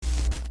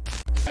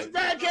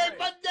Man Cave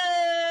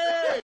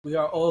Monday. We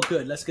are all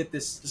good. Let's get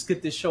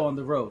this show on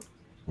the road.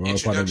 We're all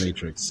part of the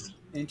Matrix.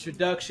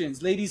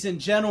 Introductions, ladies and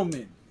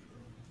gentlemen.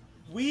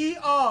 We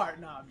are.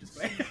 No, I'm just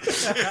playing.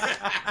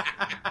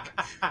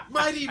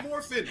 Mighty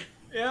Morphin.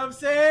 You know what I'm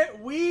saying?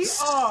 We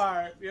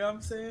are. You know what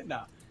I'm saying?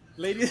 No.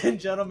 Ladies and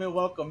gentlemen,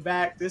 welcome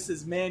back. This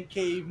is Man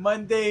Cave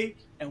Monday,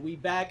 and we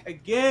back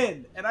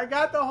again. And I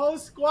got the whole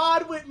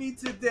squad with me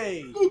today.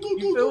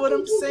 You feel what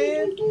I'm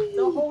saying?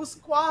 The whole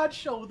squad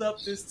showed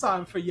up this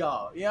time for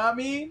y'all. You know what I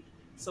mean?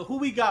 So who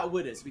we got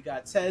with us? We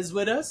got Tez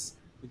with us.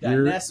 We got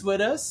Ness with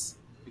us.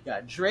 We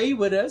got Dre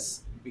with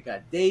us. We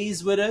got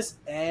Daze with us.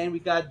 And we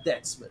got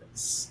Dex with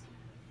us.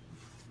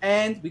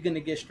 And we're going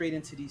to get straight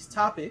into these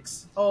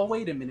topics. Oh,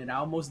 wait a minute. I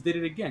almost did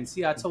it again.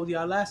 See, I told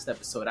y'all last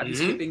episode. I'd be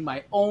skipping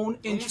my own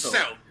intro.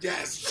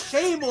 Yes.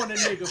 Shame on a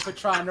nigga for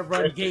trying to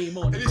run game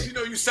on At least you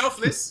know you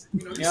selfless.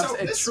 You know you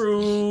selfless.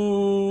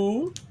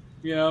 True.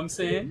 You know what I'm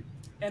saying?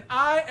 And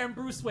I am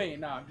Bruce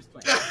Wayne. No, I'm just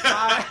playing.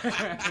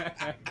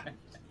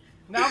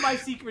 Now my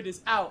secret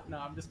is out. No,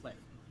 I'm just playing.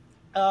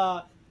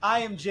 I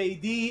am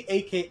JD,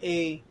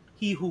 a.k.a.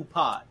 He Who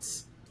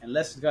Pods. And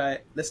let's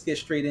get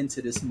straight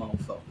into this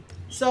mofo.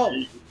 So,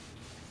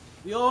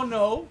 we all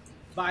know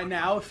by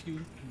now, if you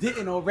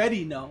didn't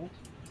already know,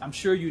 I'm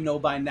sure you know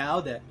by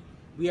now that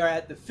we are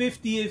at the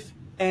 50th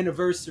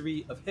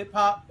anniversary of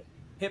hip-hop.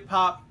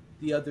 Hip-hop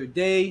the other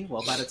day,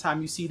 well, by the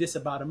time you see this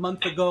about a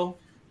month ago,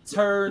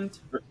 turned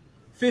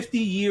 50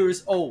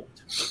 years old.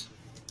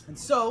 And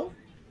so,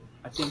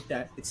 I think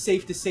that it's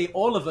safe to say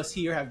all of us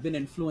here have been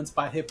influenced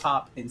by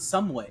hip-hop in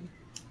some way.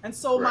 And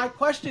so my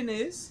question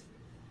is,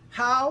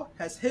 how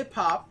has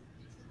hip-hop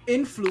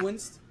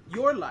influenced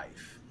your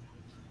life?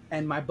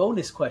 And my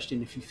bonus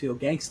question, if you feel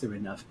gangster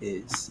enough,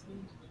 is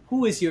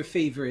who is your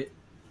favorite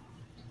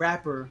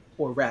rapper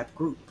or rap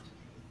group?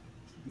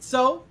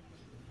 So,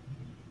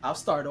 I'll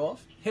start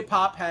off.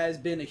 Hip-hop has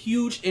been a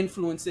huge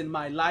influence in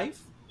my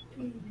life.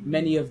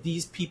 Many of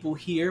these people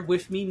here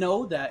with me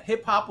know that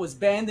hip-hop was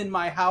banned in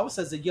my house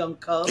as a young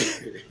cub.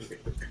 You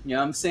know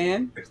what I'm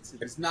saying? It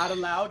was not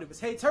allowed. It was,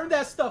 hey, turn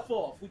that stuff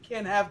off. We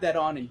can't have that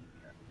on in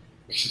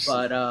here.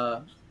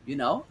 But, you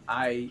know,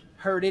 I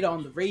heard it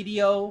on the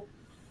radio,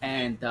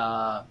 and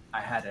I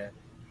had an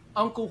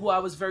uncle who I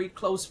was very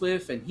close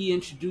with, and he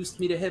introduced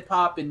me to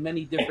hip-hop in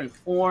many different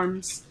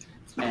forms.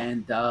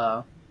 And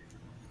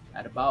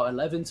at about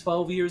 11,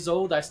 12 years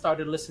old, I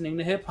started listening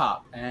to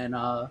hip-hop.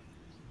 And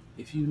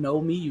if you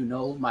know me, you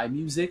know my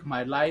music,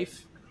 my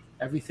life,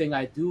 everything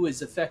I do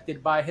is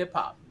affected by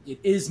hip-hop. It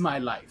is my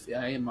life.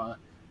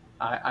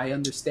 I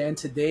understand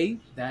today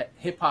that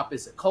hip-hop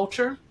is a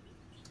culture.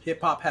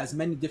 Hip-hop has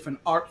many different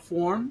art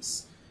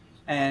forms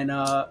and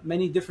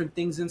many different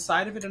things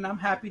inside of it, and I'm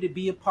happy to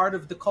be a part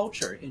of the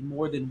culture in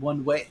more than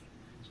one way.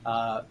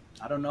 I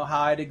don't know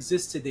how I'd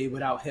exist today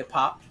without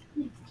hip-hop.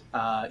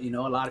 You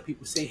know, a lot of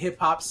people say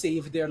hip-hop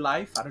saved their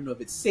life. I don't know if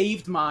it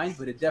saved mine,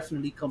 but it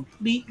definitely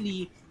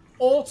completely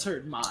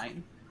altered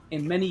mine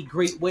in many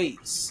great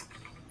ways.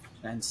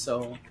 And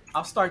so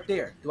I'll start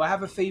there. Do I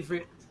have a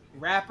favorite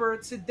rapper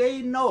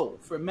today? No.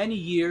 For many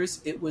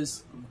years, it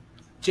was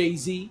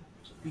Jay-Z.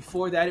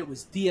 Before that, it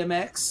was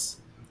DMX.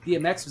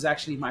 DMX was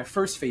actually my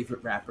first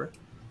favorite rapper.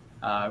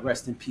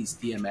 Rest in peace,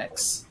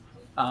 DMX.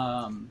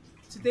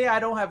 Today,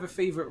 I don't have a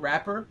favorite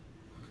rapper.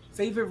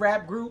 Favorite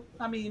rap group?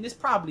 I mean, it's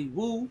probably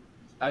Wu,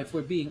 if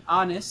we're being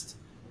honest.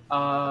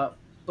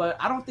 But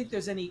I don't think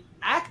there's any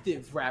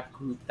active rap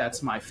group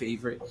that's my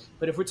favorite.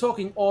 But if we're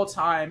talking all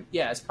time,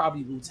 yeah, it's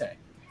probably Wu-Tang.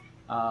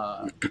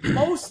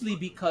 Mostly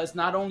because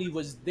not only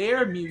was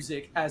their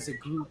music as a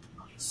group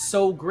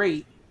so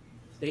great,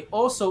 they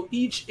also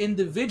each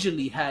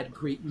individually had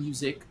great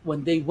music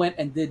when they went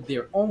and did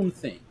their own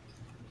thing.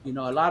 You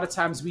know, a lot of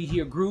times we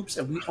hear groups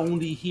and we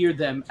only hear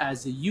them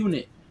as a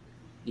unit.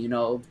 You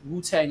know,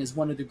 Wu-Tang is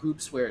one of the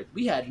groups where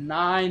we had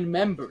 9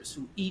 members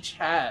who each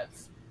have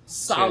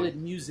solid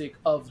music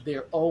of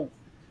their own.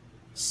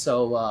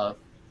 So I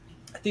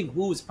think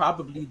Wu is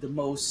probably the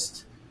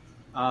most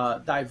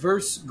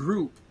diverse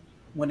group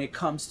when it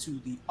comes to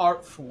the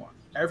art form.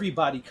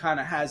 Everybody kind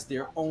of has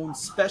their own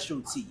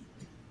specialty.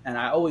 And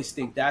I always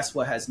think that's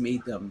what has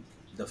made them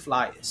the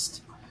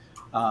flyest.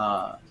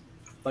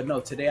 But no,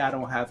 today I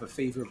don't have a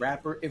favorite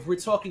rapper. If we're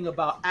talking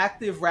about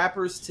active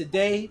rappers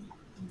today,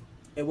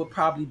 it would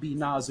probably be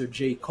Nas or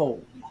J.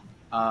 Cole.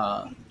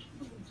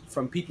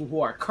 From people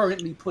who are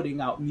currently putting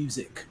out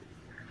music,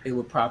 it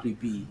would probably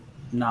be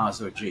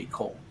Nas or J.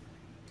 Cole.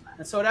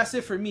 And so that's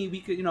it for me.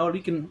 We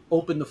can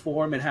open the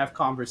forum and have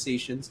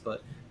conversations,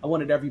 but I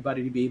wanted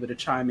everybody to be able to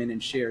chime in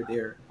and share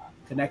their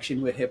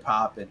connection with hip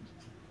hop. And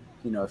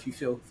you know, if you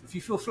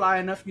feel fly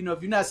enough, you know,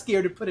 if you're not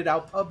scared to put it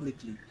out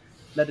publicly,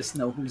 let us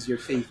know who's your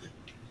favorite.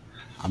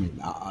 I mean,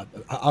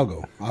 I'll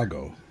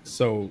go.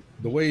 So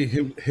the way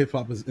hip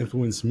hop has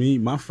influenced me,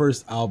 my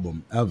first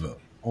album ever,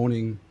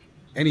 owning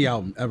any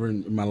album ever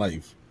in my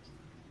life,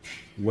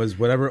 was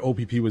whatever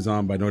OPP was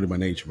on by Naughty by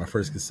Nature, my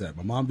first cassette.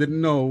 My mom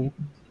didn't know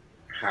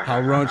how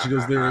raunchy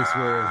those lyrics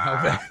were,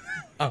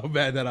 how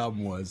bad that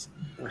album was.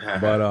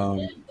 But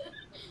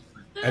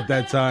at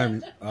that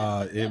time,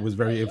 it was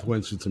very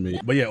influential to me.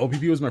 But yeah,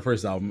 OPP was my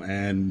first album,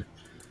 and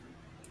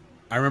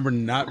I remember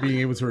not being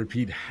able to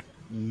repeat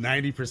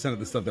 90% of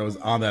the stuff that was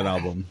on that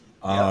album.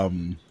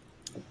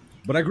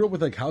 But I grew up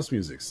with like house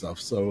music stuff,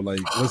 so like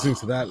listening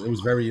to that, it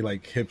was very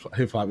like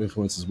hip hop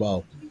influence as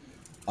well.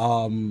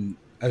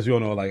 As we all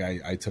know,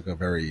 like I took a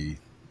very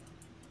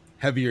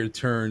heavier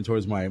turn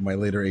towards my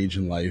later age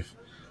in life.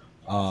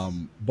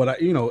 But I,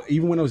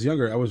 even when I was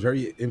younger, I was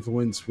very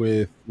influenced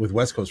with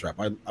West Coast rap.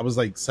 I was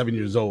like 7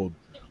 years old,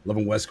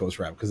 loving West Coast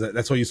rap because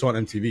that's what you saw on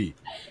MTV.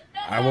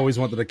 I've always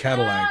wanted a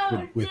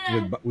Cadillac with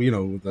the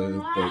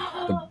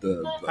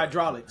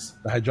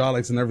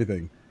hydraulics, and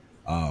everything.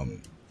 I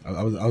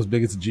was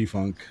big into G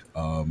Funk.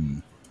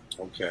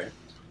 Okay.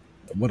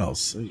 What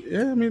else?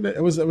 Yeah, I mean,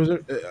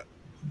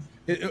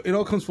 it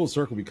all comes full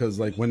circle because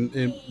like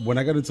when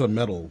I got into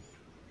metal,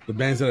 the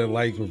bands that I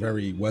liked were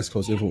very West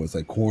Coast influenced,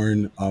 like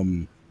Korn,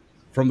 from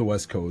the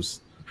West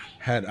Coast,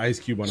 had Ice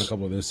Cube on a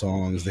couple of their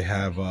songs. They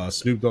have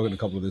Snoop Dogg in a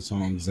couple of their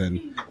songs,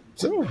 and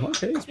so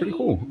okay, it's pretty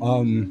cool.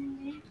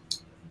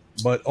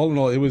 But all in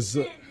all, it was.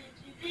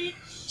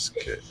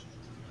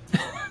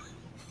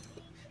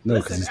 No,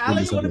 because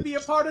Alex want to be a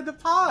part of the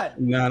pod.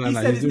 No. He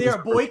said, "Is there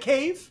a boy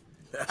cave?"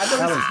 I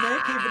know this is man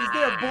cave, but is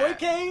there a boy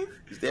cave?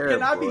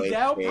 Can I be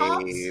down,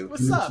 pops?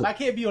 What's up? I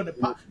can't be on the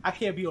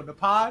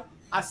pod.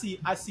 I see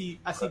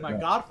my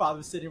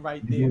godfather sitting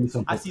right there.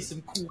 I see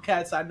some cool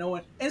cats I know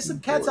and some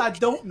cats I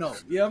don't know.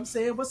 You know what I'm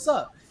saying? What's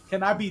up?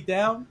 Can I be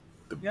down?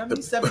 You know what I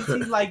mean?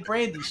 17 like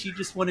Brandy. She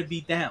just want to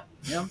be down.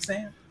 You know what I'm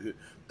saying?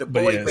 The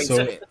boy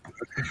basement.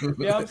 You know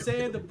what I'm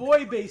saying? The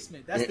boy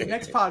basement. That's the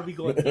next pod we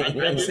going to do. You know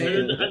what I'm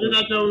saying? I did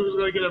not know we was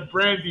going to get a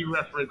Brandy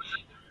reference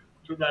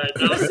tonight.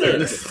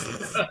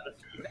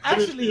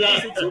 Actually,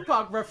 it's a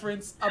Tupac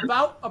reference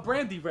about a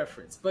Brandy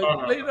reference. But,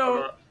 later.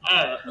 Go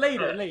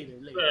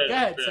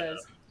ahead,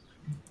 Tez.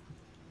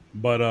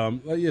 But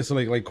yeah, so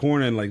like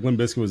Korn and like Limp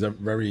Bizkit was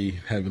very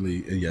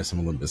heavily. Yes, I'm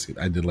a Limp Bizkit.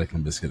 I did like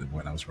Limp Bizkit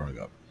when I was growing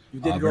up. You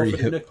did go for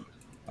the Nookie.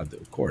 I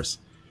did, of course.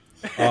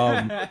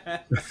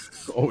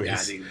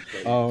 Always.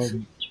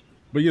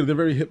 But yeah, they're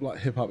very hip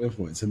hop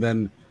influence. And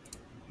then,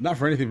 not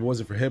for anything, if it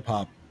wasn't for hip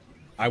hop,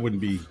 I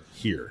wouldn't be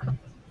here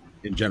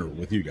in general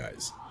with you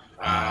guys.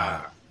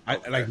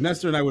 Like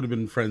Nestor and I would have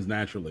been friends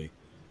naturally.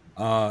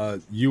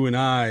 You and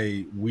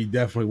I, we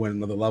definitely went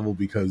another level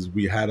because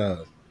we had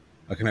a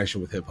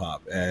connection with hip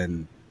hop.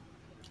 And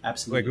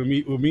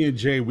absolutely, like with me and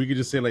Jay, we could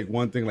just say like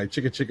one thing, like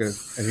chicka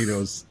chicka, and he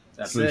knows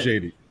Slim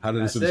Shady. How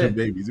did Slim Shady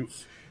babies?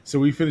 So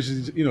we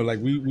finished,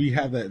 like we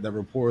have that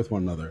rapport with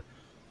one another.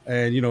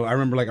 And, I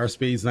remember like our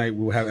Spades night,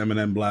 we would have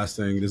Eminem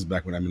blasting. This is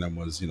back when Eminem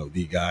was,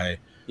 the guy.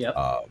 Yep.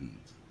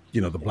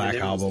 The Black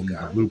Album,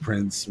 the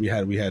Blueprints. We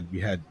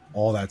had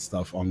all that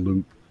stuff on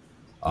loop.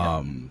 We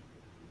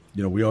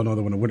all know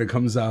that when the winter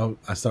comes out,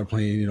 I start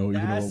playing, even though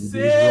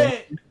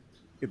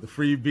get the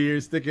free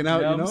beer sticking out,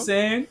 you know what I'm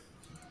saying?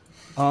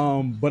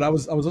 But I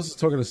was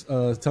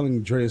also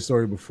telling Dre a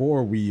story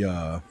before we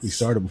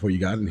started, before you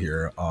got in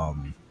here.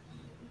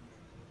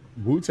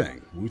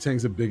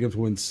 Wu-Tang's a big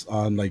influence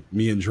on like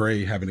me and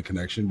Dre having a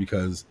connection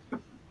because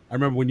I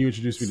remember when you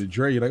introduced me to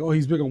Dre, you're like, oh,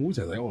 he's big on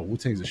Wu-Tang. Like, oh,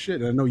 Wu-Tang's a shit.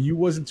 And I know you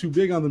wasn't too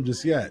big on them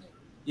just yet.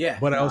 Yeah.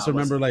 But I also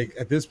remember like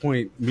at this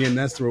point, me and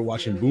Nestor were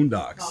watching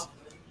Boondocks.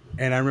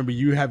 And I remember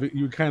you were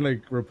kind of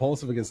like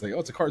repulsive against like, oh,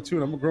 it's a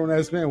cartoon. I'm a grown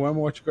ass man. Why am I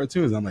watching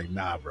cartoons? And I'm like,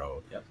 nah,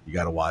 bro, you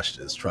got to watch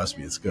this. Trust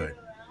me, it's good.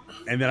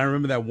 And then I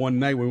remember that one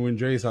night when we were in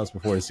Dre's house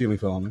before his ceiling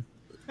fell on him.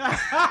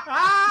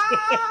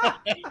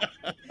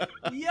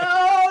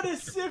 Yo, the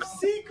Sif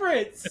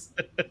secrets.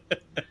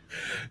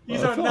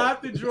 These are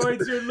not the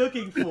droids you're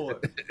looking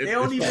for. They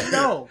don't even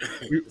know.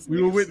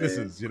 We were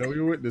witnesses, we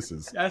were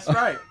witnesses. That's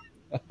right.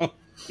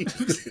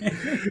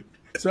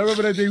 So I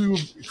remember that day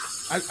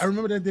I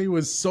remember that day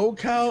was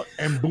SoCal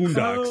and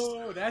Boondocks.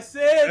 Oh, that's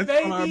it,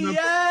 baby.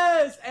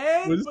 Yes,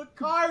 and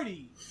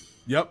Bacardi.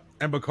 Yep,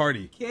 and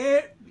Bacardi.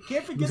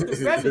 Can't forget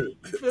the remedy.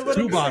 You feel what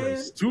Two I'm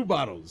bottles. saying? Two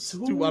bottles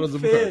of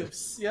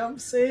Bacardi. You know what I'm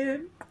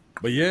saying?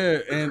 But yeah,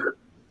 and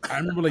I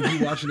remember like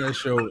you watching that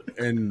show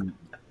and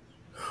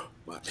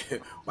my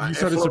you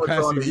started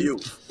surpassing you.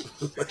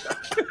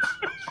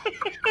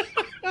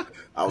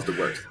 I was the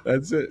worst.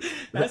 That's it.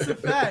 That's a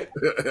fact.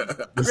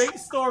 Great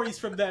stories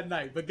from that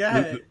night, but go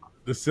ahead.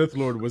 The Sith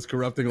Lord was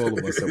corrupting all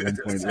of us at one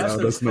point.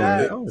 That's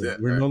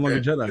we're no longer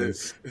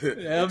Jedis. You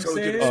know what I'm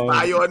saying?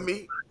 Spy on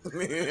me.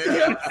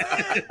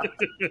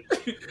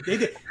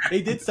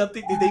 They did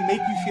something. Did they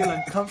make you feel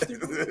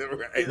uncomfortable?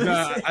 Right.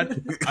 Nah,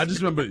 I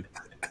just remember,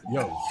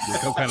 your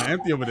cup kind of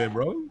empty over there,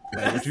 bro.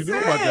 Like, what you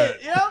doing about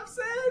that? You know what I'm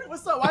saying?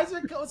 What's up?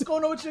 What's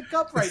going on with your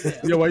cup right now?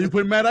 Yo, why you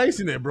putting mad ice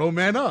in there, bro?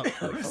 Man up.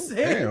 I'm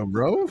saying, damn,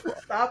 bro.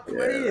 Stop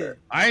playing.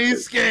 I ain't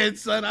scared,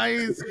 son. I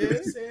ain't scared. You know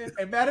what I'm saying?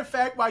 And matter of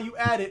fact, while you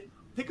at it,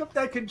 pick up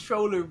that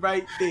controller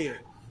right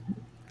there.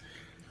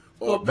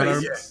 Or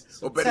better yet,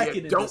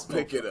 don't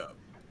pick it up.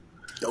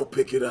 Don't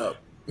pick it up.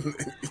 You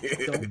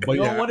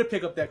don't want to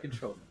pick up that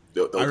controller.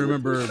 I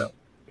remember.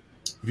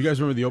 If you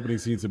guys remember the opening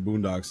scenes of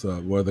Boondocks,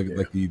 where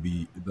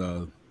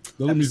the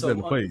The music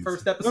that plays.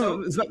 First episode.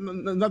 No, it's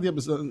not the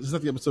episode. It's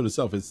not the episode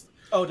itself. It's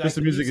just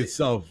the music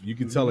itself. You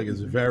can tell like it's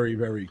very,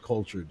 very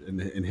cultured in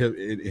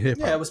hip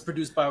hop. Yeah, it was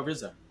produced by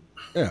RZA.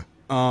 Yeah.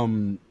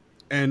 And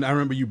I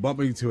remember you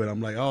bumping to it.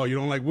 I'm like, oh, you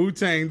don't like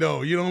Wu-Tang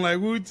though. You don't like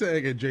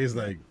Wu-Tang. And Jay's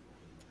like,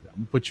 I'm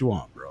gonna put you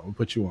on, bro. I'm gonna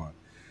put you on.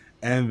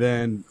 And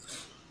then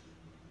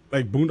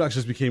like Boondocks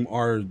just became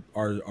our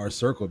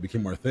circle. It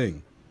became our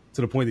thing. To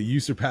the point that you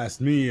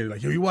surpassed me and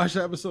like, yo, you watched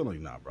that episode? I'm like,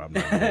 nah, bro, I'm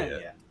not there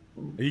yet. Yeah.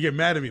 And you get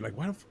mad at me, like,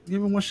 why the fuck you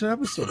haven't watched that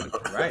episode?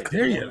 Like, right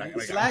there yet. I'm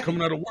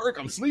coming out of work,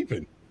 I'm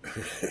sleeping.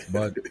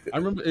 But I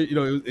remember,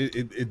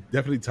 it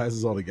definitely ties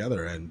us all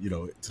together. And,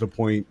 to the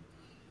point,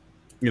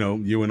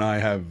 you and I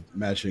have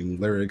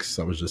matching lyrics.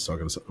 I was just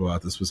talking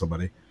about this with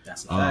somebody.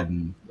 That's a fact.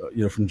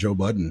 From Joe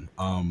Budden.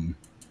 And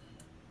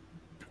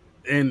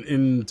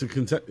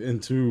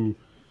to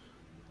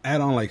add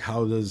on, like,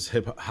 how has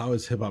hip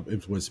hop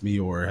influenced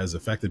me or has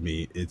affected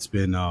me? It's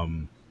been,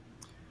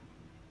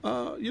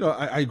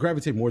 I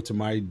gravitate more to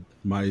my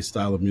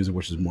style of music,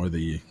 which is more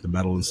the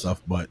metal and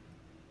stuff. But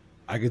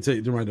I can tell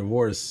you, during my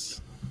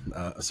divorce,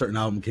 a certain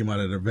album came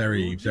out at a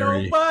very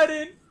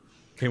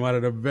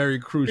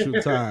crucial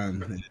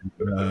time.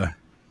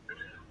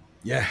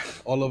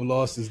 All Love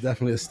Lost is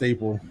definitely a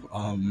staple.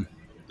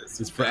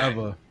 It's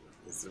forever.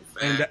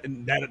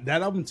 And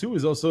that album too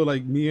is also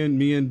like me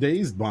and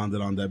Daze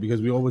bonded on that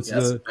because we all went to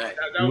the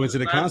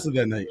concert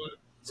that night.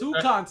 2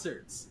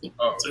 concerts.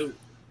 Two.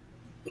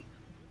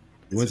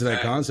 We went to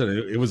that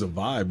concert. It was a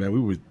vibe, man.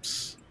 We were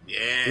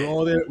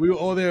all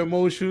there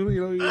emotional.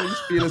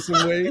 Just feeling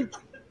some way.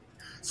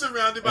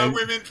 Surrounded by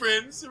women,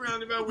 friends.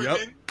 Surrounded by women.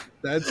 Yep,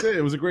 that's it.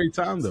 It was a great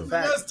time, though.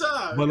 Best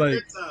time. But like,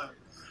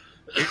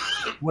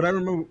 what I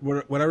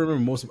remember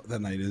most about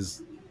that night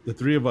is the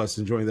 3 of us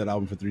enjoying that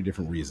album for 3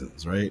 different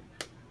reasons, right?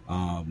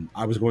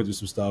 I was going through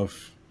some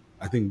stuff.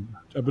 I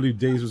believe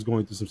Daze was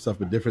going through some stuff,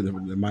 but different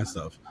than my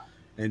stuff.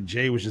 And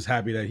Jay was just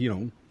happy that, he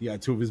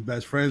had 2 of his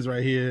best friends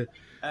right here,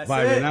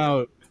 vibing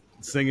out,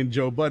 singing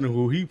Joe Budden,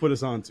 who he put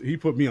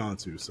me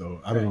onto.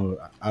 So I don't know.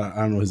 I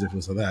don't know his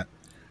influence on that.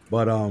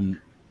 But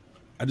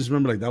I just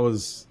remember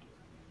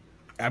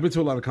I've been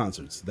to a lot of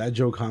concerts. That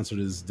Joe concert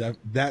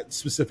that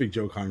specific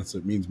Joe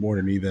concert means more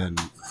to me than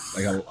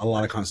like a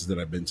lot of concerts that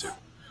I've been to.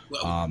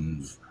 Well,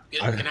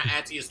 can I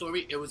add to your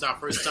story? It was our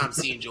first time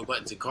seeing Joe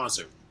Budden in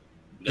concert.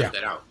 We left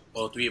that out.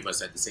 All 3 of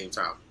us at the same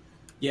time.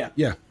 Yeah.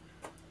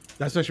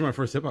 That's actually my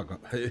first hip hop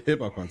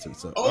concert.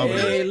 So,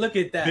 hey, look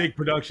at that big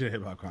production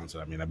hip hop concert.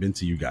 I mean, I've been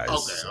to you guys.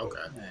 Okay.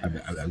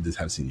 I just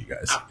have seen you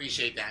guys. I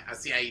appreciate that. I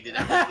see how you did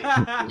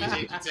that.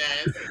 Appreciate you,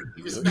 Taz.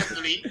 You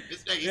respectfully.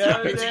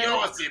 I've been to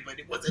yours here, but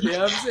it wasn't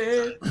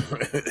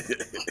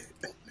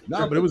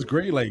No, but it was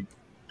great. Like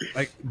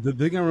the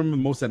thing I remember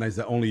most that night is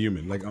that Only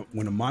Human. Like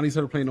when Amani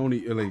started playing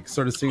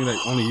started singing like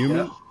Only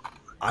Human,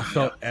 I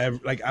felt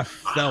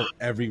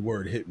every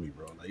word hit me,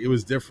 bro. Like it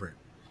was different.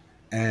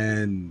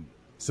 And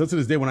still to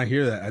this day, when I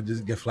hear that, I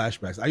just get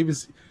flashbacks.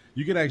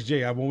 You can ask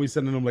Jay. I'm always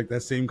sending him like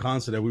that same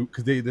concert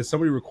because there's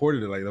somebody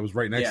recorded it like that was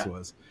right next to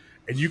us,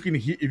 and you can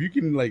hear if you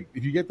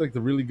get like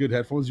the really good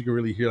headphones, you can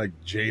really hear like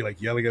Jay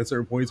like yelling at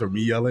certain points or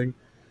me yelling.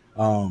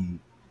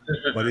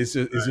 But it's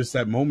just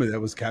that moment that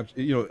was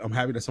captured. I'm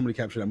happy that somebody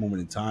captured that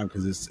moment in time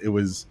because it's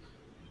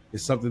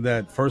something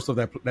that first off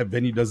that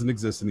venue doesn't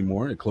exist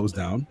anymore. It closed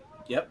down.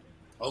 Yep.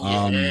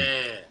 Oh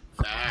yeah,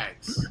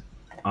 facts.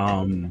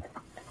 And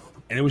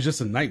it was just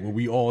a night where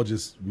we all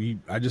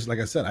like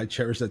I said, I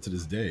cherish that to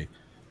this day.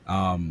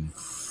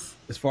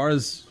 As far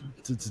as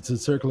to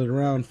circle it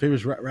around,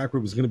 favorite rap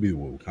group is going to be the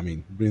Wu. I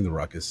mean, Bring the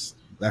Ruckus.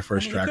 That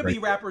first track. It could be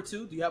rapper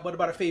too. What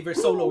about a favorite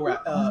solo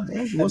rap?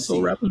 What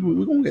solo rappers?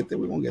 We're gonna get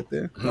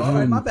there. All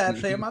right, my bad,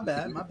 player. My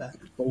bad.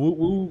 But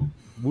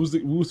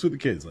Wu's for the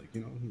kids, like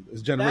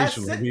it's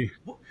generational.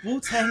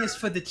 Wu-Tang is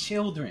for the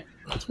children.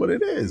 That's what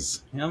it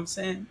is. You know what I'm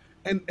saying?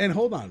 And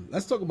hold on,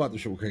 let's talk about the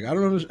show, Craig. I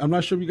don't know. I'm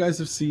not sure if you guys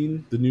have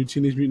seen the new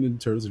Teenage Mutant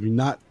Ninja Turtles. If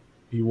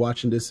you're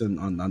watching this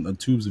on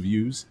tubes of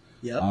views.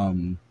 Yep.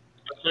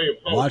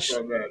 Watch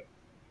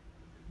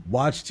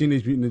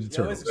Teenage Mutant Ninja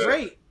Turtles. It's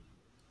great.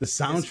 The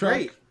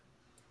soundtrack.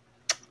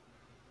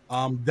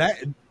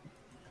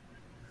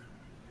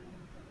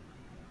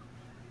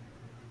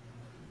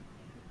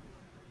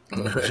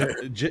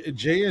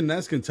 Jay and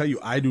Ness can tell you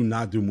I do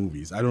not do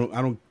movies. I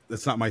don't.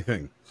 That's not my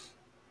thing.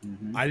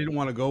 Mm-hmm. I didn't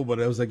want to go,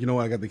 but I was like,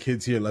 I got the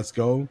kids here. Let's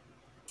go.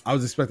 I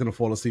was expecting to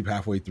fall asleep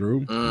halfway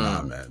through.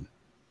 Nah, man.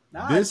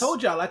 I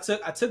told y'all I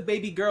took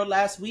baby girl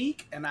last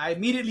week, and I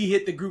immediately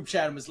hit the group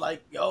chat and was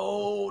like,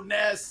 "Yo,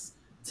 Ness,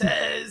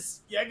 Tez,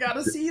 you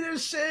gotta see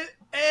this shit."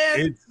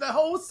 And the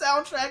whole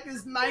soundtrack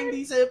is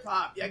 90s hip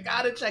hop. You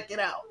gotta check it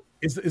out.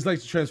 It's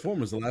like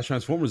Transformers. The last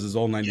Transformers is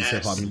all 90s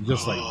hip hop. And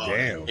just like,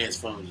 damn.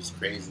 Transformers is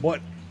crazy.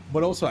 But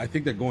also, I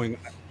think they're going.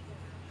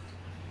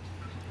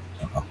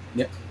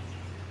 Yep.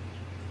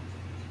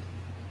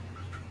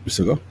 You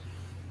still go?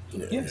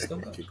 Yeah, still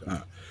go.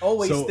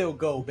 Always still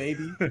go,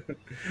 baby.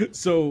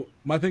 So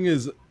my thing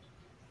is,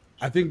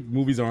 I think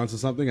movies are onto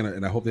something,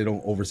 and I hope they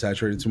don't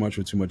oversaturate it too much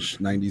with too much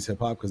 90s hip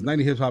hop, because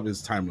 90s hip hop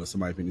is timeless in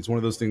my opinion. It's one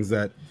of those things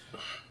that,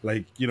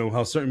 like, you know,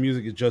 how certain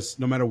music is just,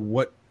 no matter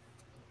what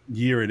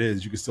year it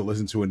is, you can still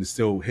listen to it and it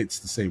still hits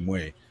the same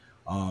way,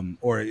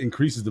 or it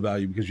increases the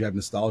value because you have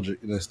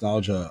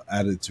nostalgia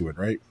added to it,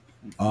 right?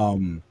 But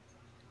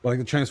like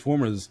the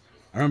Transformers,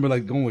 I remember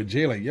like going with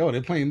Jay, like, yo,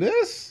 they're playing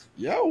this?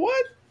 Yo,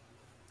 what?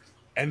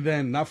 And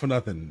then, not for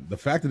nothing, the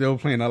fact that they were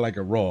playing I Like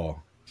It Raw,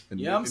 and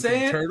you know what I'm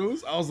saying?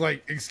 Turtles, I was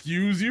like,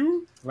 excuse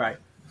you? Right.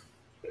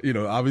 You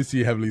know,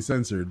 obviously heavily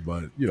censored,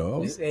 but you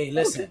know, hey,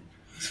 listen,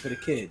 it's for the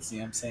kids. You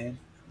know what I'm saying?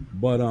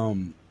 But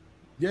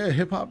yeah,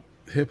 hip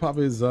hop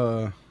is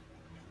a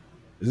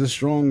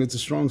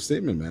strong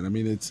statement, man. I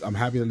mean, I'm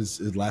happy that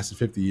it lasted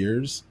 50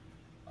 years.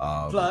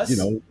 Plus, you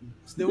know,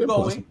 still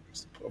going,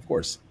 of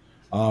course.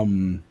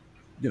 You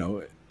know,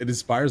 it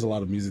inspires a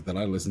lot of music that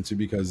I listen to,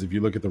 because if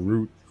you look at the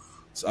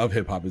roots of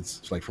hip hop,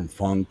 it's like from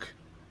funk,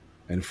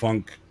 and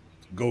funk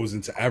goes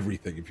into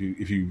everything.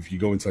 If you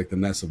go into like the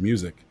nest of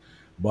music,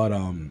 but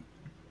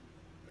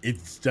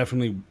it's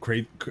definitely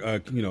created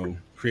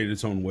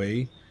its own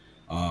way.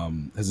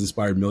 Has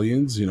inspired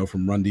millions, you know,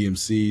 from Run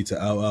DMC to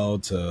LL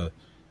to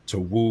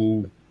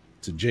Wu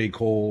to J.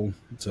 Cole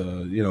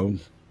to, you know,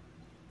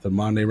 the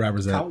modern day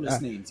rappers.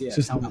 Countless names, yeah. It's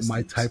just not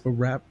my type of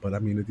rap, but I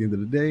mean, at the end of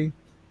the day,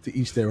 to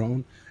each their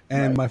own.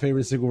 And my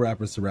favorite single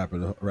rappers to wrap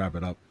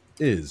it up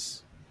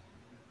is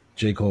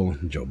J. Cole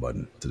and Joe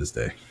Budden to this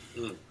day.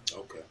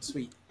 Okay.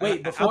 Sweet.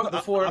 Wait,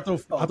 before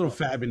I'll throw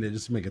Fab in there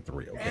just to make it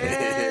 3. Okay.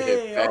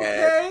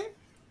 Hey,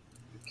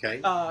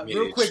 okay.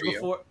 Real quick trio.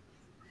 before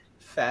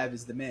Fab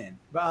is the man.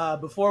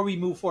 Before we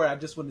move forward, I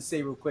just want to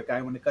say real quick,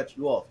 I want to cut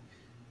you off.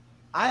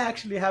 I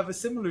actually have a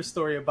similar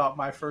story about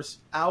my first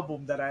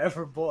album that I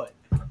ever bought.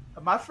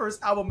 My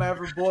first album I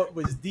ever bought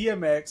was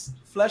DMX,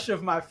 Flesh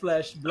of My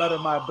Flesh, Blood of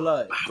My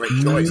Blood.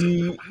 Great choice.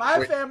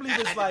 My family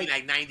was That like,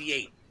 had to be like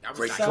 98. That was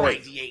Great like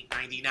choice. 98,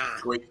 99.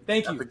 Great.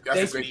 Thank you. That's Thank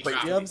a you. great place.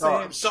 You know what I'm saying?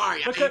 I'm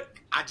sorry. Because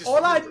I just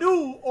all I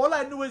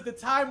remember. knew at the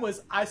time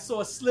was I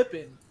saw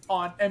Slippin'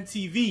 on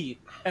MTV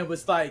and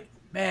was like,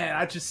 man,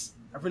 I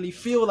really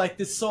feel like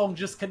this song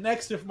just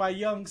connects with my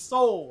young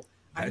soul.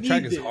 That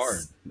track is hard.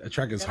 That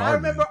track is hard. I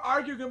remember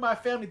arguing with my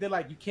family. They're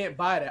like, you can't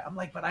buy that. I'm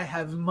like, but I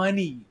have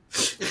money.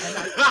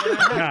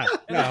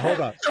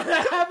 Hold on. And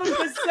I have a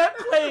cassette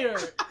player.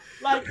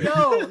 Like,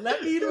 yo,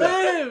 let me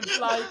live.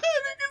 Like,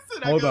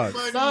 Hold on.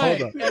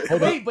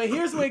 Wait, but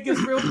here's where it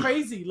gets real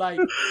crazy. Like,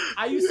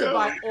 I used to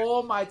buy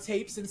all my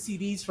tapes and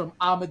CDs from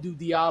Amadou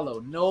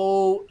Diallo.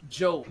 No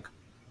joke.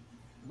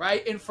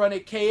 Right in front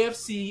of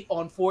KFC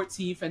on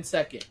 14th and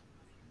 2nd.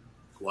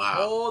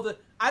 Wow.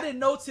 I didn't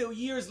know till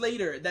years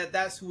later that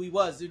that's who he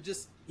was.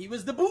 He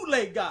was the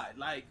bootleg guy.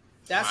 Like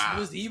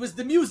he was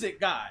the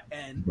music guy,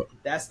 and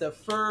that's the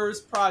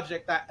first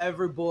project I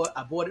ever bought.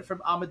 I bought it from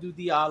Amadou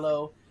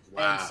Diallo.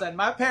 Wow. And son,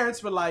 my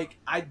parents were like,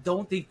 "I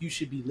don't think you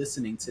should be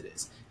listening to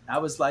this." And I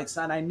was like,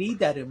 "Son, I need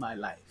that in my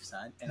life,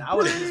 son." And I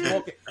was just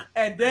walking,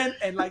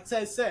 and like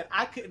Ted said,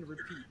 I couldn't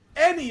repeat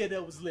any of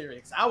those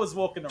lyrics. I was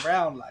walking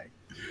around like,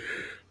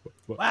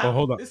 "Wow, well,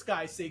 hold on. This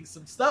guy's saying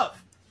some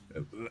stuff."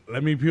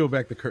 Let me peel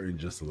back the curtain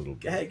just a little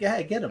bit. Go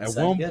ahead, get him. At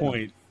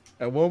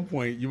one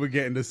point, you were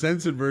getting the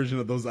censored version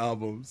of those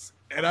albums,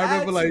 and I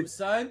remember like,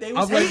 son, they I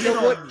was was like, hating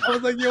yo, on me. I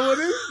was like, yo, what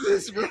is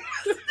this, bro?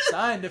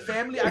 Son, the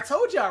family. I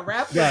told y'all,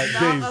 rap was Yeah,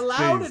 not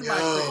allowed in my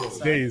crib.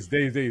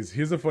 Son. Days.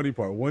 Here's the funny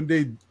part. One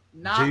day,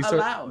 Not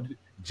allowed.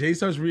 Jay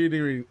starts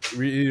reiterating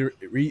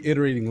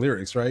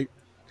lyrics, right?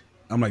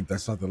 I'm like,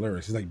 that's not the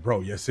lyrics. He's like, bro,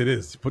 yes, it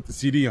is. Put the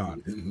CD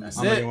on. That's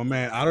I'm it. like, oh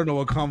man, I don't know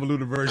what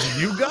convoluted version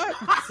you got.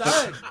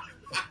 Son,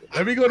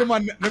 Let me go to my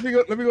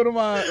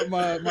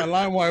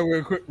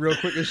LimeWire real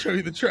quick and show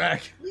you the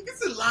track.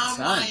 It's a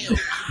LimeWire.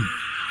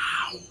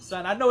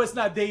 son, I know it's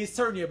not Days'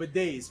 turn yet, but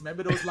Days.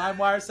 Remember those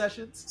LimeWire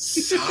sessions?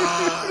 Son.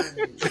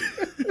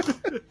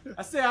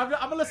 I say I'm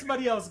gonna let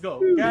somebody else go.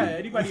 Go ahead.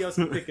 Anybody else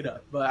can pick it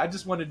up. But I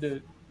just wanted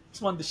to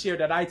share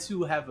that I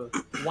too have a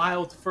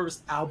wild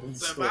first album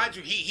So story. mind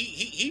you,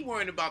 he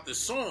worrying about the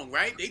song,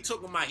 right? They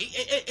talking about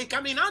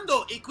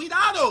caminando,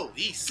 cuidado,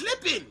 he's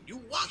slipping.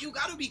 You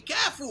gotta be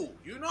careful.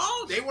 You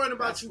know, they worrying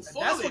about you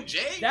falling,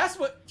 Jay. That's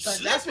what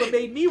Slipping.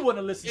 made me want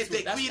to listen It's to it.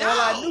 the That's cuidado. all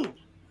I knew.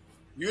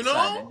 You know,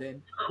 Son, and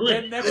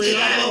then next thing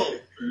I know,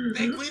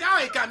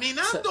 cuidado,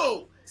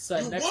 caminando.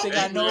 son, You next walking, thing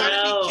I you know,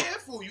 gotta be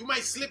careful. You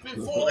might slip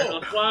and fall.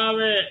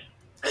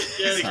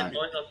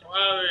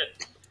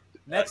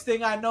 Next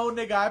thing I know,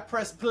 nigga, I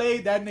pressed play.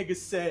 That nigga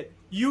said,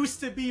 "Used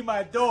to be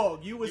my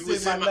dog. You was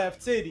in my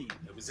left titty."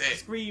 That was it.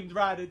 Screamed,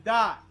 ride or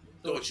die.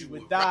 Thought you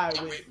would would die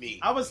rock with with me.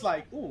 I was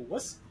like, "Ooh,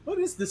 what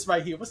is this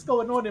right here? What's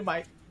going on in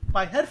my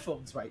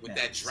headphones right With now?"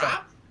 that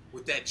drop?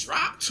 With that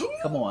drop too?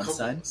 Come on,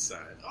 son.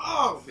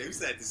 Oh, man, we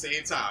said at the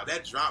same time.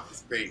 That drop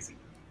was crazy.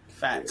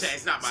 Facts.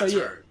 It's not my So, yeah.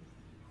 turn.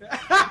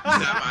 It's not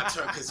my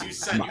turn because you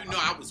know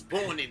I was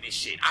born in this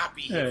shit. I'll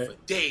be here for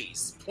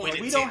days. Well,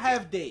 Pointing. we don't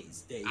have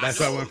days. That's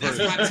why I went first.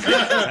 That's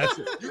my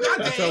turn. You got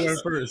That's why I days. went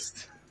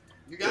first.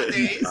 You got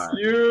days.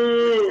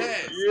 You.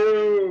 Yes.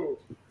 You.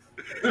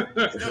 No,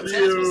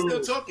 Taz was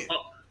still talking.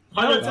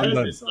 Hunter I'm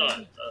done. is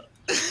done.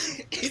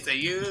 He said,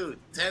 "You."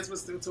 Taz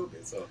was still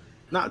talking, so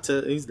Not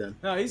to. He's done.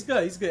 No, he's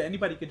good. He's good.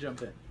 Anybody could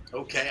jump in.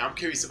 okay. I'm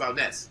curious about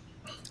Ness.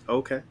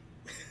 Okay.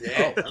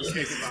 Yeah, Oh, I'm this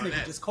curious about nigga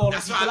Ness. just calling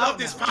That's why I people love out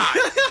this now.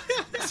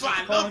 pod. That's why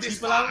I Calling love this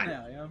people out pod.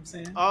 now. You know what I'm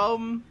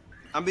saying?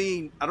 I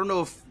mean, I don't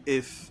know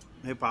if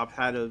hip hop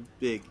had a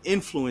big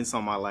influence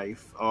on my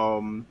life.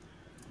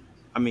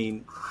 I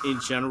mean, in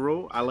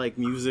general, I like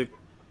music,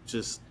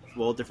 just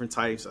all different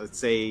types. I'd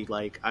say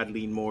like I'd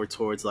lean more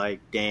towards like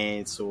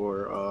dance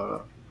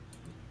or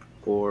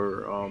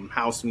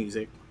house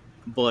music,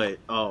 but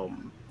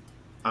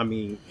I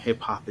mean, hip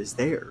hop is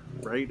there,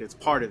 right? It's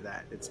part of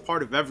that. It's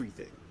part of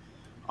everything.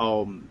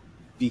 Um,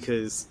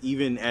 because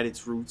even at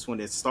its roots, when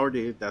it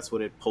started, that's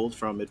what it pulled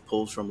from. It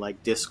pulled from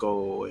like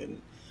disco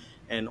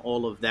and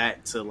all of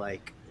that to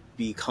like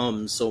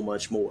become so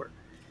much more.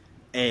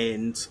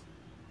 And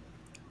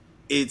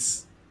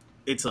it's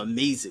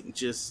amazing.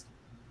 Just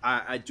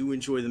I do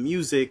enjoy the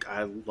music.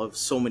 I love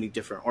so many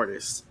different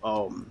artists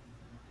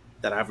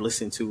that I've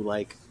listened to,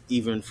 like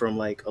even from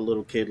like a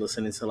little kid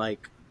listening to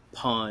like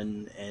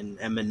Pun and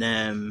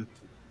Eminem,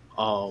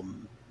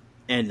 and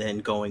then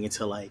going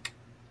into like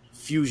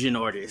fusion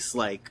artists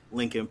like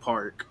Linkin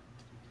Park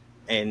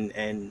and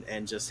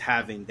just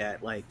having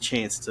that like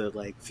chance to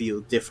like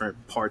feel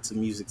different parts of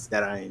music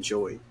that I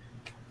enjoy.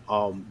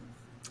 Um,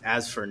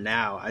 as for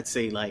now, I'd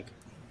say like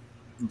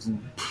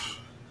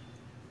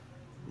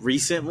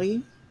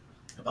recently.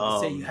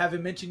 About to say you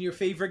haven't mentioned your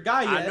favorite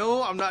guy yet. I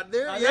know I'm not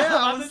there. I Yeah, know,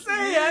 I'm about to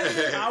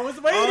say I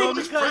was waiting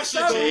because pressure,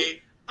 son,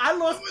 Jay. I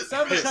lost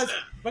That was son pressure.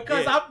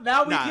 because Yeah. I'm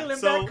now we Nah, peeling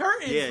so- back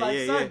curtains. yeah, like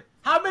yeah, son, yeah.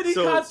 how many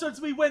So- concerts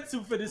we went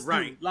to for this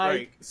right, dude? Like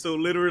right. So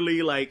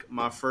literally, like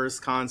my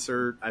first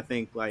concert, I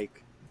think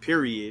like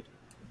period,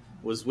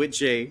 was with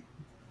Jay,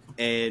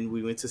 and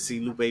we went to see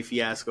Lupe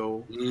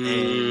Fiasco,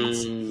 and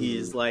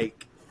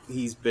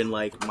he's been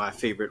like my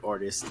favorite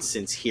artist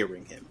since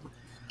hearing him.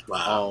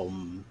 Wow.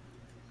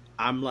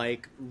 I'm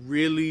like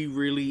really,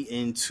 really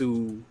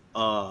into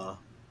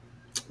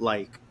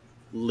like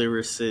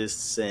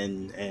lyricists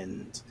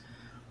and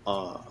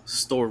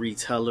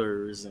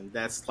storytellers, and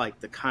that's like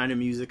the kind of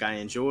music I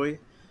enjoy.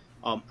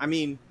 I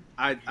mean,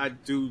 I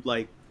do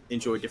like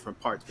enjoy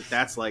different parts, but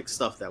that's like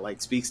stuff that like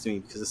speaks to me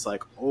because it's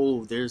like,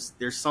 oh, there's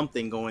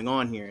something going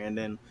on here, and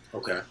then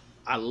Okay.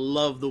 I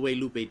love the way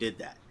Lupe did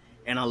that.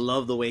 And I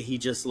love the way he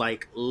just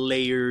like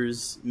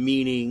layers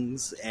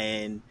meanings,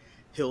 and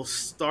he'll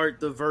start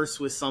the verse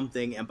with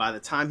something, and by the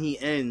time he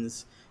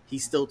ends,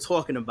 he's still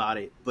talking about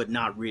it, but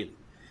not really.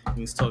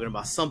 He's talking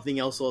about something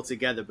else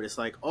altogether, but it's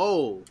like,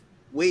 oh,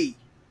 wait,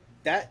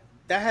 that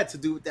had to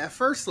do with that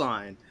first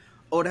line.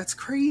 Oh, that's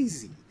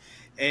crazy.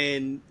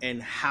 And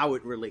how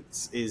it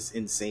relates is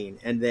insane.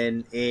 And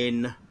then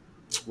in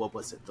what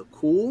was it? The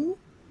Cool,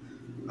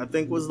 I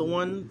think was the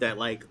one that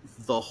like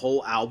the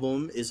whole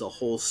album is a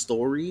whole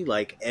story.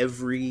 Like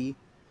every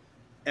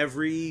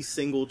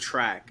single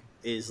track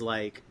is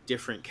like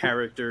different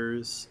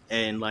characters,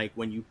 and like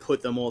when you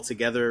put them all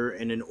together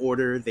in an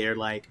order, they're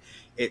like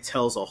it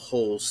tells a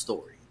whole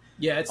story.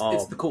 yeah, it's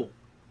the cool.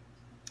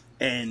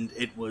 And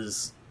it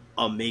was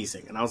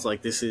amazing. And I was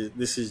like, this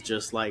is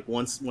just like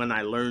when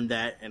I learned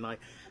that, and like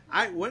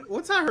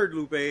once I heard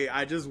Lupe,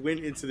 I just went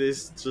into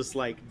this just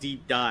like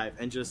deep dive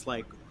and just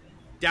like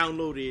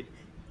downloaded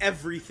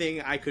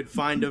everything I could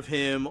find of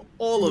him,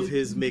 all of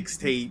his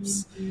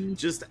mixtapes,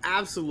 just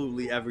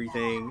absolutely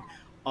everything.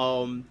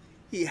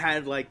 He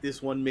had like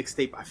this one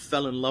mixtape I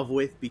fell in love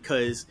with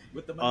because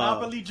With the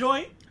Monopoly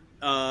joint.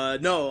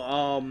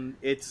 no,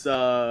 it's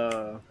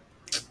what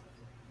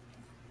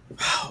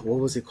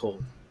was it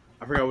called?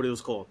 I forgot what it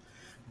was called.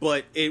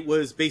 But it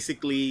was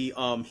basically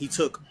he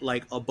took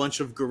like a bunch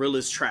of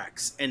Gorillaz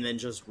tracks and then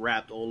just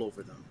rapped all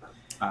over them.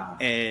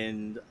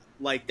 And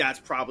like that's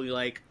probably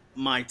like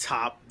my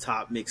top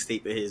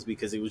mixtape of his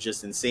because it was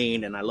just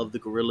insane, and I love the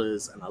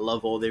Gorillaz and I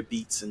love all their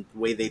beats and the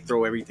way they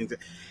throw everything.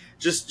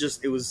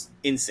 Just it was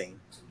insane.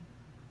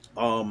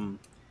 And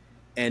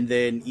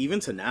then even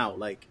to now,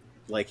 like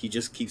he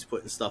just keeps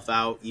putting stuff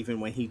out. Even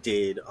when he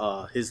did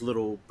his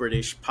little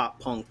British pop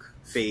punk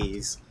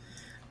phase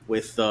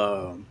with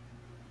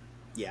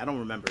yeah, I don't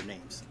remember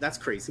names. That's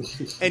crazy.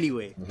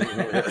 Anyway,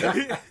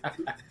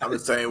 I'm the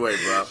same way,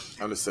 bro.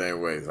 I'm the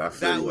same way. I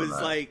feel that you on was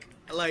that.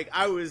 like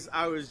I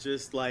was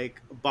just like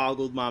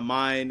boggled my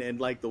mind, and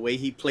like the way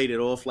he played it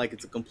off like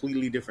it's a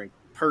completely different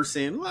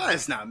person. Well,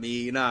 it's not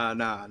me. Nah.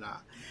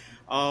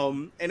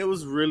 And it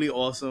was really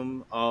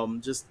awesome.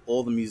 Just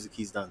all the music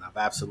he's done, I've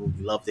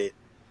absolutely loved it.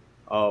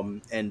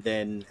 And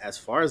then as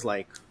far as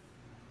like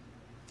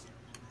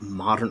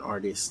modern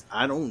artists,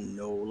 I don't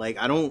know. Like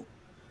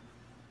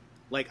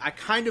I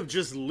kind of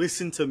just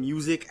listen to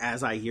music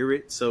as I hear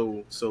it,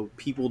 so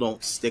people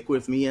don't stick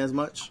with me as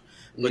much.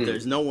 But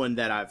there's no one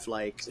that I've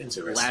like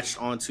Interesting.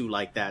 latched onto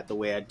like that the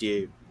way I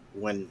did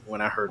when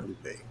I heard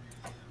Lupe.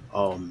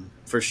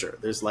 For sure,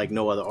 there's like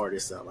no other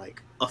artist that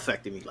like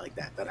affected me like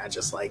that I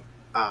just like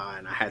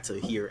and I had to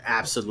hear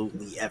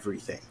absolutely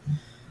everything.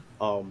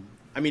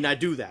 I mean, I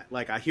do that.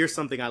 Like I hear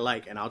something I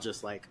like, and I'll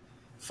just like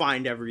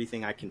find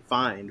everything I can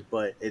find,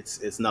 but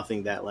it's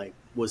nothing that like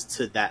was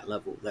to that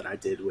level that I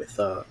did with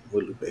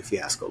Lupe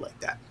Fiasco like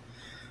that.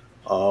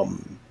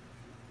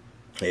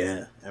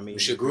 Yeah, I mean,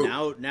 What's your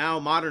group? now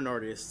modern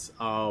artists.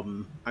 I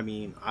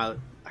mean, I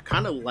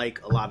kind of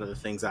like a lot of the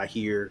things I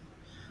hear.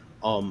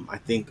 I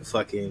think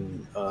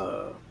fucking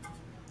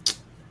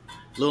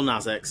Lil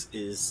Nas X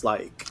is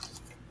like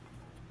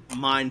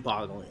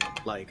mind-boggling,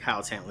 like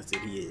how talented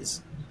he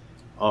is.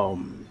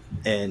 And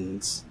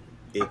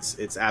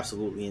it's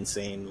absolutely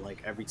insane.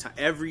 Like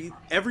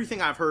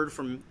everything I've heard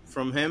from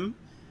him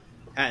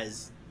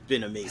has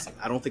been amazing.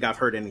 I don't think I've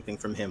heard anything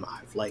from him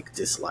I've like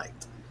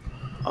disliked.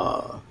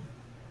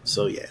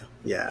 So yeah,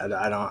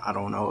 I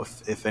don't know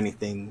if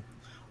anything.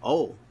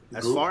 Oh,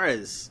 as far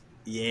as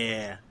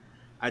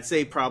I'd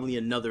say probably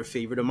another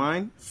favorite of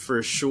mine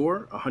for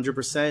sure,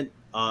 100%.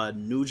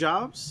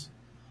 Nujabes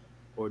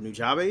or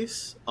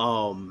Nujabes.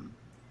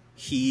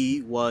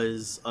 He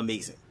was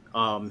amazing.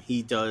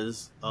 He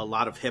does a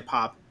lot of hip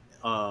hop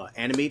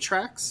anime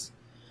tracks.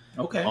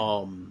 Okay.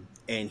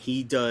 And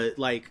he does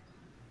like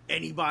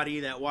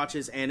anybody that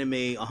watches anime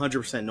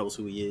 100% knows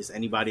who he is.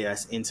 Anybody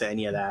that's into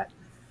any of that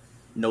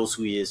knows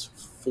who he is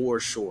for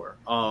sure.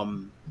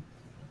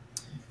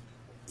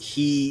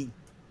 He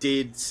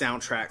did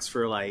soundtracks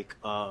for like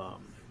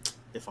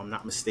if I'm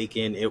not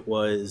mistaken, it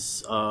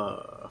was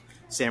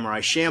Samurai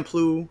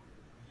Champloo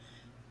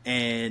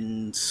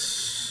and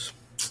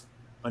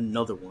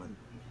another one.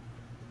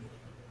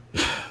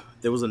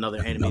 There was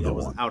another anime that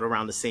was out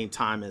around the same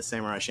time as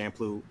Samurai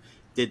Champloo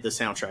did the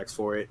soundtracks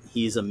for it.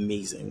 He's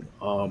amazing.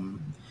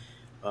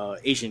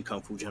 Asian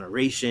Kung Fu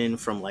Generation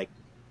from like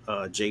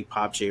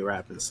J-pop,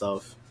 J-rap and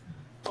stuff.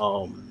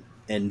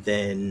 And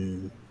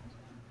then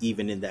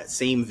even in that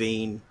same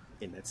vein,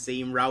 in that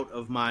same route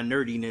of my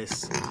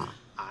nerdiness,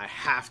 I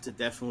have to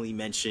definitely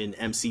mention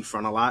MC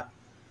Frontalot,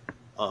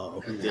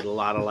 who did a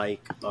lot of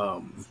like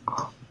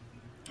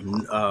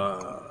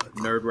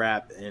nerd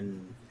rap,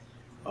 and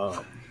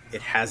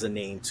it has a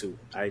name too.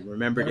 I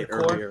remembered it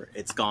earlier.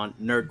 It's gone.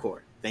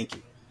 Nerdcore. Thank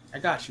you. I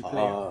got you,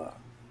 player.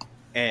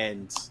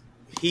 And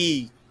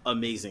he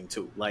amazing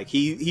too. Like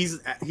he's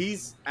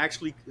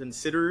actually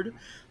considered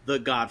the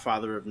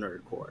godfather of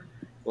nerdcore.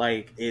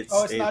 Like it's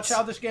not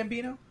Childish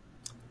Gambino?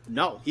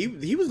 No, he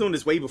was doing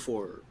this way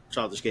before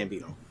Childish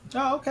Gambino.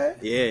 Oh, okay.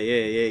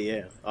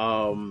 Yeah.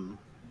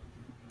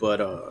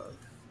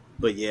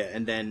 But yeah,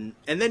 and then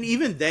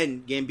even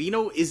then,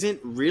 Gambino isn't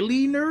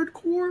really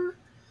nerdcore.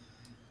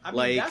 I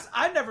mean,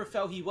 I never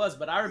felt he was,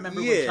 but I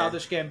remember when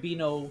Childish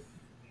Gambino,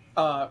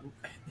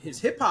 his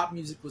hip hop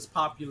music was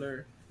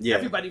popular. Yeah.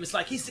 Everybody was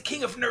like, "He's the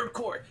king of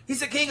nerdcore.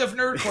 He's the king of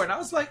nerdcore," and I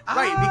was like,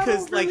 right,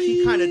 because like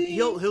he kind of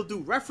he'll do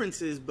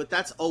references, but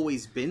that's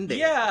always been there.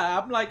 Yeah,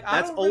 I'm like,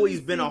 that's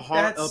always been a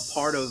part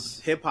of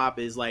hip hop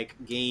is like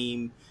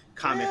game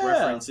comic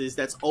references.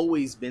 That's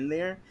always been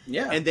there.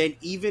 Yeah, and then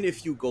even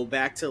if you go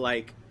back to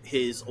like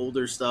his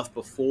older stuff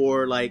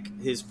before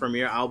like his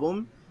premiere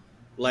album,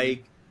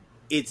 like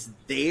it's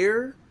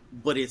there,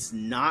 but it's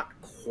not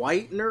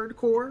quite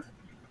nerdcore.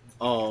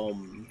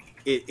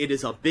 It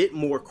is a bit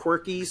more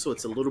quirky, so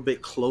it's a little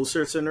bit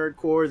closer to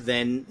nerdcore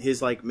than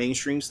his like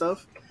mainstream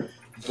stuff,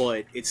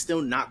 but it's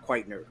still not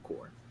quite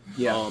nerdcore.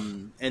 Yeah.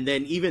 And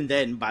then even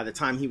then, by the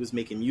time he was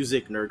making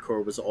music,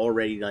 nerdcore was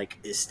already like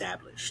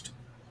established.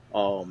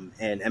 And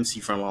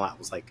MC Frontalot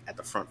was like at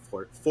the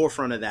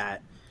forefront of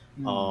that.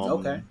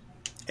 Okay.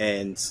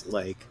 And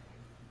like,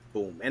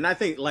 boom. And I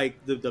think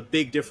like the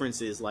big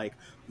difference is like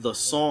the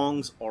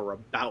songs are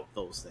about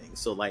those things.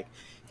 So like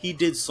he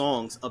did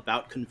songs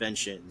about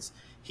conventions.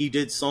 He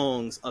did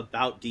songs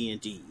about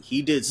D&D.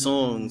 He did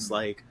songs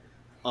like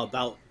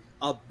about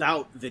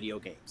video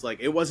games.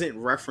 Like it wasn't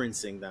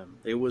referencing them.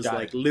 It was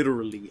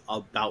literally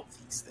about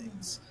these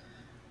things.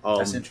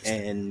 That's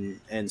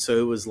interesting. And so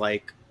it was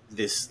like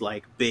this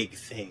like big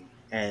thing.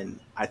 And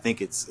I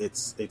think it's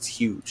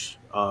huge.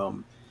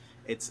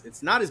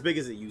 It's not as big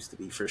as it used to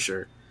be for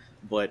sure,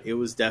 but it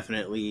was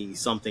definitely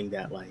something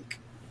that like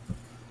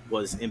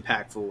was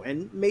impactful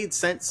and made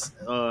sense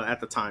at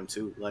the time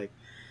too. Like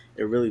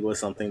it really was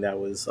something that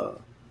was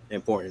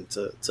important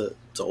to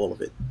all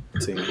of it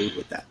to include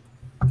with that.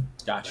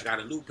 Gotcha. I got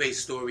a Lupe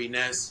story,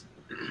 Ness.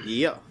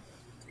 Yeah.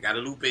 I got a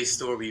Lupe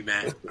story,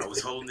 man. I was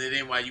holding it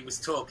in while you was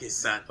talking,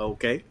 son.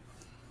 Okay.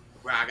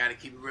 Bro, I got to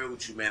keep it real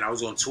with you, man. I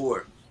was on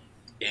tour,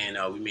 and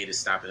we made a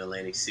stop in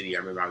Atlantic City. I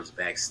remember I was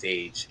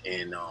backstage,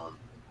 and I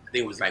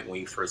think it was like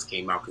when he first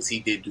came out, because he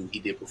did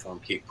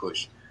perform Kick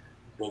Push.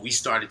 Well, we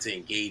started to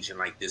engage in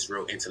like this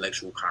real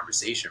intellectual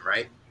conversation,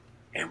 right?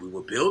 And we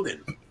were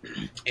building.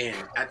 And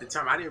at the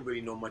time, I didn't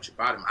really know much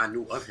about him. I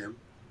knew of him,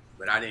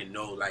 but I didn't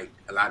know like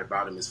a lot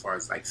about him as far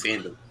as like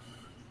fandom.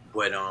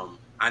 But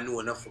I knew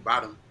enough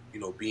about him, you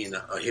know, being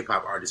a hip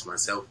hop artist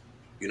myself,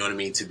 you know what I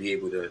mean, to be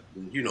able to,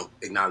 you know,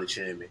 acknowledge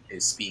him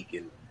and speak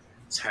and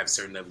have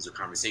certain levels of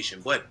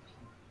conversation. But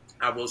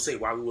I will say,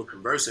 while we were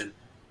conversing,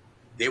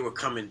 they were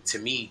coming to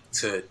me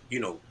to, you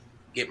know,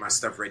 get my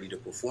stuff ready to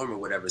perform or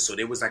whatever. So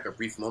there was like a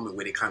brief moment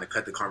where they kind of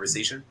cut the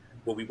conversation,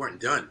 but we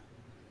weren't done.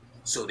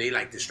 So they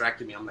like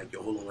distracted me. I'm like,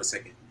 yo, hold on 1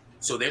 second.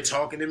 So they're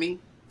talking to me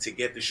to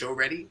get the show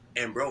ready,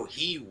 and bro,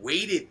 he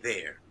waited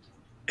there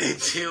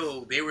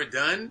until they were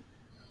done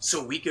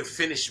so we could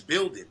finish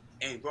building.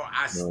 And bro,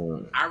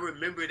 I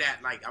remember that,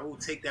 like, I will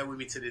take that with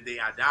me to the day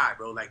I die,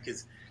 bro. Like,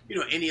 cause you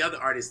know, any other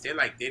artist, they're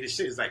the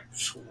shit is like,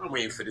 I'm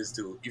waiting for this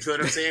dude. You feel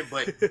what I'm saying?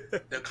 But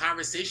the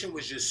conversation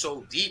was just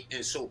so deep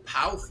and so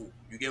powerful.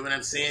 You get what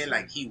I'm saying?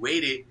 Like, he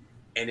waited,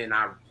 and then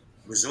I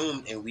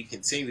resumed, and we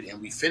continued, and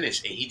we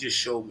finished, and he just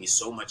showed me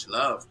so much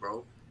love,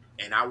 bro.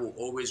 And I will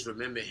always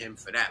remember him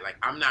for that. Like,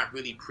 I'm not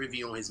really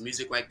privy on his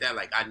music like that.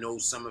 Like, I know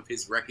some of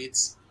his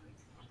records,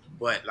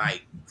 but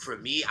like, for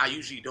me, I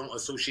usually don't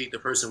associate the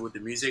person with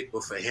the music.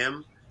 But for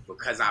him,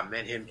 because I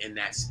met him in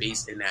that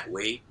space in that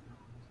way,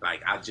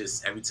 like, I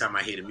just, every time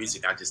I hear the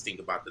music, I just think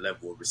about the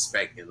level of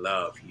respect and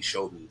love he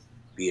showed me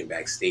being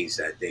backstage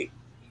that day.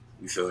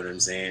 You feel what I'm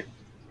saying?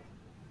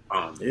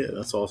 Yeah,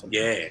 that's awesome.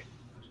 Yeah.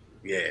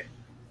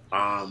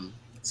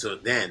 So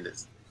then,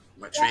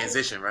 my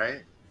transition,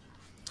 right?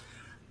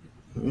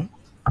 Mm-hmm.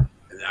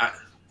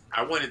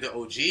 I wanted the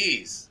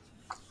OGs.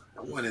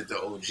 I want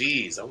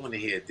to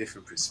hear a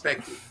different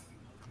perspective.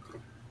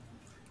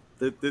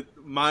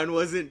 Mine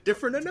wasn't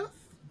different enough?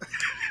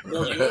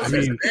 No, yours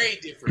is very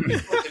different. We're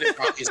talking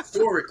about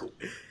historical.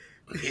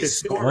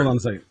 Hold on a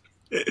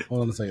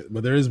second.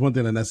 But there is one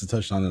thing that Nessa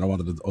touched on that I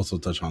wanted to also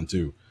touch on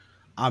too.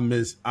 I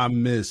miss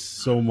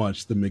so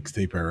much the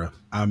mixtape era.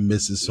 I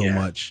miss it so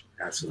much.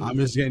 Absolutely. I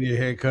miss getting your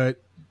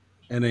haircut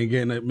and then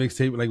getting a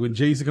mixtape. Like when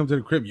Jay used to come to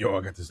the crib,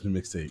 I got this new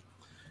mixtape.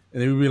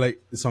 And then we'd be like,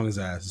 the song is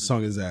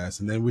ass.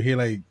 And then we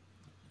heard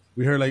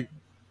like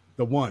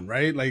the one,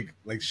 right? Like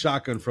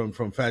Shotgun from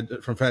Fat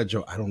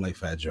Joe. I don't like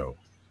Fat Joe.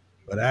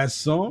 But that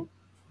song,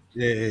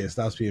 yeah,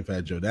 Stop Being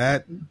Fat Joe.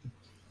 That,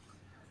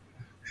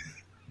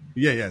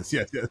 yes,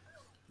 you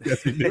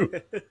do.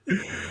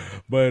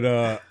 But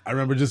I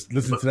remember just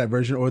listening to that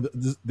version, or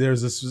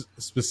there's a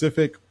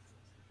specific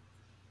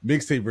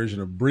mixtape version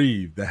of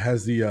Breathe that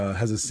has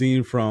a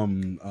scene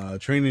from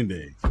Training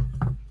Day.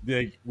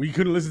 Like, we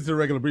couldn't listen to the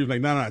regular Breathe.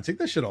 Like, no, take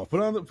that shit off.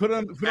 Put on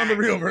the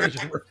real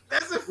version.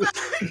 That's a fact.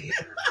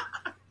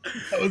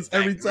 That was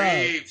every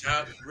time.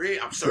 Breathe.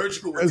 I'm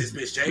surgical with this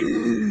bitch, Jay.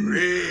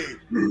 Breathe.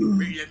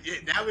 Yeah,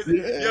 that was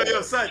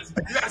yo, sons.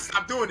 You gotta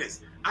stop doing this.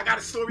 I got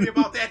a story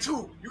about that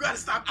too. You gotta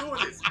stop doing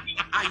this.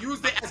 I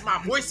used it as my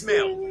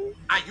voicemail.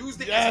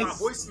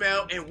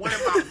 And one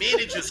of my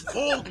managers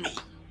called me.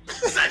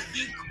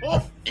 He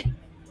called me,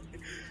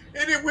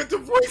 and it went to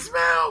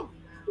voicemail.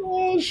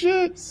 Oh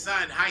shit,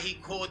 son! How he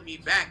called me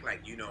back?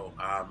 Like,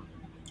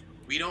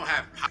 we don't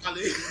have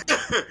policy.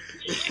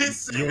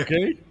 You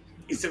okay?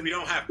 He said we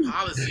don't have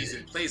policies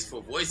in place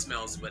for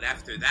voicemails, but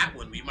after that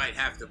one, we might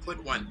have to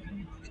put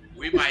one.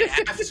 We might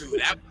have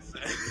to.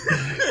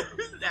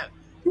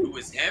 It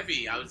was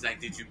heavy. I was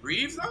like, "Did you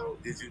breathe though?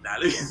 Did you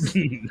not?"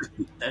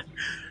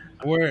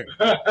 Word.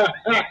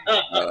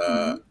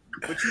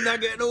 But you're not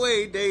getting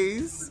away,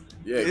 Days.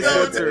 Yeah, it's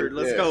your turn.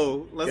 Let's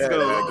go. Let's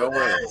go. Man, go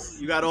in.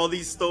 You got all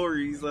these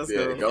stories. Let's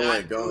go. Go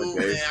in, Days.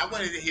 Man, I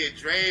wanted to hear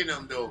Dre and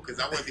them though, because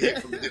I wanted to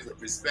hear from a different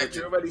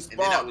perspective. You already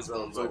sparked. And then I was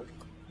going to vote.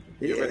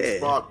 You already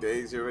sparked,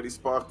 Days. You already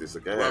sparked this.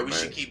 Okay, well, we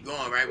should keep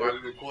going, right, while we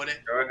record it.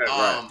 Go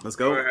ahead. Let's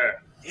go.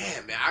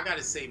 Yeah, man, I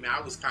gotta say, man,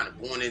 I was kind of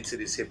born into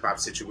this hip hop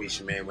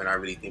situation, man. When I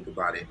really think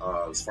about it,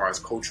 as far as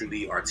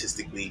culturally,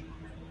 artistically,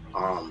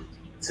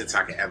 since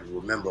I can ever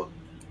remember.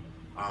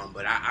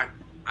 But I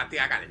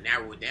think I gotta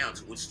narrow it down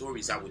to what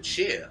stories I would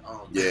share.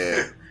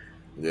 Yeah,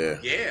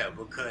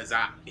 because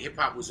hip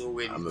hop was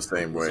already. I'm the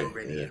same way.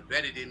 Already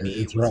embedded in me.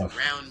 It's it was rough.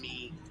 Around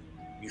me.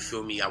 You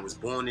feel me? I was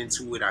born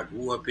into it. I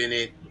grew up in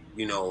it.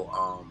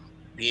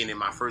 Being in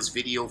my first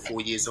video,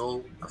 4 years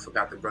old. I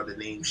forgot the brother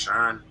name,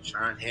 Sean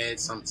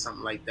Head,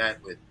 something like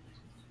that. But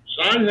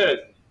Sean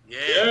Head.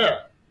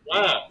 Yeah.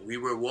 Wow. We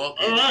were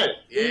walking. All right.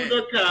 Yeah.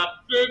 The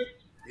captain.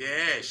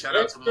 Yeah. Shout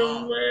out to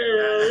Mom.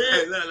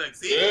 Look,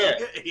 see?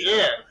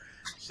 Yeah.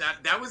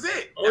 That was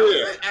it. Oh, that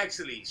was it,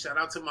 actually. Shout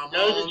out to my mom.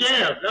 That was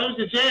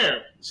the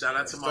jam. Shout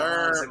out to my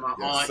moms and my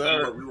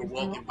aunt. We were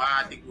walking by.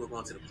 I think we were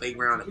going to the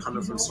playground and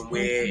coming from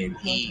somewhere, and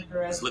he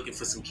was looking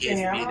for some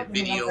kids to be in the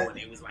video, and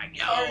he was like,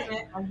 "Yo,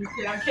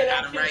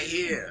 got him right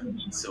here."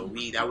 So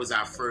that was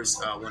our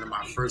first, one of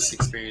my first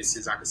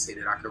experiences. I could say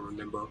that I can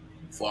remember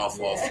far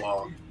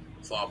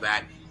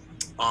back.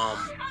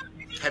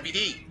 Heavy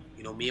D.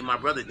 Me and my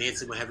brother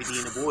dancing with Heavy D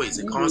and the Boys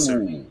in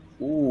concert.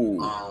 Ooh.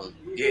 I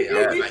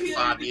was like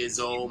 5 years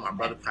old. My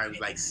brother probably was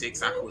like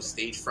 6. I caught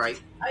stage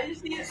fright.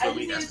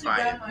 That's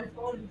fire.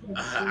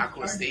 I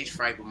caught stage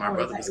fright, but my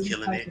brother was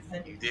killing it.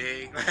 You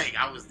dig? Like,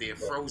 I was there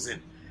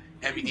frozen.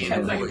 Heavy D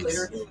and the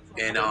Boys.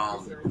 And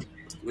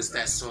what's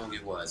that song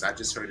it was? I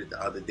just heard it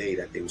the other day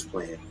that they was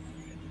playing.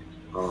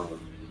 I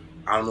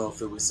don't know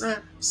if it was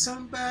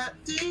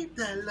somebody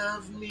that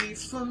loved me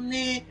for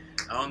me.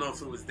 I don't know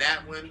if it was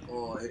that one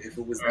or if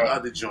it was the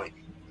other joint.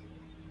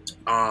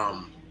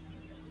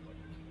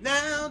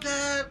 Now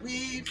that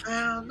we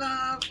found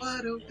love,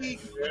 what a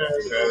week.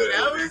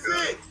 That was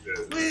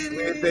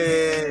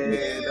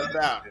it. No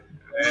doubt.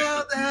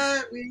 Now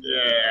that we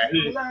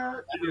he's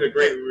a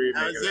great remake.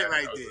 That was it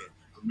right there.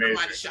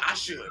 amazing. I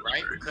should,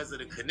 right? Because of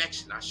the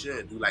connection, I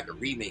should do like a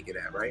remake of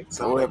that, right?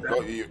 Go ahead,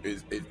 bro. You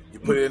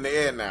put it in the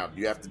air now.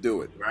 You have to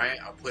do it. Right?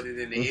 I'll put it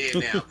in the air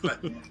now.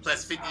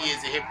 Plus 50 years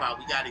of hip hop,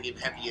 we got to give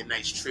Heavy a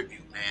nice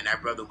tribute, man.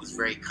 That brother was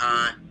very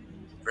kind,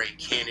 very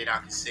candid, I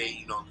could say,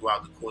 you know,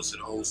 throughout the course of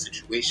the whole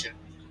situation.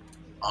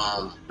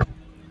 I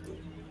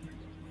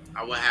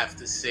would have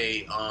to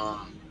say,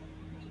 wow,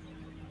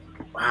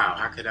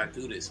 how could I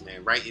do this,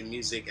 man? Writing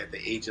music at the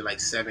age of like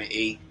 7,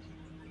 8.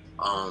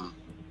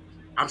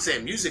 I'm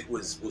saying music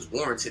was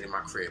warranted in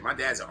my career. My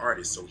dad's an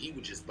artist, so he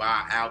would just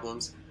buy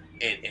albums.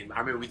 And I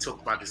remember we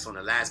talked about this on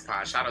the last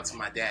pod. Shout out to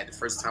my dad. The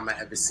first time I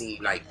ever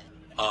seen like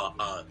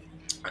a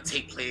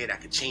tape player that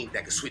could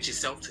switch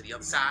itself to the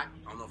other side.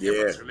 I don't know if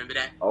you ever remember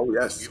that. Oh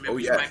yes. You remember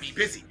you might be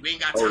busy. We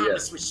ain't got time to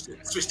switch the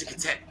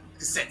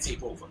cassette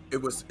tape over.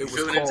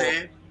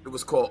 It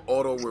was called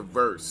auto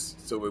reverse.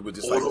 So it would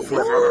just like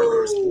flip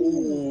reverse.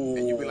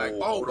 And you'd be like,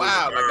 oh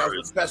wow, like that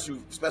was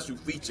a special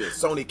feature.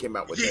 Sony came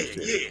out with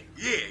that shit.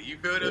 Yeah. You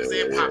feel what I'm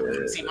saying? Pop.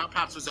 See, my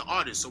pops was an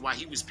artist, so while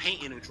he was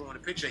painting and drawing a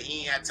picture, he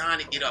ain't had time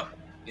to get up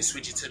and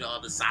switch it to the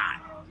other side.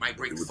 Might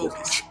break the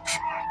focus.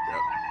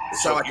 It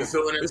sound like it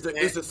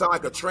sound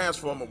like a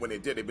transformer when they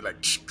did. It'd be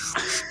like.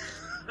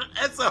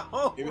 That's a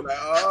whole. You'd be like,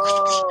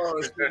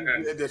 oh,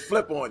 it just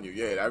flip on you.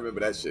 Yeah, I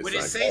remember that shit. Would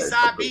it say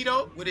side B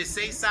though? Would it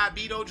say side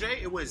B though, Jay?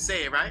 It would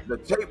say it, right? The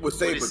tape would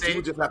say, but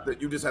you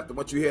just have to.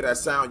 Once you hear that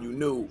sound, you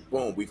knew.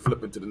 Boom, we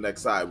flip into the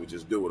next side. We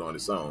just do it on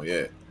its own.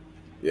 Yeah.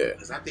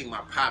 Because I think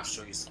my pops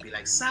used to be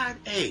like side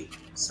A,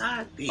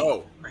 side B.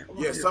 Oh, like,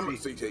 yeah.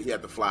 He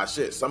had to fly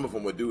shit. Some of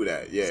them would do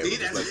that. Yeah. See,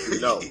 just let you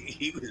know.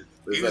 he was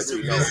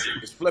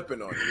It's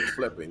flipping on you. It's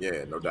flipping.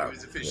 Yeah, no doubt.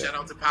 Shout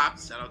out to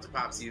Pops. Shout out to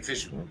Pops, the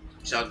official.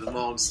 Shout out to the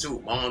moms too.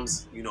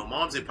 Moms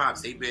and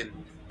Pops, they've been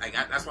like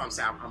that's why I'm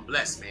saying I'm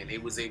blessed, man. They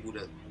was able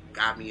to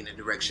guide me in a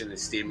direction and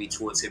steer me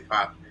towards hip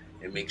hop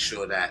and make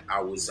sure that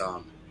I was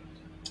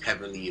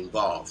heavily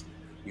involved.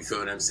 You feel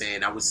what I'm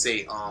saying? I would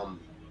say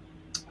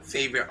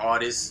favorite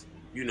artist,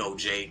 you know,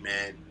 Jay,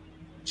 man.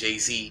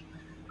 Jay-Z.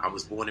 I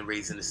was born and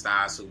raised in the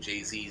style, so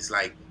Jay-Z's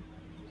like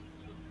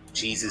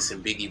Jesus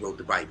and Biggie wrote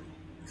the Bible.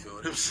 You feel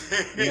what I'm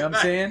saying? You know what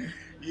I'm saying?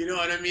 You know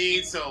what I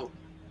mean? So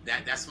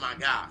that's my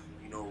guy.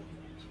 You know,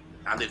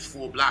 I live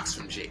 4 blocks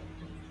from Jay.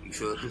 You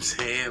feel what I'm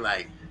saying?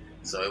 Like,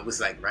 so it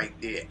was like right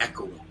there,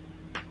 echoing,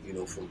 you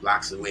know, from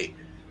blocks away.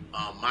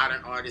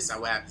 Modern artists, I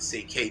would have to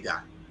say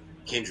K-Dot,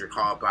 Kendrick,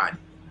 Hard Body.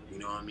 You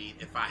know what I mean?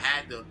 If I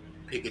had to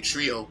pick a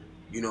trio,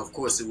 you know, of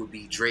course it would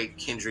be Drake,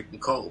 Kendrick,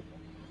 and Cole.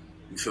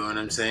 You feel what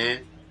I'm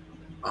saying?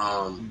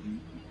 And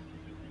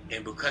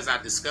because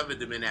I discovered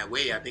them in that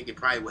way, I think it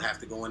probably would have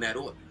to go in that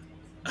order.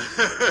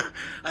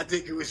 I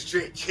think it was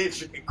Drake,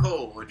 Kendrick, and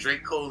Cole, or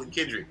Drake, Cole, and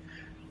Kendrick.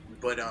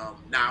 But I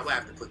would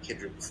have to put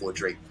Kendrick before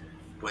Drake.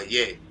 But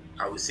yeah,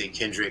 I would say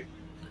Kendrick,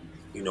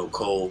 you know,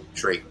 Cole,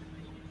 Drake.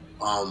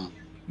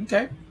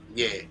 Okay.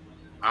 Yeah,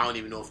 I don't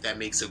even know if that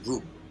makes a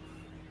group.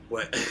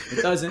 But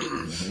it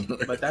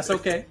doesn't. But that's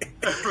okay.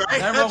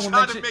 Right? I'm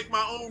trying to make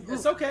my own group.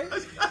 It's okay.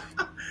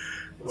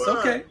 It's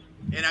okay.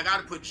 And I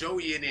gotta put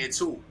Joey in there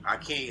too. I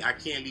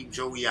can't leave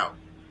Joey out.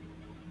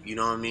 You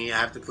know what I mean? I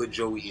have to put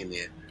Joey in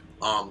there.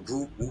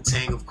 Group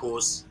Wu-Tang, of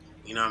course.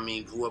 You know what I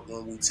mean? Grew up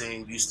on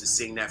Wu-Tang. We used to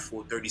sing that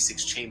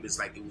 436 Chambers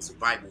like it was a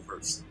Bible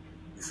verse.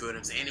 You feel what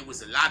I'm saying? And it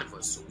was a lot of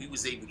us, so we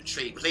was able to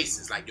trade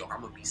places. Like, yo, I'm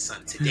gonna be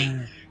son today.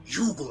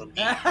 You gonna be.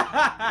 Now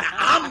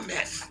I'm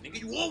meth, nigga.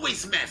 You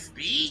always meth,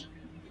 B.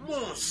 Come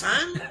on,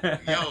 son.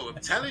 Yo,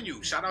 I'm telling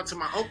you. Shout out to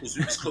my uncles.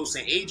 We was close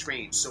in age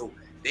range, so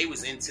they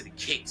was into the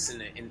kicks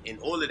and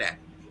all of that.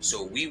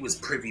 So we was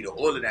privy to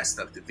all of that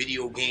stuff. The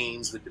video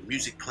games with the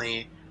music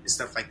playing and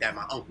stuff like that.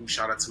 My uncle,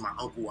 shout out to my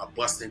uncle. I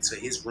bust into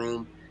his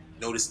room,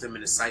 noticed him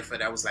in the cypher.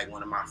 That was like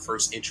one of my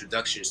first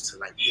introductions to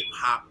like hip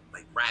hop,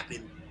 like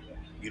rapping.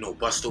 You know,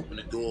 bust open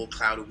the door,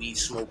 cloud of weed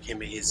smoke,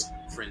 him and his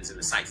friends in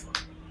the cypher.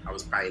 I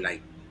was probably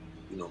like,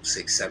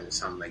 6, 7,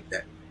 something like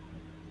that.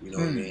 You know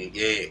what I mean?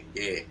 Yeah.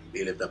 They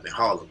lived up in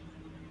Harlem.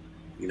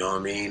 You know what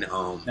I mean?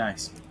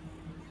 Nice.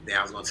 Then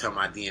I was gonna tell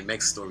my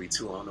DMX story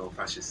too. I don't know if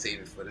I should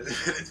save it for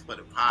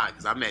the pod,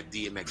 because I met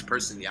DMX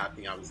personally. I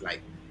think I was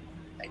like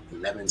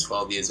 11,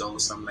 12 years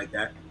old, something like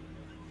that.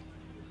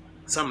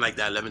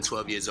 11,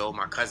 12 years old.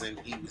 My cousin,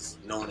 he was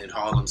known in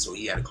Harlem, so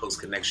he had a close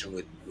connection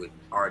with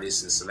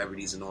artists and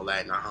celebrities and all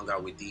that. And I hung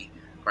out with D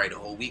probably the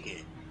whole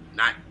weekend.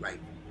 Not like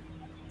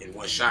in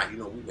one shot.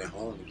 We went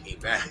home and came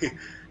back.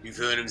 You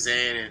feel what I'm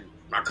saying? And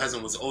my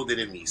cousin was older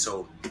than me,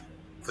 so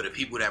for the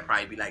people that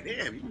probably be like,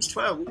 damn, he was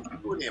 12, what was you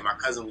doing there? My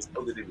cousin was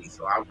older than me,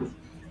 so I was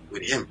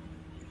with him.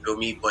 You feel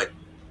me? But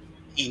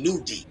he knew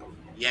D.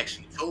 He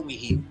actually told me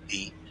he knew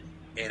D.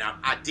 And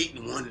I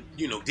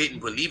didn't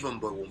believe him,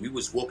 but when we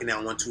was walking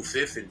down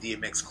 125th and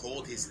DMX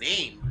called his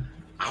name,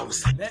 I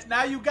was like,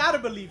 now you gotta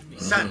believe me.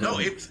 Son, no,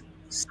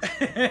 son,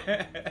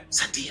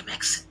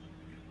 DMX,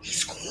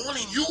 he's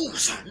calling you,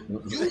 son.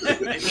 And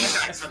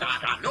he's like, son,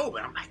 I know,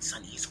 but I'm like,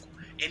 son, he's calling.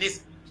 And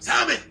it's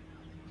Simon,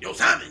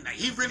 like,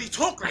 he really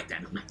talk like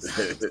that. I'm like,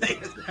 Simon,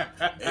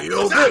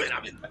 Simon,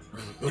 I've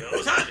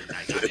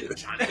been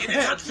trying to get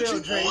in touch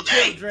with you all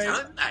day,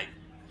 son. Like,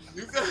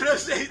 You feel what I'm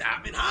saying?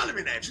 I've been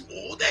hollering at you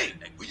all day.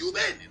 Like, where you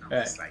been? And I'm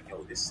just like,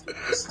 yo, this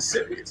is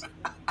serious.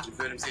 You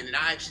feel what I'm saying? And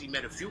I actually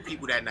met a few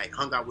people that night,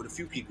 hung out with a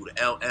few people, the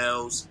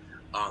LLs,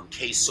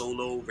 K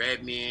Solo,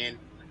 Redman,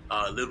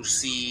 Little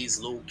C's,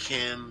 Lil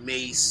Kim,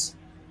 Mace.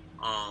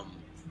 Wow,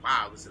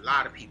 it was a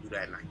lot of people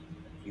that night.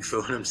 You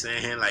feel what I'm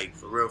saying? Like,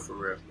 for real.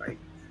 Like,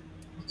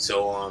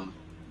 so,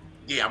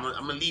 yeah, I'm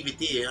gonna leave it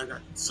there. I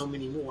got so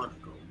many more to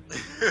go.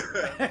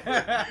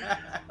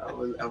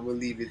 I'm gonna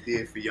leave it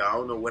there for y'all. I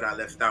don't know what I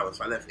left out. If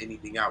I left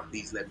anything out,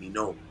 please let me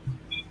know.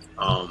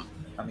 I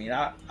mean,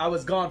 I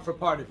was gone for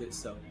part of it,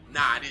 so.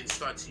 Nah, I didn't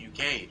start till you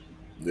came.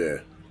 Yeah.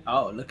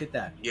 Oh, look at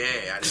that. Yeah,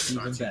 I didn't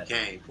start till you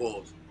came.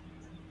 Pause.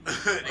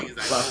 Niggas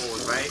like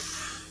pause, right?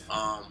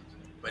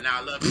 But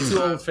now I love you.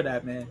 Too old for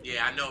that, man.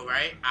 Yeah, I know,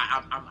 right?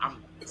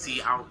 I'm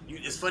see.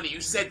 It's funny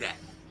you said that.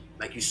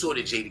 Like, you saw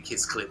the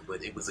Jadakiss clip,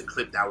 but it was a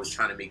clip that I was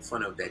trying to make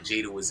fun of that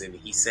Jada was in.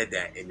 He said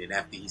that, and then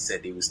after he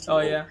said they was too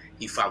old, yeah?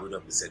 he followed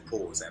up and said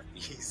pause after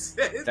he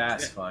said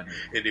That's that. funny.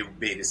 And it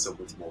made it so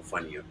much more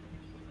funnier.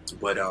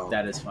 But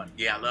that is funny.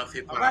 Yeah, I love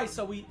hip hop. All right,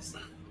 so we.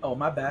 Oh,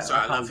 my bad. So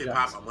I love hip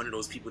hop. I'm one of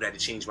those people that it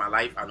changed my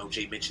life. I know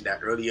Jay mentioned that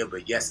earlier,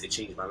 but yes, it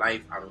changed my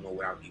life. I don't know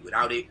where I'd be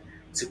without it.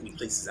 Took me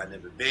places I've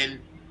never been.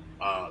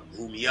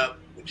 Grew me up,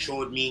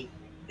 matured me,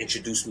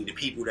 introduced me to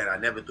people that I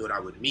never thought I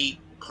would meet,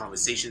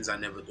 conversations I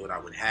never thought I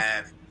would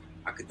have.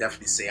 I could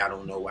definitely say I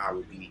don't know where I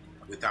would be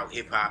without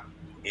hip hop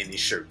and this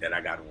shirt that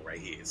I got on right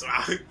here. So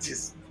I'm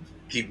just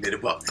keeping it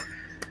above.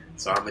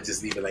 So I'm gonna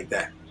just leave it like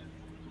that.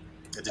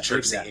 Let the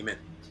church say amen.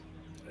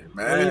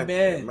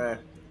 Amen.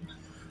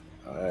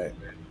 All right.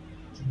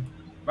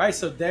 Right,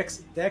 so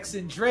Dex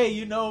and Dre,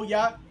 you know,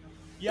 y'all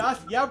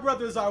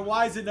brothers are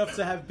wise enough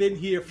to have been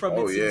here from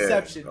its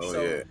inception.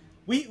 So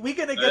we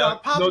gonna get our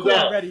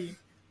popcorn ready.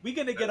 We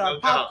gonna get our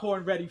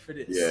popcorn ready for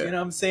this. Yeah. You know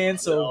what I'm saying?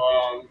 So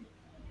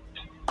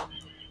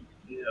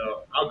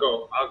I'll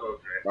go,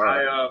 Dre.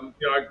 Right. I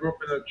grew up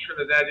in a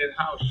Trinidadian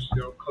house,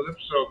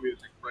 calypso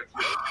music, but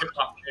hip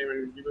hop came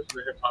in. We listened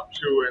to hip hop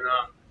too, and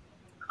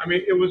I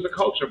mean, it was the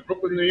culture.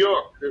 Brooklyn, New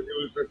York. It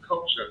was the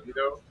culture.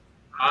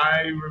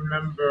 I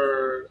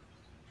remember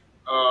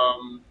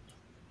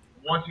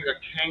wanting a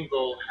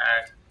Kangol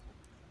hat,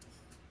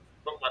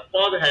 but my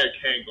father had a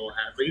Kangol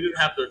hat, but he didn't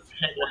have the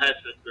Kangol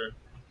hats that the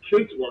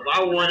kids wore.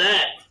 I wore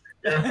that.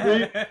 You know what I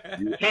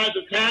mean? You had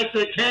the tag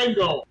said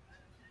Kangol.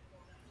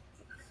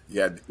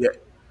 Yeah. The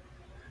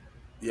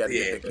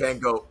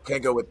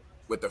Kango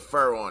with the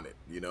fur on it.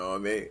 You know what I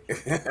mean?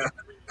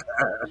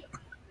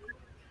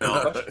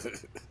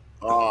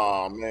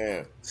 Oh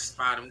man.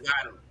 Spot him,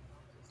 got him.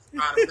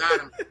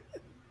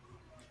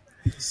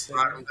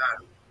 Spot him,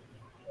 got him.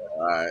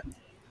 All right.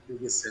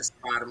 Nigga said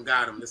spot him,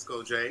 got him. Let's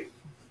go, Jay.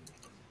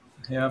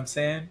 you know what I'm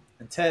saying?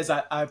 And Tez,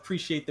 I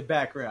appreciate the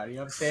background. You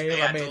know what I'm saying?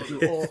 Yeah,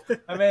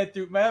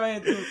 My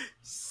man through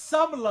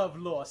some love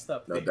lost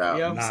up there. No doubt.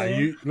 You know what I'm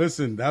saying? You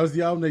listen. That was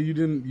the album that you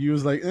didn't. You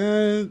was like,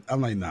 I'm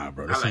like, nah,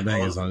 bro. There's some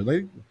bangers on it.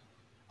 Like,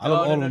 I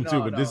love all of them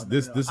too, but this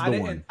is the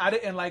one. I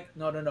didn't like.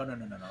 No.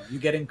 You're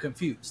getting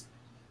confused.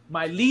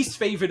 My least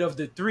favorite of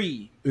the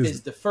three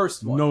is the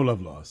first one. No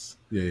Love Lost.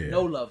 Yeah.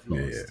 No Love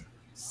Lost. Yeah.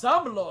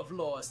 Some Love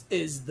Lost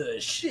is the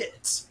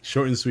shit.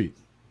 Short and sweet.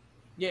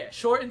 Yeah,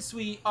 short and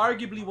sweet.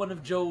 Arguably one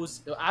of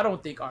Joe's. I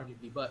don't think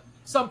arguably, but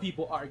some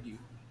people argue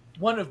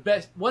one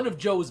of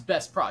Joe's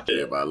best projects.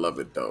 Yeah, but I love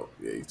it though.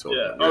 Yeah, you told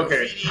me.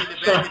 Okay.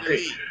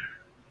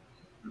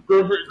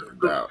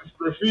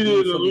 Graffiti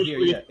in the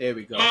loosely. There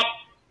we go. Pop,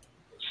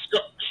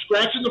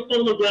 scratching the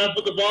phonograph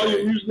with the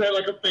volume, using that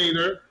like a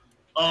fader.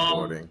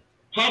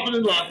 Popping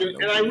and locking,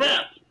 and I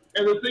rapped.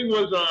 And the thing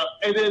was,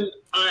 and then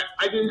I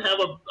didn't have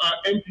a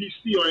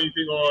MPC or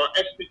anything or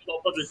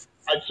SP1200.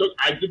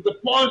 I did the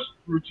pause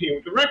routine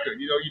with the record.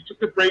 You took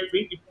the break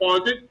beat, you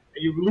paused it, and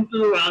you looped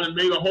it around and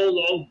made a whole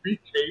long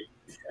beat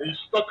tape. And you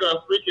stuck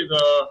a freaking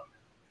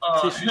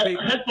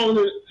headphone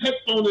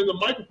in the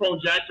microphone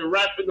jack to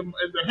rap in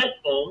the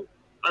headphone.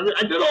 I mean,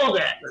 I did all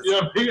that.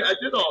 I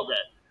did all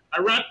that. I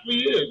rapped for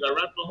years. I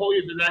rapped for whole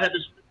years, and I had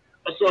this.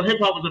 So hip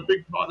hop was a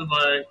big part of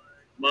my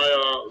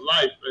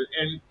life,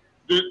 and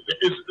the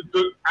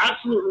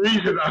absolute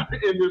reason I'm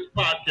in this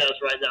podcast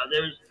right now.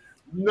 There is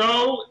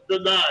no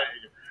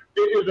denying.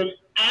 It is an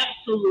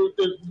absolute.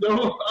 There's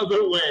no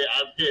other way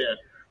I'm here,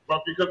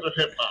 but because of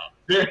hip hop.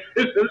 There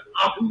is an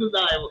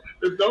undeniable.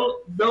 There's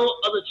no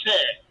other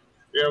chance.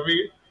 You know what I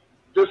mean?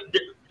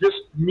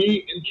 Just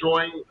me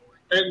enjoying,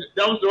 and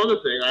that was the other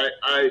thing.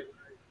 I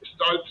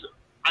started.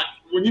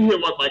 When you hear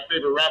what my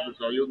favorite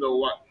rappers are, you'll know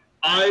what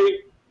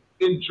I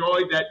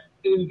enjoyed that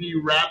indie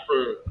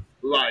rapper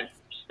lifestyle.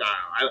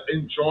 I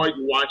enjoyed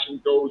watching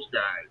those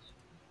guys.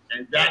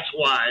 And that's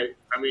why,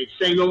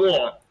 say no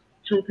more,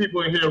 two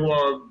people in here who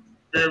are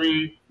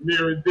very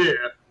near and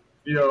dear,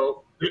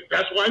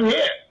 that's why I'm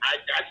here.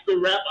 That's the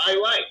rap I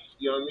like,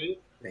 you know what I mean?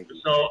 Thank you.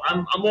 So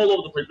I'm all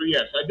over the place. But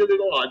yes, I did it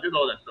all. I did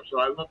all that stuff. So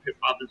I love hip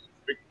hop. It's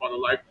a big part of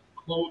life.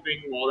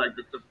 Clothing, all that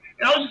good stuff.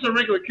 And I was just a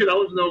regular kid. I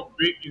was no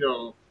big,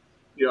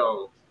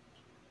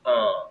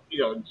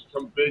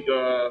 some big,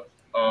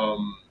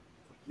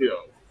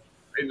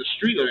 in the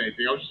street or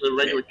anything. I was just a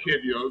regular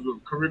kid, you know, a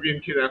Caribbean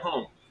kid at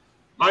home.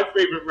 My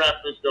favorite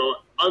rappers, though,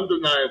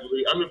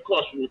 undeniably, I mean, of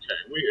course,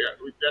 Wu-Tang.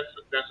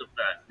 That's a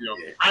fact. You know,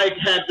 I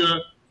had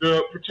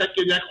the Protect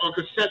Your Neck on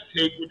cassette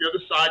tape with the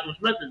other side was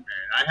Method Man.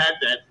 I had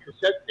that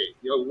cassette tape.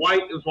 You know,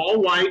 white, it was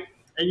all white,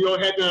 and you know,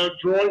 had the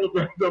drawing of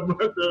the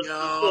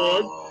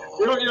sword.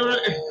 You know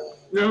what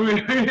I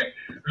mean?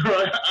 I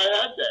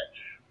had that.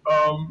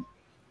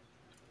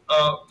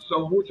 So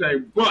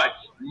Wu-Tang, but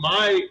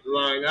my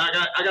line,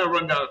 I got to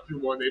run down a few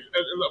more names.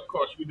 And of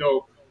course, we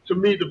know, to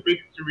me, the big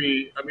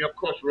three, I mean, of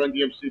course, Run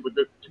DMC, but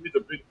to me,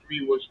 the big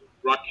three was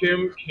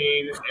Rakim,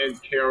 Kane,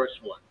 and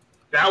KRS-One.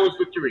 That was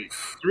the three.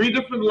 3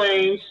 different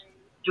lanes,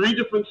 3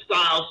 different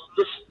styles,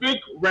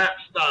 distinct rap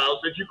styles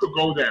that you could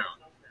go down.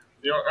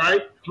 You know,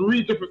 right?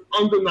 3 different,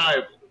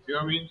 undeniable. You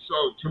know what I mean?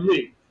 So, to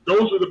me,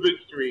 those are the big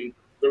three,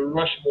 the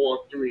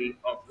Rushmore 3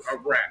 of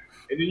rap.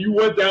 And then you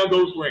went down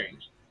those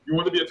lanes. You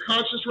want to be a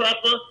conscious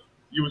rapper,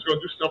 you was going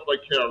to do stuff like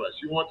KRS.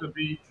 You want to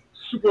be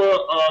super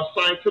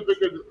scientific,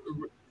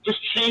 just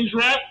change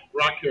rap,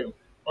 Rakim.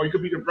 Or you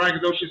could be the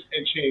braggadocious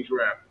and change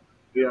rap,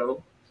 you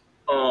know,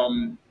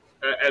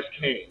 as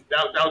Kane.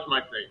 That was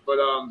my thing. But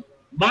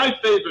my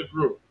favorite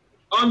group,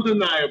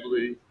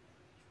 undeniably,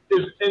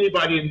 is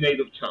anybody in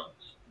Native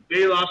Tongues.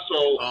 De La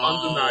Soul,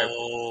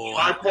 undeniable.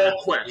 Tribe Called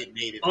Quest,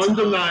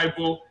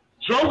 undeniable.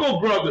 Jungle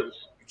Brothers,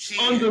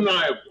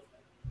 undeniable.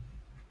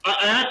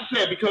 I have to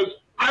say it because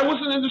I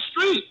wasn't in the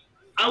street.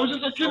 I was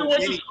just a kid who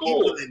went to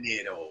school.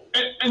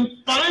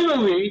 And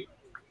finally,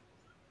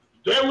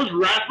 there was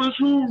rappers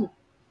who,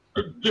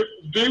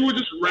 they were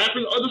just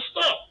rapping other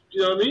stuff.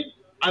 You know what I mean?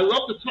 I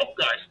love the tough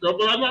guy stuff,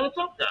 but I'm not a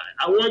tough guy.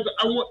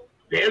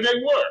 There they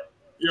were.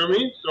 You know what I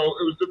mean? So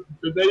it was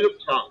the Native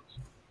Tongues.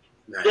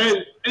 Nice.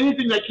 Then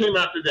anything that came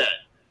after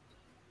that,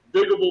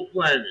 Biggable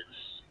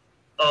Planets,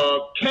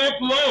 Camp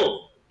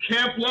Low.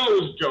 Camp Low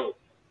is dope.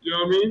 You know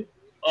what I mean?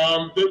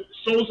 The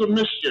Souls of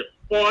Mischief,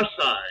 Far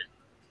Side.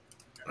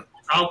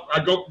 I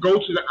go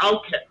to the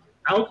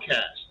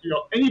Outcast. You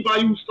know,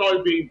 anybody who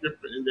started being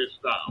different in their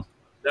style.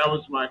 That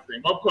was my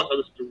thing. Of course, I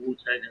listen to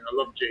Wu-Tang and I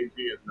love Jay-Z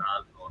and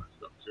Nas and all that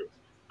stuff too.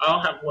 I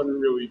don't have one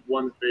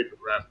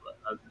favorite rapper.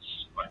 I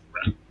just like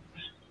rap.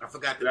 I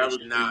forgot to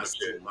mention Nas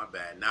too. My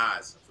bad,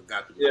 Nas. I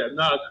forgot to mention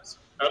Nas.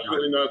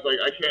 Absolutely Nas. Like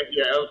I can't.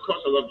 Yeah, of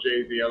course I love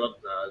Jay-Z. I love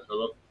Nas. I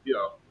love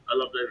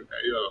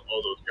everything. You know,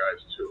 all those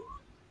guys too.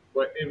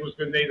 But it was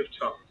the Native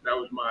Tongues. That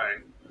was my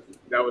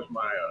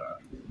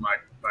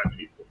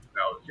people.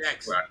 That was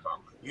Black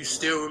Tongue. You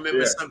still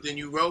remember something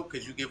you wrote?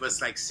 Could you give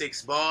us like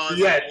 6 bars?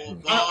 Yes.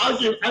 I'll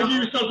give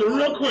you something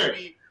real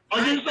quick. I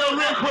thought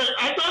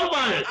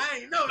about it.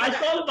 I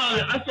thought about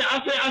it. I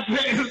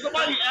said, if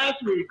somebody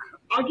asked me,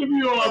 I'll give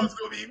you it's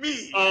gonna be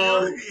me.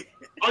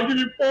 I'll give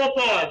you 4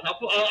 bars.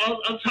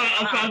 I'll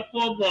try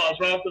 4 bars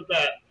right off the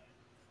bat.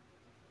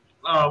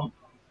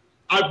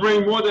 I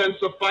bring more than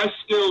suffice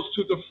skills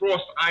to the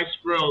frost ice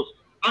grills.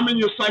 I'm in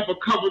your cipher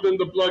covered in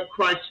the blood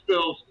Christ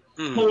spills,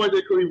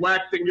 poetically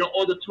waxing your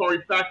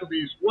auditory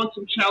faculties. Want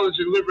some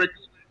challenging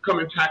lyrics? Come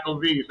and tackle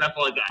these. That's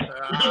all I got.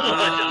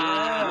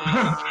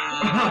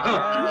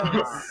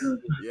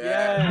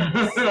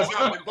 Yes.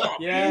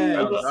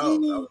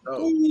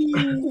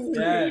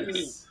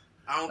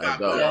 I don't got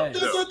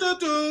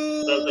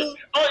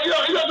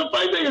you know, the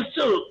funny thing is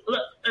too,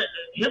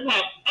 hip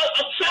hop.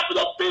 I'm chopping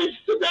up beats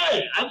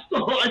today. I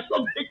still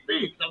make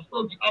beats. I'm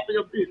still chopping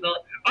up beats.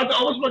 I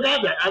almost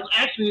forgot that. I'm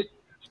actually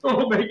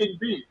still making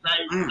beats.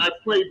 I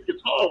played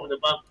guitar with it,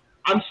 but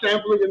I'm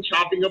sampling and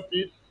chopping up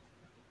beats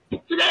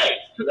today.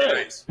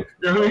 Nice. You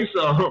know what I mean?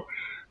 So,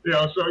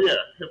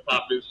 hip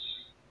hop is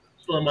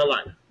still in my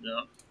life. You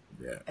know.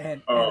 Yeah.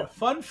 And a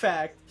fun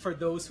fact for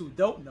those who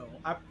don't know,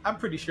 I'm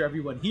pretty sure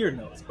everyone here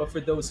knows, but for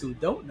those who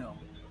don't know,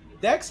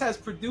 Dex has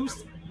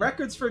produced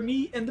records for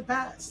me in the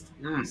past.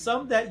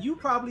 Some that you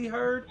probably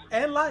heard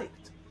and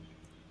liked.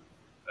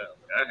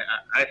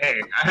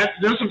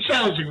 There's some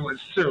challenging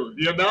ones too.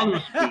 The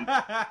anonymous beat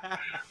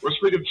was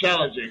pretty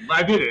challenging, but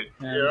I did it.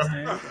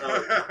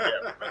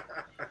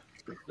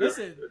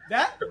 Listen,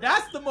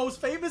 that's the most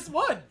famous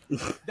one.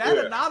 That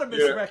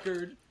anonymous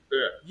record.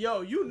 Yeah.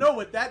 Yo, you know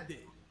what that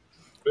did.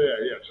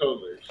 Yeah,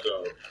 totally.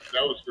 So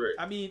that was great.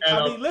 I mean,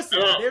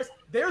 listen,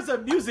 there's a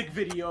music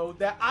video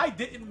that I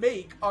didn't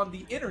make on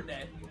the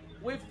internet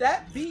with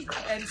that beat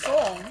and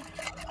song,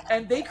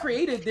 and they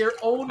created their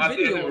own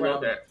video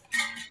around it.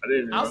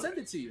 I'll send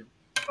it to you.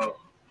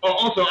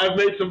 Also, I've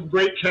made some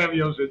great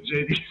cameos in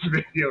JD's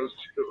videos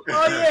too.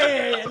 Oh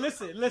yeah.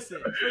 Listen.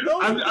 For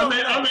those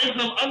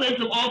I made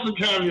some awesome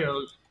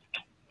cameos.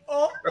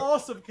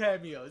 Awesome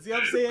cameos. You know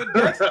what I'm saying?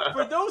 Dex,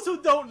 for those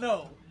who don't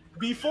know,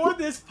 before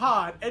this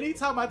pod,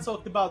 anytime I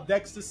talked about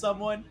Dex to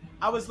someone,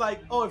 I was like,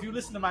 oh, if you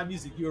listen to my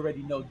music, you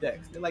already know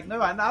Dex. They're like, no,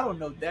 I don't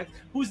know Dex.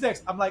 Who's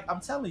Dex? I'm like, I'm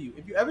telling you,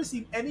 if you ever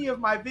seen any of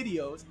my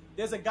videos,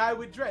 there's a guy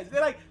with dreads. They're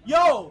like,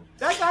 yo,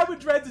 that guy with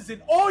dreads is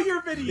in all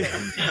your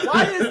videos.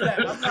 Why is that?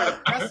 I'm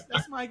like,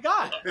 that's my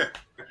guy.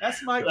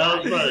 That's my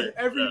guy. He's in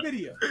every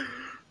video.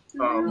 You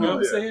know what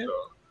I'm saying?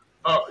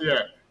 Oh,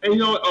 yeah. And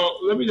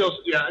let me know.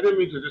 Yeah, I didn't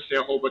mean to just say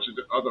a whole bunch of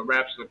the other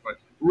rap stuff, but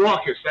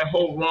Raucous, that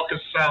whole Raucous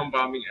sound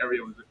bombing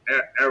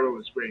era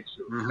was great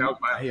too. Mhm. That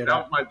I hear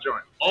was my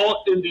joint.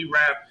 All indie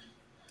rap,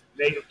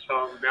 native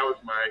tongue. That was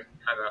my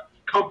kind of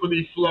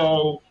company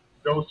flow.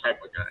 Those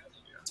type of guys.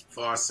 Yeah.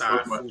 Far Side,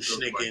 Those my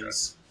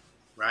Schnickens,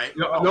 right?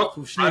 No,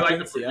 Foo I like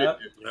the Schnickens, yeah.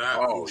 Predicted. Yeah,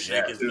 Oh, Foo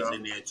yeah. Schnickens was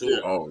in there too. Yeah.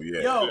 Oh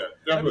yeah. Yo, Yeah, let me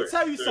definitely.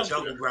 tell you Yeah, something.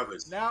 Jungle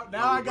Brothers. Now Jungle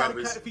I gotta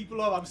Brothers. cut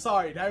people off. I'm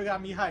sorry. Now you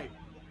got me hyped.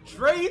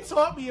 Dre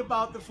taught me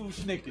about the Foo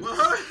Schnickens.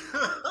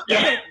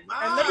 Yeah.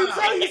 And let me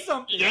tell you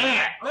something.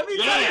 Yeah. Let me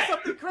tell you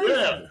something crazy.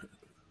 Yeah.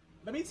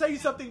 Let me tell you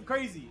something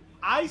crazy.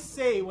 I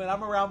say when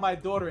I'm around my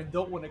daughter and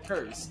don't want to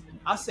curse,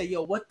 I say,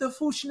 yo, what the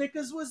Foo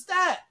Schnickers was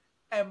that?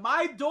 And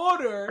my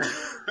daughter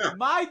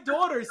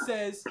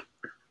says,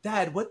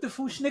 Dad, what the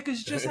Foo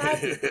Schnickers just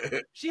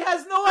happened? She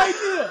has no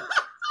idea.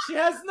 She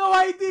has no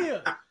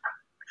idea.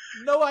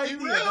 No idea.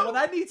 But when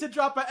I need to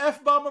drop an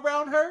F-bomb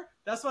around her,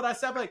 that's what I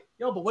say. I'm like,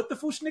 yo, but what the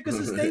Foo Schnickers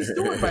is Days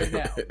doing right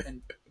now?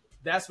 And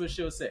that's what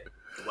she'll say.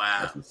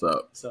 Wow. What's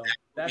up? So Be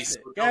that's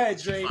it. so Go ahead,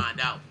 dope when she Dre. find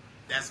out.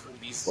 That's gonna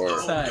be so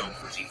Word.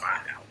 dope when she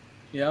find out.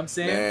 You know what I'm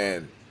saying?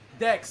 Man,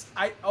 Dex,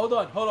 hold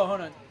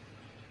on.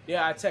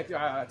 Yeah, I text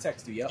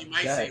you. Yep. He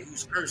might Go say ahead.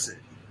 who's cursing.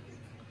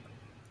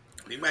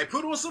 He might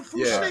put on some Foo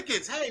Yeah.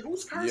 Schnickens. Hey,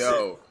 who's cursing?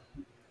 yo,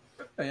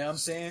 You know what I'm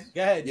saying?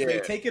 Go ahead, yeah. Dre.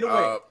 Take it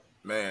away.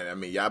 Man, I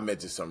mean, y'all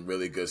mentioned some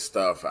really good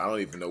stuff. I don't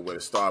even know where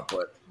to start,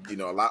 but a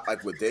lot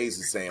like what Days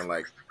is saying.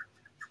 Like,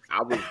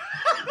 I was,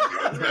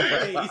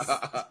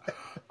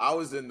 I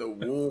was in the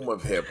womb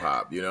of hip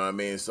hop. You know what I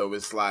mean? So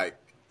it's like,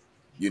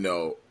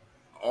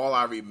 all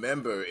I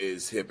remember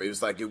is hip. It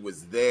was like it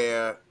was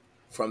there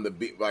from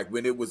like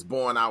when it was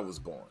born, I was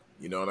born.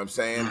 You know what I'm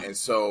saying? And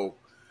so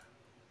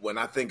when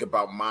I think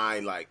about my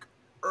like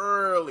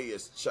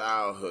earliest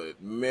childhood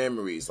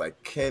memories,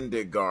 like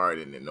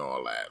kindergarten and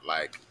all that,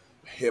 like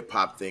hip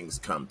hop things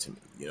come to me.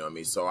 You know what I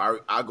mean? So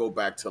I go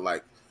back to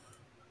like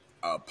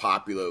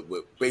popular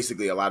with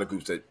basically a lot of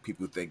groups that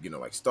people think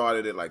like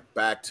started it, like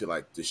back to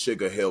like the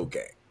Sugar Hill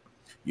Gang.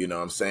 You know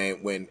what I'm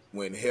saying?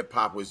 When hip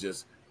hop was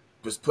just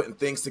putting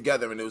things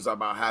together and it was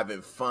about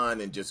having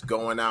fun and just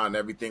going out and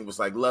everything was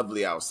like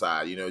lovely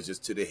outside. It's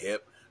just to the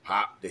hip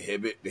hop, the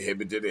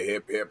hibbit to the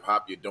hip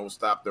hop. You don't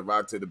stop the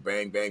rock to the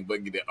bang bang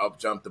boogie, the up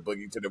jump the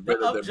boogie to the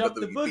rhythm, Up jump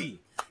the boogie.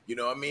 beat. You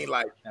know what I mean?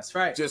 Like That's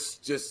right.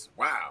 just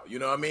wow. You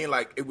know what I mean?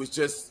 Like it was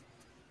just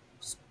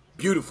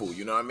beautiful.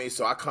 You know what I mean?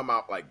 So I come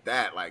out like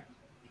that, like,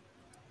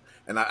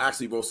 and I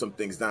actually wrote some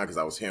things down because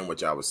I was hearing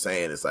what y'all was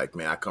saying. It's like,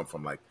 man, I come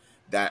from like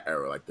that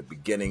era, like the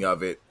beginning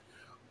of it.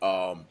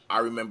 I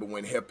remember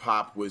when hip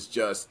hop was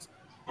just,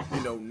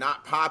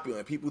 not popular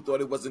and people thought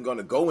it wasn't going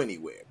to go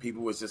anywhere.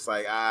 People was just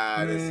like,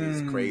 this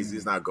is crazy.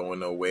 It's not going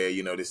nowhere.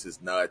 This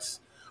is nuts.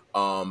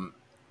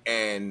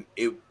 And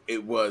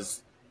it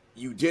was,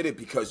 you did it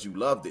because you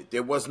loved it.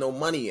 There was no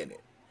money in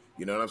it.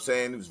 You know what I'm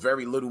saying? It was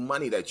very little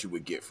money that you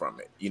would get from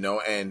it,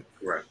 and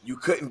Right. you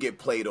couldn't get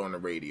played on the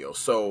radio.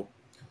 So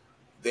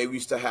they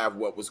used to have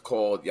what was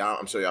called,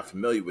 I'm sure y'all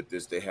familiar with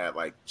this. They had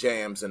like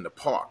jams in the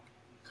park.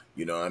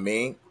 You know what I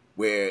mean?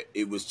 Where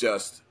it was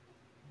just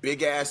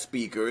big ass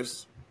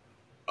speakers,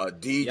 a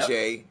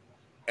DJ,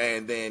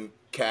 and then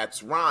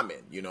cats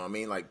rhyming. You know what I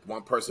mean? Like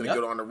one person to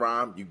get on the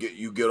rhyme,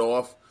 you get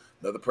off.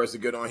 Another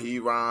person get on, he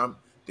rhyme.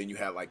 Then you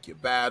had like your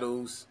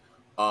battles.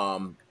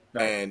 And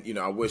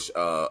I wish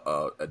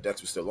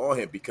Dex was still on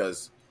here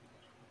because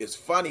it's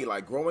funny.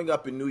 Like growing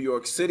up in New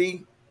York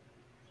City,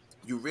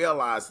 you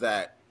realize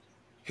that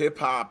hip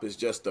hop is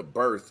just the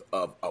birth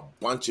of a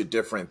bunch of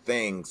different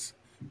things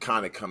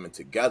kind of coming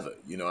together.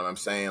 You know what I'm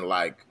saying?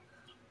 Like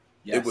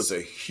it was a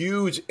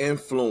huge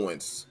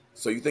influence.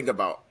 So you think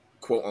about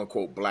quote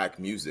unquote black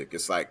music.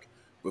 It's like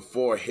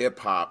before hip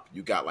hop,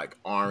 you got like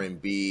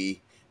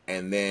R&B,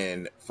 and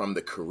then from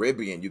the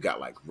Caribbean, you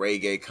got like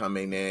reggae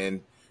coming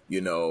in,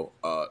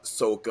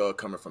 soca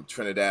coming from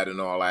Trinidad and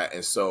all that.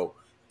 And so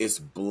it's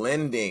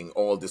blending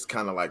all this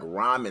kind of like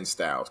rhyming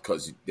styles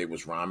because they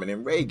was rhyming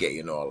in reggae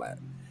and all that,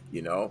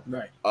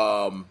 Right.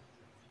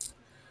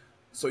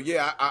 So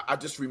yeah, I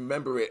just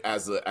remember it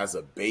as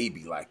a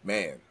baby, like,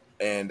 man.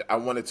 And I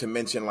wanted to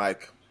mention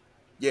like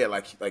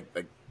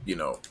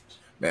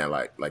man,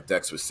 like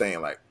Dex was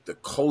saying, like the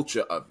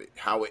culture of it,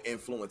 how it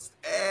influenced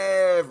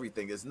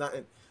everything. It's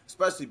nothing,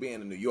 especially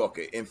being a New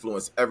Yorker, it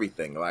influenced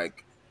everything.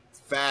 Like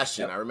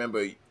fashion. I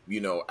remember,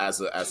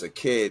 as a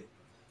kid,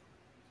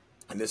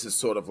 and this is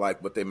sort of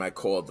like what they might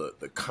call the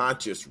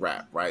conscious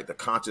rap, right? The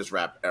conscious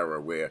rap era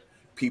where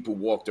people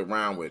walked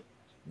around with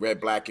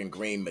red, black, and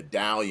green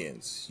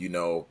medallions.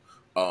 Young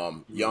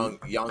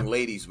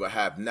ladies would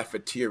have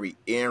Nefertiti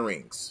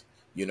earrings.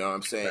 You know what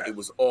I'm saying? Right. It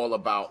was all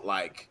about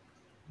like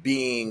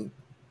being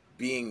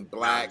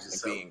black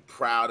and being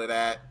proud of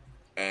that,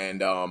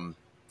 and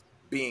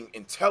being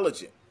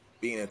intelligent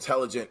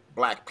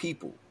black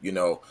people.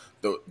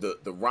 The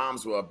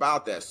rhymes were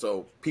about that.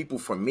 So people,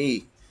 for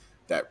me,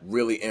 that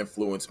really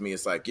influenced me,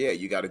 it's like, yeah,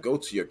 you got to go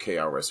to your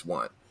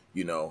KRS-One.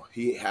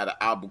 He had an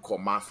album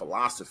called My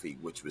Philosophy,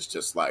 which was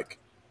just like,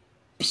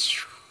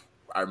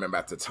 I remember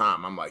at the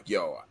time, I'm like,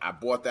 yo, I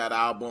bought that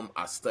album.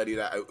 I studied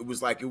that. It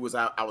was like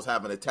I was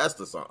having a test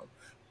or something.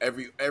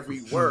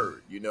 Every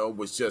word,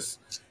 was just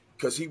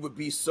because he would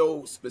be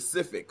so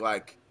specific.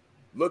 Like,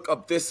 look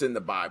up this in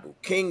the Bible,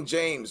 King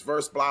James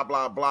verse blah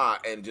blah blah,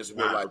 and just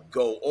would like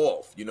go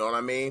off. You know what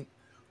I mean?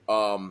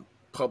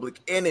 Public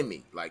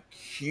Enemy, like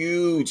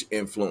huge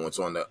influence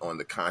on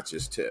the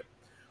conscious tip.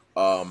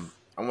 I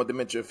want to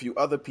mention a few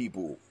other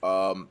people.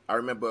 I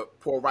remember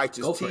Poor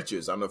Righteous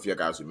Teachers. I don't know if you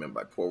guys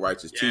remember, like Poor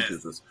Righteous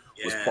Teachers was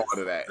part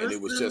of that, and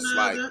it was just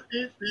like,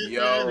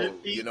 yo,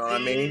 you know what I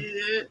mean?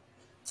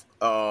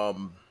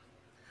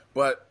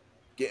 But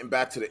getting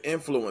back to the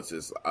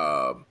influences,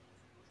 I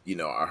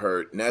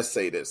heard Ness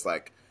say this,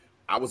 like,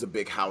 I was a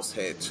big house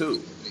head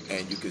too,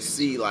 and you could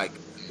see like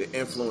the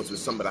influence with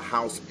some of the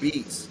house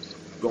beats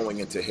going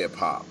into hip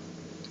hop.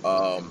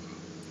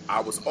 I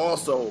was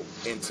also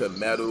into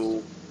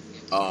metal,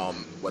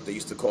 what they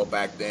used to call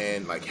back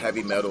then, like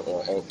heavy metal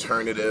or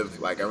alternative.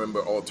 Like I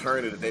remember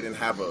alternative, they didn't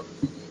have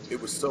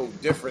it was so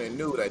different and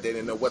new that they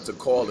didn't know what to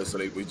call it, so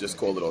they would just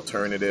call it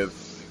alternative.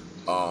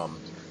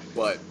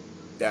 But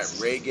that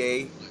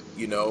reggae,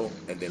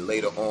 and then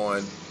later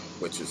on,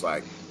 which is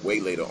like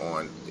way later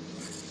on, it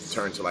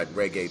turned to like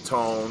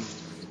reggaeton.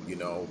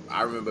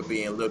 I remember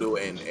being little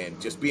and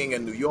just being a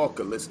New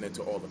Yorker, listening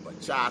to all the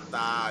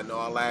bachata and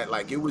all that.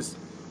 Like it was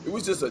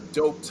just a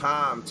dope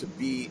time to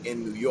be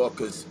in New York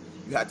because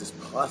you had this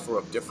plethora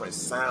of different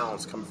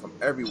sounds coming from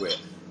everywhere.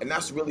 And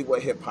that's really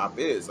what hip hop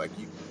is. Like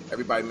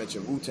everybody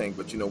mentioned Wu-Tang,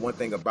 but one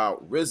thing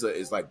about RZA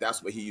is like,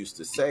 that's what he used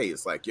to say.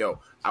 It's like, yo,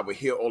 I would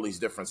hear all these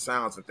different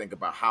sounds and think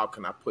about how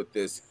can I put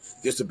this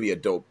would be a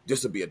dope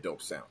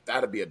sound.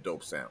 That'd be a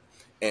dope sound.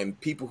 And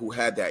people who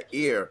had that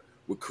ear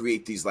would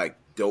create these like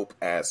dope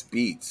ass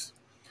beats.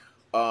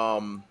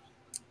 So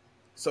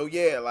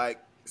yeah, like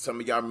some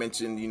of y'all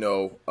mentioned,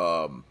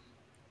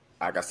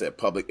 like I said,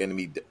 Public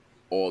Enemy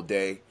all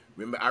day.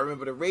 I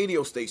remember the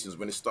radio stations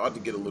when it started to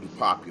get a little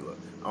popular.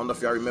 I don't know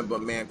if y'all remember a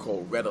man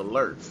called Red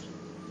Alert.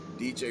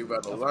 DJ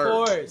Red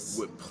Alert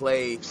would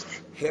play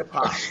hip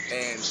hop,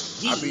 and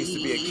I used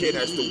to be a kid.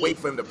 I used to wait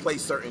for him to play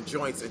certain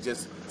joints and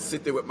just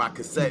sit there with my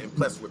cassette and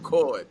press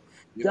record.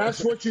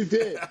 That's what you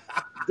did.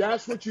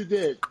 That's what you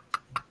did.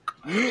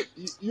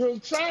 You're a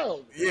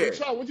child. Yeah. You're a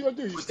child. What you gonna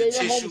do? You Put stay the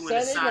at home tissue on the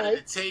Saturday side night. of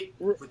the tape.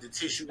 Put the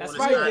tissue That's on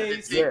the right, side Dave.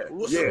 of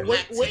the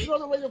tape. Wait on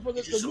the radio for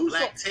the new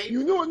song.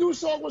 You knew a new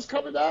song was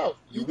coming out.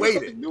 You knew waited.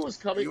 something new was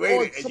coming. You waited,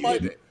 or and somebody, you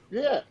did it.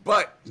 Yeah.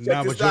 But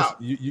check this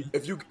out. You,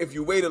 if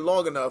you waited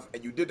long enough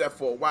and you did that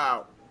for a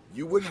while,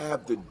 you would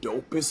have the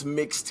dopest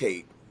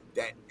mixtape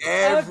that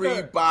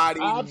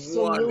everybody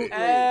Absolutely. wanted.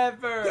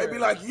 Ever. They'd be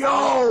like,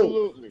 yo,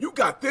 Absolutely. you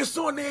got this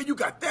on there, you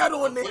got that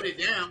on there. Put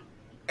it down.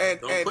 And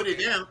Put it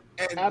down.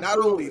 And not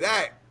only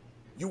that,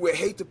 you would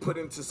hate to put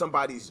into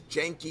somebody's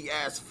janky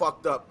ass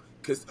fucked up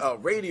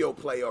radio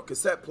player or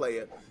cassette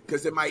player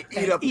because it might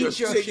eat up your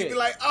shit. You'd be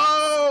like,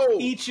 oh,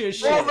 eat your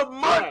shit. all the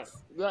months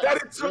that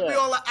it took me,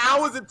 all the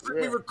hours it took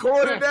me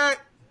recording that.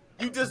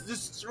 You just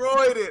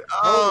destroyed it.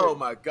 Oh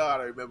my God,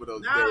 I remember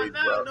those days,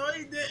 bro. No,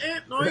 he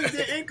didn't. No, he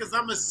didn't. Because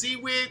I'm going to see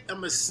where, I'm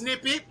going to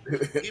snip it.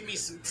 Give me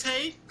some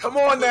tape. Come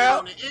on now.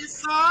 On the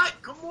inside.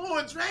 Come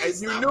on, Dre.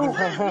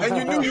 And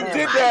you knew you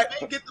did that.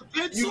 Get the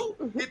pencil.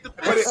 Get the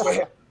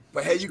pencil.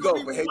 But here you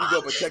go.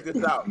 But check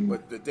this out.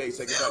 But the day,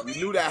 check this out. You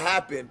knew that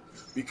happened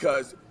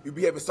because you'd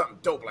be having something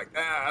dope like,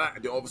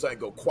 and then all of a sudden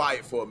go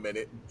quiet for a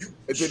minute.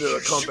 And then it'll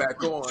come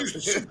back on.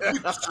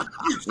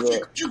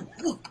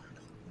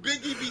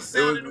 Biggie be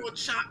sounding all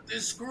chopped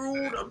and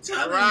screwed. I'm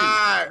telling you.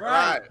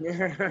 Right.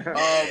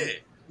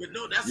 But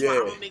no, that's why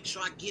I'm gonna make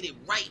sure I get it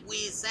right where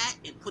it's at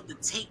and put the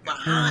tape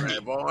behind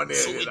it. On there.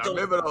 So I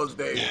remember those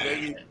days,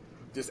 baby.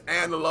 Just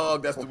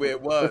analog. That's the way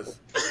it was.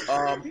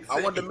 I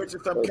wanted to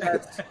mention some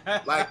cats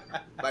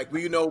like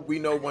we know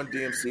One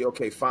DMC.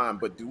 Okay, fine,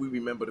 but do we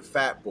remember the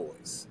Fat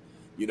Boys?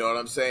 You know what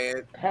I'm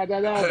saying? Had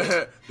that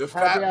album. The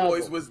Fat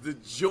Boys was the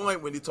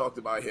joint when he talked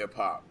about hip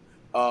hop.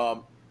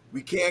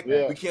 We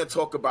can't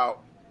talk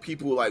about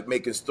people like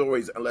making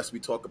stories unless we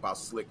talk about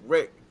Slick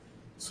Rick.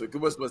 Slick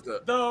Rick was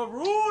the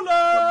ruler,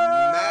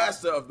 the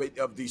master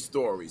of these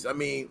stories. I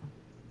mean,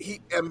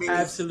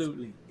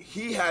 absolutely.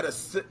 He had a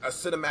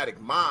cinematic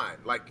mind.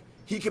 Like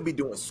he could be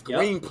doing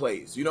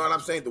screenplays. You know what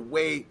I'm saying? The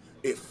way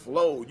it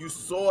flowed, you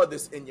saw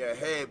this in your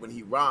head when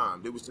he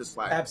rhymed. It was just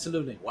like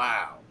absolutely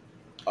wow.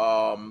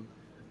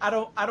 I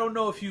don't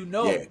know if you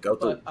know,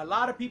 but a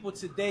lot of people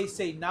today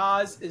say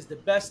Nas is the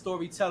best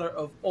storyteller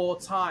of all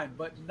time.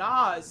 But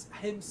Nas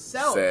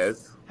himself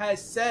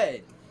has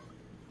said,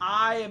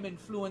 I am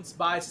influenced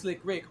by Slick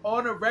Rick.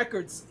 On the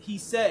records, he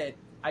said,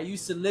 I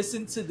used to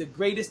listen to the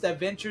greatest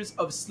adventures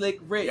of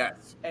Slick Rick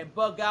and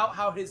bug out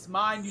how his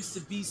mind used to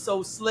be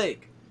so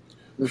slick.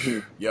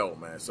 Yo,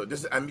 man. So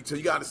so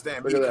you gotta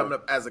understand, me coming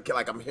up as a kid,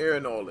 like I'm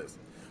hearing all this.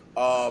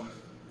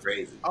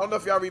 Crazy. I don't know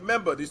if y'all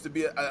remember, there used to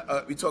be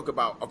we talk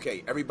about,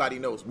 okay, everybody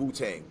knows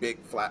Wu-Tang, big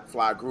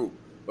fly group.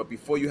 But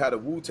before you had a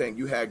Wu-Tang,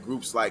 you had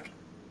groups like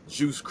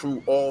Juice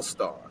Crew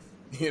All-Stars.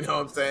 You know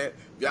what I'm saying?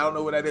 If y'all don't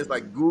know what that is,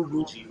 like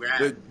Google Coogee Rap.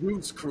 the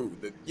Juice Crew.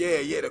 The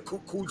Coogee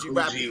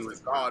Rap Coogee is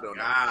was hard on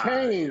that. God,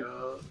 Kane,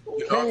 yo.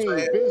 You know what I'm Kane,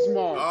 saying?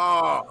 Bismarck,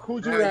 Oh,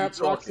 Coogee now you Rap,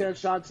 talking.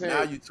 Roxanne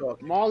Now Shante, you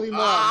talking. Marley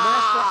Marl,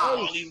 Ah,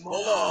 Master Ace.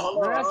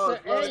 hold on. Master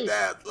Slow it Ace.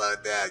 down, slow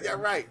it down. You're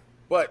right.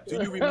 But do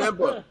you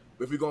remember,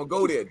 if we're going to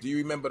go there, do you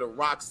remember the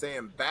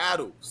Roxanne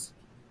battles?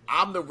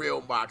 I'm the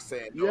real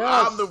Roxanne. No,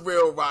 Yes. I'm the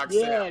real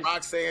Roxanne. Yes.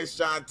 Roxanne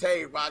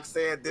Shante,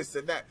 Roxanne this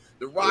and that.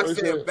 The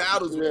Roxanne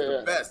battles was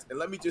the best. And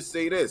let me just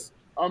say this.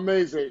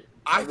 Amazing.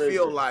 I Amazing.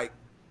 feel like,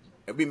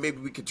 and maybe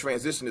we could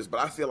transition this,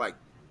 but I feel like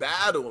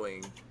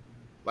battling,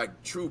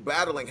 like true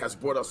battling, has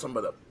brought out some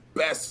of the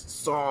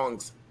best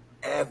songs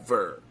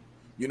ever.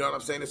 You know what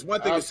I'm saying? It's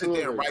one thing to sit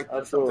there and write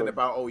something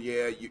about, oh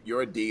yeah,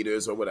 you're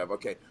Adidas or whatever,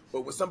 okay.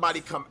 But when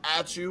somebody come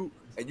at you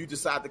and you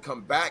decide to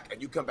come back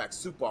and you come back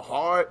super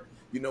hard,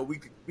 you know, we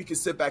could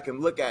sit back and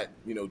look at,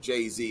 you know,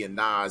 Jay-Z and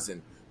Nas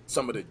and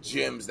some of the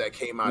gems that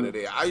came out of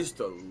there. I used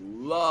to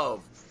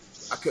love,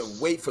 I couldn't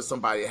wait for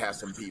somebody to have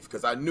some beef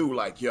because I knew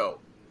like, yo,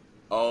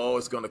 oh,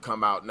 it's gonna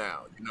come out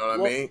now. You know what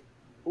I mean?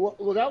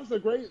 Well, that was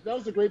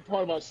the great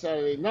part about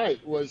Saturday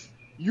night was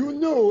you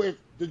knew if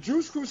the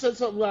Juice Crew said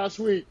something last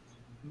week,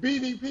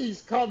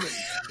 BDP's coming,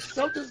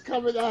 something's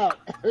coming out.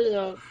 You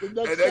know, the next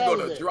and they're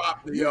Saturday. gonna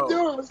drop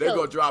They're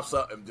gonna drop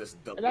something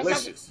just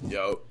delicious,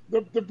 yo.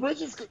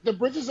 The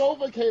Bridges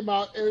Over came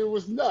out and it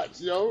was nuts,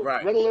 yo.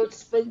 Right. Red Alert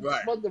spun the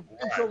Right.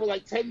 intro for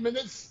like 10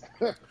 minutes.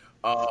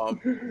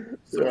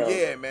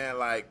 Yeah, man,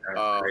 like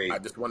I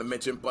just want to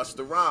mention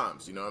Busta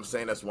Rhymes, you know what I'm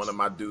saying? That's one of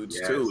my dudes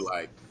too.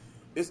 Like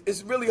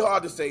it's really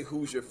hard to say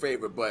who's your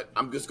favorite, but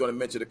I'm just going to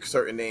mention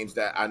certain names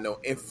that I know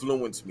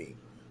influenced me.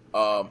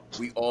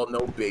 We all know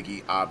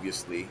Biggie,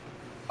 obviously.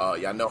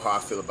 Y'all know how I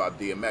feel about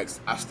DMX.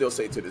 I still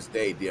say to this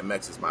day,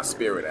 DMX is my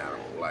spirit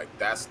animal. Like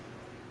that's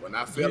when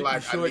I feel I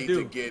need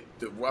to get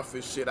the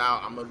roughest shit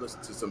out, I'm gonna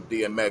listen to some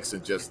DMX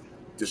and just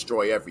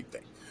destroy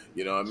everything.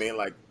 You know what I mean?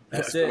 Like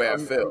that's the way I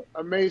feel.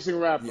 Amazing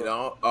rapper. You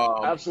know,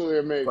 absolutely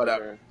amazing.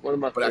 Man. One of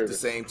my favorites. But at the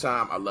same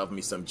time, I love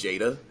me some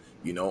Jada.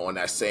 You know, on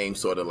that same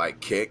sort of like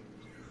kick.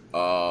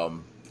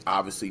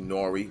 Obviously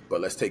Nori, but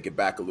let's take it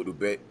back a little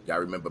bit. Y'all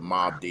remember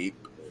Mobb Deep?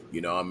 You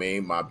know what I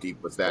mean? Mobb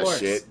Deep was that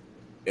shit.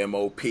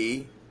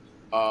 M.O.P.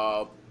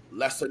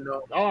 Lesser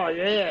known. Oh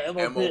yeah,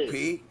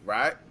 M.O.P.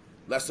 Right?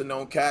 Lesser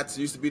known cats.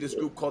 There used to be this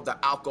group called the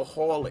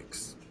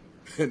Alcoholics,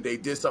 and they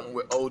did something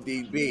with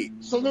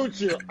ODB.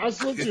 Salute you. I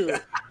salute you.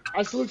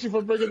 I salute you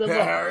for bringing them up.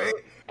 Right?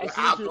 I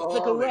salute you. They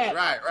can rap.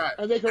 Right.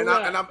 And they can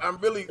rap. And I'm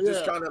really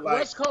just trying to like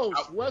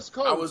West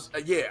Coast.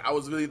 I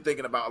was really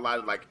thinking about a lot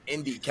of like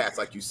indie cats,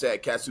 like you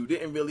said, cats who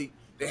didn't really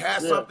they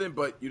had something,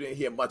 but you didn't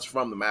hear much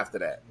from them after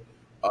that.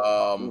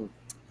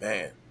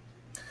 Man.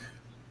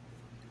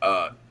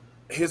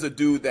 Here's a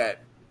dude that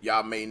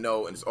y'all may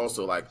know, and it's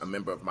also like a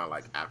member of my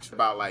like action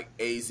about like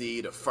AZ,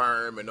 the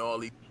Firm, and all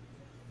these.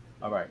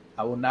 All right,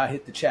 I will not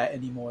hit the chat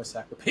anymore, so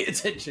I can pay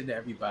attention to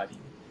everybody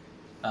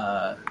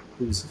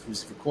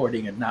who's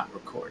recording and not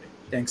recording.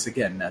 Thanks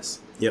again, Ness.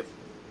 Yep.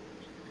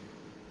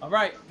 All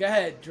right, go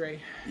ahead, Dre.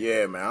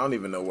 Yeah, man, I don't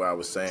even know what I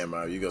was saying,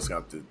 man. You just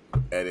have to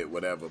edit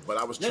whatever. But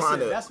I was trying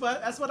to. That's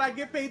what I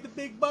get paid the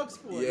big bucks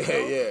for.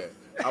 Yeah.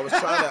 I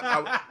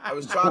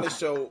was trying to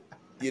show,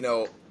 you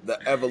know, the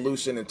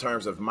evolution in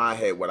terms of my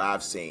head, what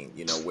I've seen,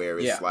 you know, where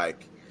it's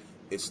like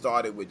it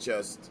started with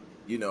just,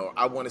 you know,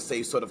 I want to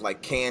say sort of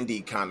like Candy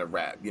kind of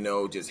rap, you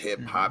know, just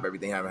hip hop,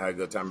 everything, having had a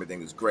good time,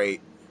 everything was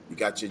great. You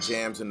got your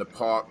jams in the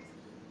park,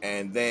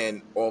 and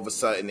then all of a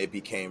sudden it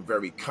became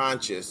very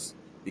conscious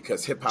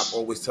because hip hop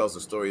always tells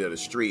the story of the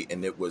street,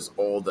 and it was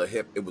all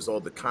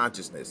the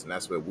consciousness, and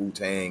that's where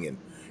Wu-Tang and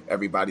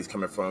everybody's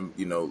coming from,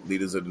 you know,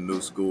 leaders of the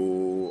new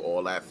school,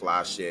 all that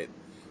fly shit.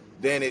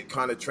 Then it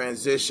kind of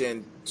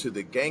transitioned to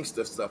the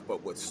gangster stuff,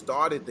 but what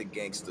started the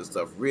gangster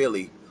stuff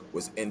really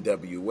was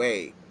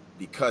NWA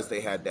because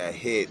they had that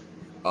hit,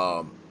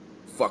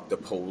 Fuck the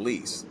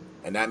Police.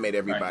 And that made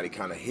everybody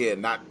kind of hear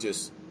not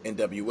just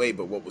NWA,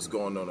 but what was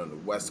going on the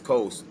West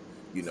Coast,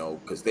 you know,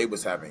 because they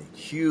was having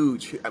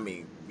huge, I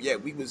mean, yeah,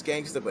 we was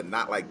gangster, but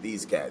not like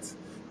these cats.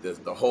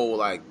 The whole,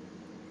 like,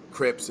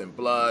 Crips and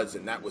Bloods,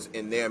 and that was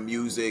in their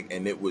music,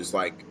 and it was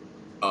like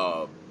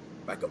a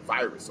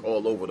virus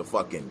all over the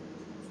fucking,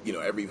 you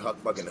know, every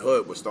fucking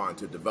hood was starting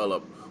to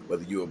develop,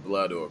 whether you were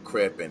Blood or a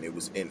Crip, and it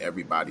was in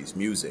everybody's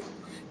music,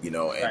 you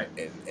know,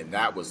 and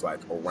that was like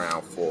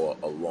around for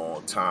a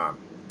long time.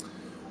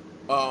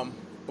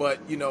 But,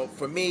 you know,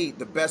 for me,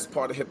 the best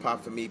part of hip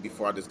hop for me,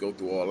 before I just go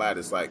through all that,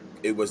 is like,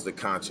 it was the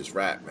conscious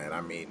rap, man. I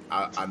mean,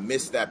 I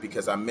miss that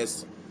because I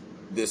miss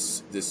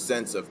this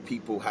sense of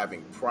people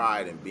having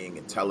pride and being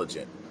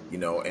intelligent, you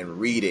know, and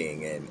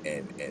reading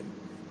and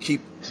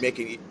keep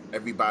making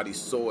everybody's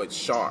sword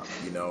sharp,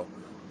 you know.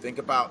 Think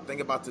about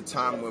the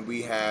time when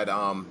we had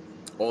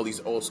all these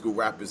old school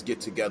rappers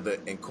get together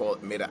and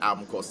made an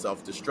album called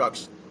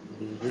Self-Destruction.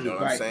 You know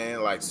what I'm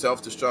saying? Like,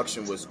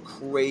 Self-Destruction was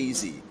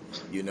crazy.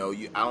 You know,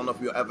 I don't know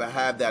if you'll ever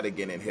have that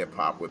again in hip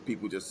hop where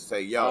people just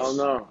say,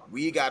 yo,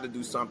 we got to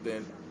do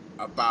something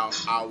about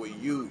our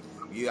youth.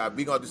 Yeah,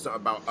 we gonna do something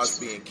about us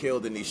being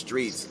killed in these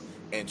streets,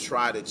 and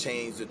try to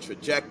change the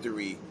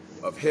trajectory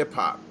of hip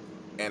hop.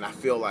 And I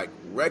feel like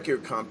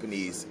record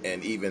companies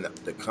and even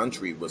the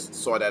country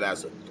saw that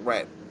as a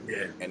threat.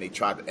 Yeah. And they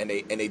tried and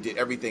they did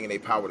everything in their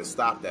power to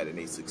stop that, and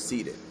they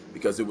succeeded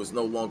because it was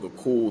no longer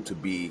cool to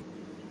be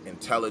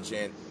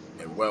intelligent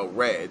and well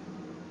read.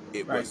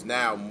 It was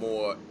now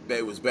more.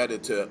 It was better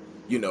to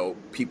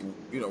people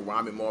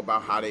rhyming more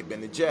about how they've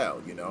been to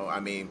jail. I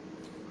mean,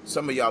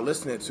 some of y'all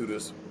listening to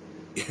this,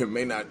 you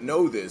may not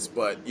know this,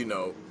 but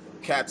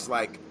cats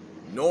like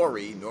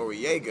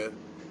Noriega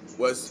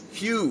was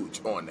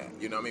huge on that.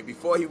 I mean,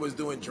 before he was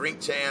doing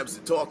drink champs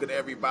and talking to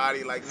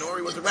everybody, like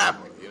Nori was a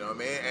rapper, what I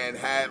mean, and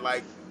had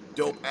like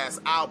dope ass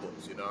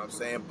albums, you know what I'm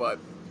saying? But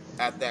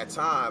at that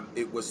time,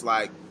 it was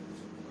like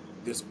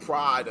this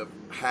pride of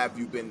have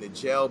you been to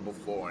jail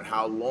before and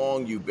how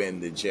long you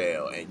been to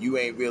jail, and you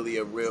ain't really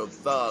a real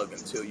thug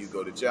until you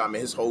go to jail. I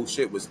mean, his whole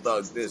shit was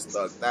thug this,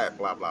 thug that,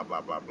 blah, blah,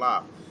 blah, blah,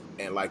 blah.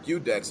 And like you,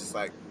 Dex, it's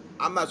like,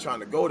 I'm not trying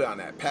to go down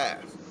that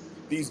path.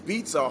 These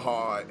beats are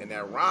hard and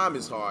that rhyme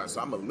is hard, so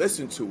I'm going to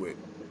listen to it,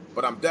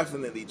 but I'm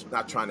definitely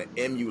not trying to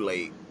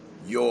emulate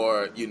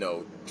your,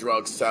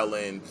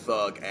 drug-selling,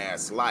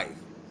 thug-ass life.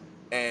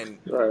 And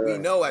we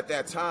know at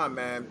that time,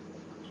 man,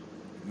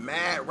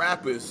 mad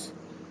rappers,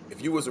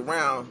 if you was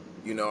around,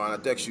 on a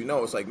Dex,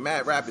 it's like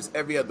mad rappers,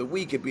 every other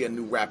week it'd be a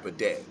new rapper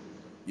dead.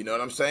 You know what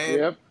I'm saying?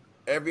 Yep.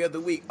 Every other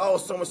week, oh,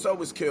 so-and-so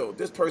was killed.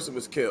 This person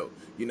was killed.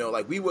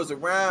 Like we was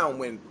around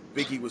when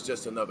Biggie was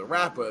just another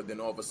rapper,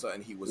 then all of a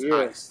sudden he was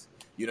iced.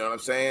 You know what I'm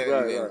saying?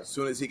 And then as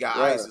soon as he got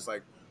iced, it's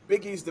like,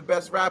 Biggie's the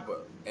best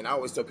rapper. And I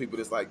always tell people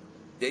this, like,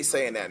 they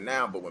saying that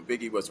now, but when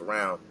Biggie was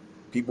around,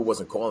 people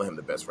wasn't calling him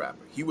the best rapper.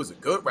 He was a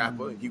good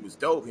rapper. He was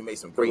dope. He made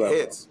some great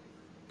hits.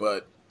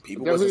 But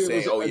people wasn't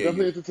saying,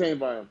 definitely entertained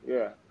by him.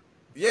 Yeah.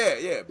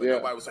 Yeah. But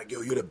nobody was like,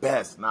 yo, you're the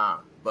best. Nah.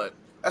 But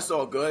that's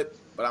all good.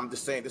 But I'm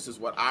just saying this is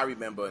what I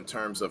remember in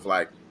terms of,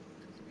 like,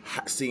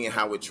 seeing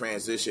how it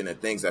transitioned and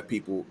things that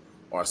people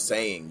are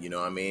saying, you know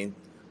what I mean?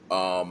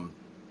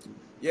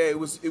 Yeah, it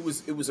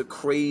was a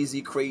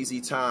crazy, crazy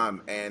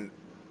time, and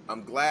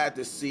I'm glad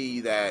to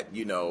see that,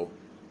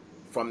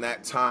 from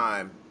that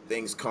time,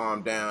 things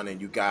calmed down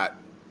and you got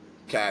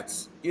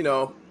cats, who,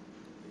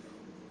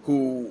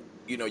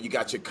 you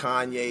got your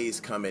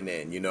Kanye's coming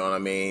in, you know what I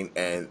mean?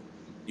 And,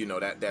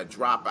 that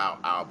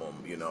Dropout album,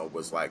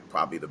 was like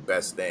probably the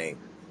best thing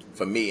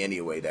for me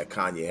anyway that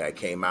Kanye had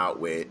came out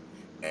with,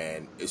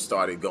 and it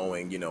started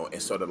going, in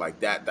sort of like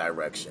that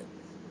direction.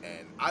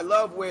 And I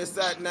love where it's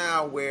at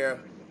now, where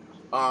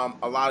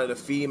a lot of the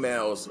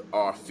females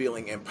are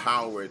feeling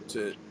empowered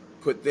to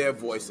put their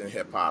voice in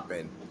hip hop,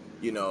 and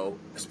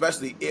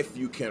especially if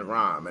you can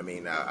rhyme. I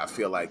mean, I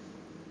feel like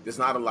there's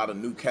not a lot of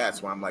new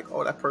cats where I'm like,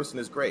 oh, that person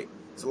is great.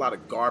 There's a lot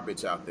of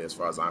garbage out there as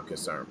far as I'm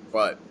concerned.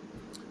 But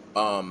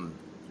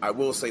I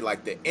will say,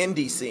 like, the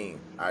indie scene,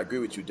 I agree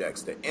with you,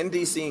 Dex. The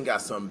indie scene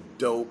got some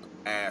dope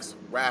ass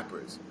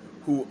rappers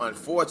who,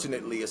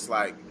 unfortunately, it's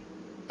like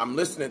I'm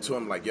listening to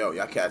them like, yo,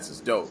 y'all cats is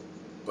dope.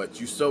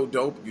 But you so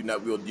dope,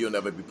 you'll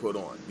never be put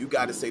on. You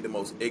got to say the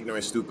most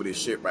ignorant,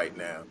 stupidest shit right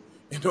now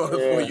in order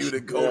for you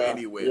to go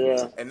anywhere.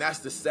 Yeah. And that's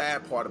the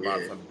sad part about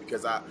it,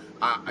 because I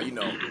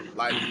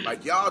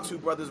like y'all two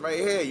brothers right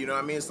here, you know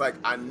what I mean? It's like,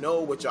 I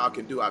know what y'all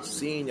can do. I've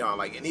seen y'all,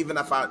 like, and even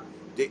if I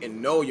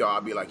didn't know y'all,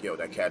 I'd be like, yo,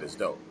 that cat is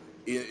dope.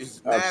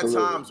 It's mad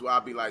times where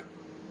I'll be like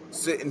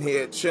sitting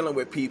here chilling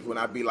with people, and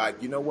I'd be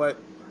like, you know what?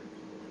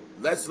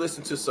 Let's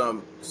listen to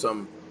some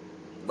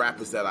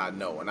rappers that I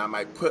know, and I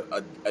might put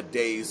a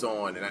days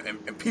on,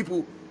 and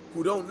people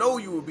who don't know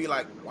you will be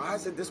like, why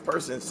isn't this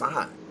person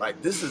signed?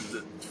 Like, this is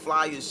the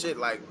flyest shit,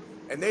 like,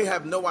 and they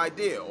have no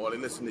idea, or they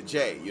listen to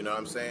Jay, you know what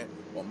I'm saying?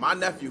 Or my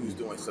nephew who's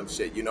doing some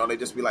shit, they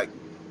just be like,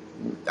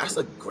 that's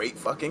a great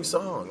fucking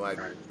song. Like,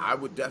 I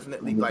would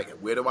definitely, like,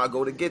 where do I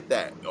go to get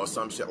that? Or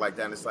some shit like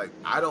that. And it's like,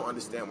 I don't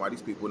understand why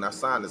these people are not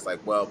signed. It's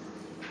like, well,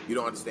 you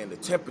don't understand the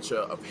temperature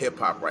of hip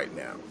hop right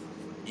now.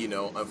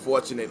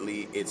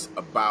 Unfortunately, it's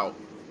about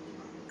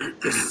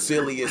the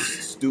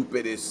silliest,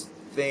 stupidest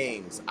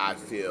things, I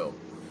feel,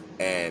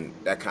 and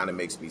that kind of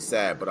makes me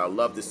sad. But I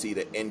love to see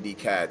the indie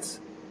cats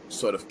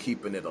sort of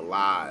keeping it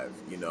alive,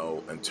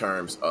 in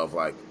terms of,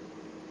 like,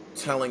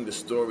 telling the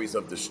stories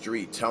of the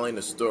street, telling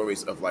the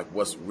stories of, like,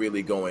 what's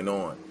really going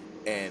on,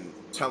 and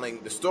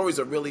telling the stories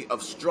are really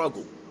of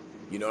struggle.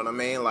 You know what I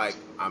mean? Like,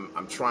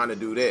 I'm trying to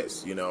do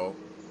this,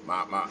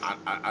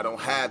 I don't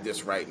have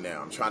this right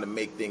now. I'm trying to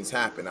make things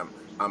happen.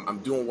 I'm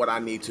doing what I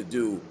need to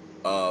do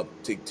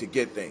to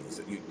get things.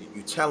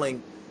 You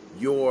telling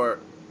your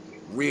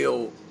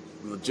real,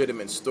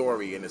 legitimate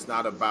story, and it's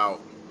not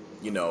about,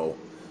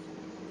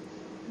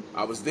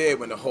 I was there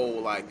when the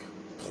whole, like,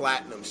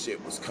 platinum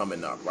shit was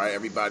coming up, right?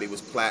 Everybody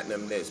was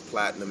platinum this,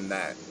 platinum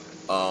that.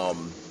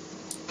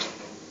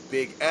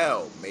 Big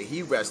L, may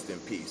he rest in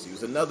peace. He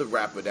was another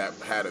rapper that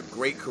had a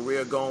great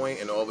career going,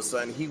 and all of a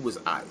sudden he was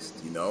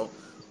iced,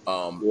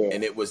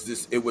 and it was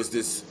this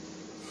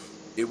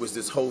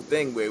whole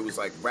thing where it was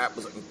like rap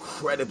was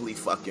incredibly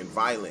fucking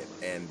violent,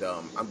 and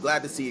I'm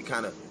glad to see it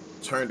kind of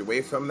turned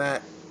away from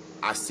that.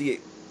 I see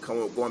it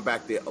going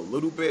back there a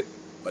little bit,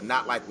 but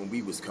not like when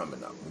we was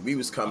coming up. When we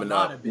was coming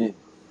Not up, a bit.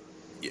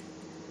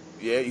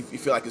 yeah, you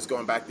feel like it's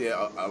going back there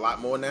a lot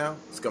more now.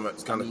 It's kind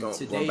of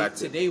going back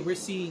to today. We're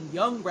seeing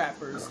young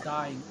rappers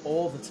dying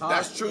all the time.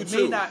 That's true, it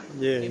too.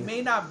 It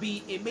may not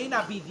be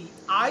the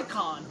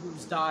icon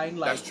who's dying.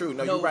 Like, That's true.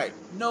 No, you're right.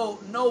 No,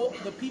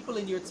 the people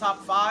in your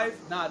top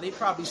 5, they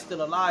probably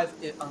still alive.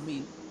 I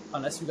mean,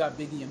 unless you got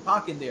Biggie and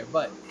Pac in there,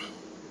 but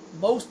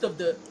most of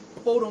the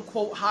quote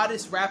unquote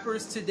hottest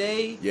rappers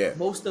today,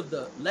 most of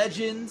the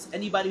legends,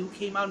 anybody who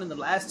came out in the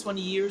last 20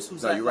 years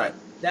who's like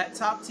that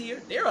top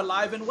tier, they're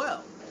alive and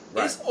well.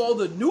 Right. It's all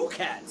the new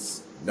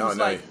cats who's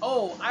like,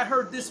 oh, I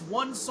heard this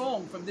one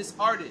song from this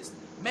artist.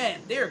 Man,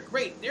 they're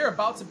great. They're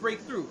about to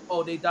break through.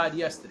 Oh, they died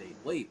yesterday.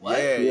 Wait, what?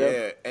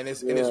 Yeah. And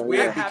it's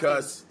weird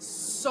because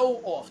so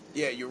often.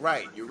 Yeah, you're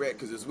right. You're right,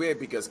 because it's weird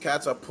because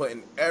cats are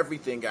putting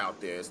everything out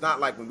there. It's not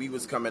like when we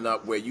was coming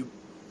up where you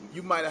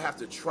might have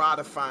to try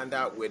to find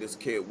out where this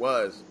kid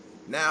was.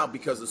 Now,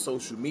 because of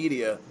social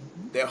media,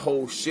 their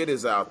whole shit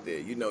is out there.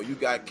 You know, you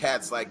got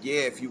cats like,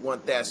 if you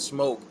want that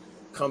smoke,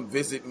 come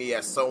visit me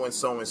at so and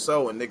so and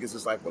so, and niggas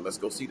is like, well, let's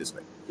go see this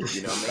nigga.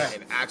 You know what I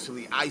mean? And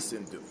actually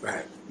icing dude.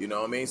 Right. You know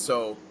what I mean?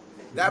 So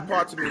that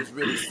part to me is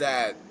really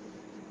sad.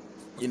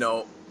 You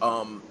know,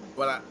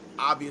 but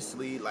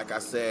obviously, like I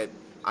said,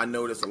 I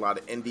noticed a lot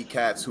of indie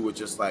cats who are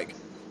just like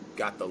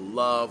got the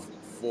love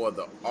for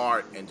the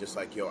art and just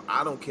like, yo,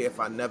 I don't care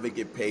if I never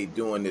get paid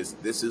doing this.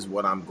 This is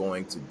what I'm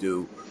going to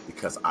do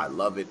because I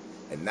love it.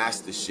 And that's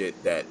the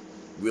shit that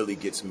really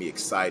gets me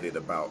excited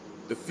about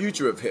the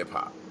future of hip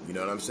hop. You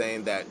know what I'm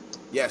saying? That,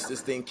 yes, this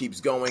thing keeps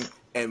going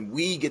and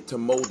we get to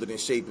mold it and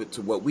shape it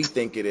to what we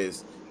think it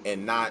is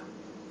and not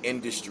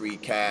industry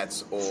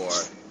cats or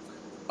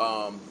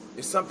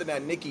it's something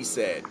that Nicki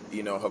said,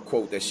 you know, her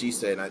quote that she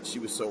said, and she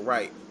was so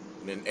right.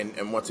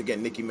 And once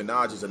again, Nicki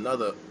Minaj is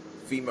another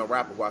female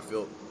rapper who I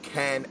feel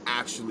can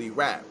actually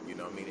rap. You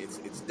know what I mean?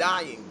 It's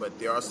dying, but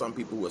there are some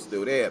people who are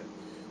still there.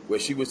 Where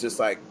she was just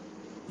like,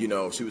 you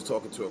know, she was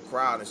talking to a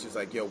crowd and she's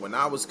like, yo, when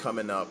I was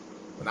coming up,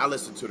 when I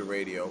listened to the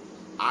radio,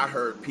 I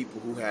heard people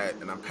who had,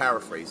 and I'm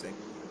paraphrasing,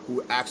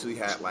 who actually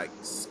had like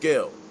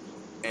skill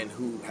and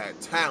who had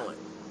talent.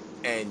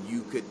 And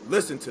you could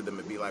listen to them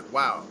and be like,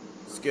 wow,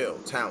 skill,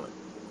 talent.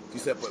 She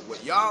said, but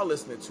what y'all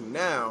listening to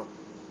now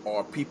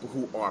are people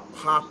who are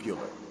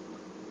popular.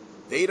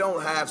 They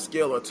don't have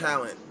skill or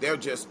talent. They're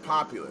just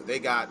popular. They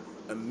got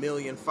 1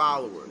 million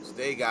followers.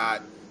 They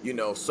got, you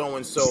know,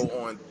 so-and-so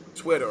on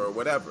Twitter or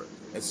whatever.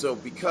 And so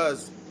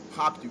because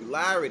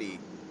popularity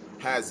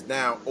has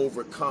now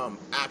overcome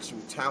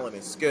actual talent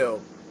and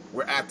skill,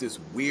 we're at this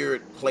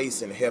weird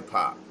place in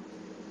hip-hop.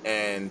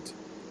 And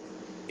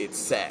it's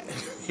sad.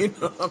 You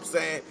know what I'm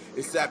saying?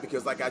 It's sad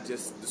because like I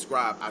just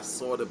described, I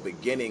saw the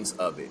beginnings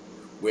of it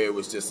where it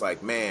was just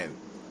like, man,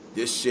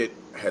 this shit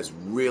has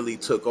really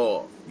took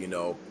off. You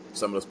know,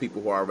 some of those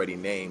people who are already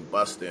named,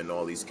 Busta and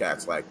all these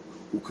cats, like,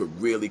 who could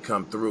really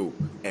come through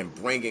and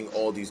bringing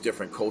all these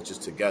different cultures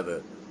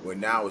together where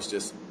now it's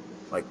just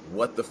like,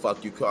 what the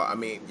fuck you call? I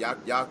mean,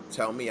 y'all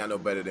tell me, I know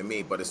better than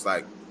me, but it's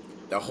like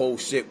the whole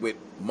shit with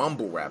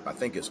mumble rap. I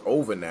think it's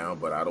over now,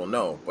 but I don't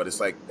know. But it's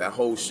like that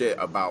whole shit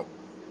about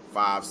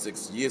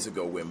 5-6 years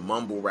ago when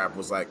mumble rap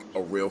was like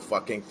a real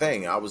fucking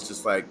thing. I was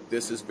just like,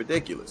 this is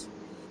ridiculous.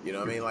 You know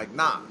what I mean? Like,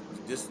 nah,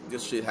 this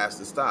shit has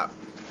to stop.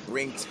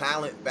 Bring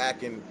talent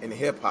back in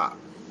hip hop.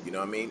 You know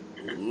what I mean?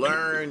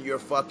 Learn your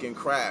fucking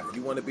craft.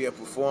 You want to be a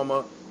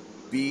performer?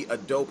 Be a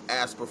dope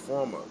ass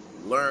performer.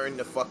 Learn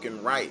to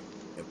fucking write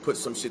and put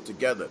some shit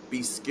together.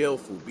 Be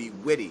skillful. Be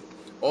witty.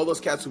 All those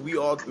cats who we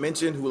all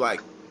mentioned, who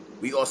like,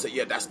 we all said,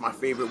 yeah, that's my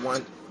favorite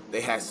one. They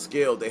had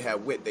skill, they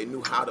had wit, they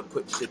knew how to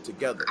put shit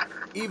together.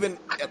 Even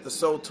at the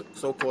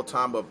so-called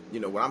time of, you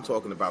know, what I'm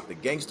talking about, the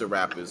gangster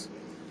rappers,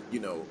 you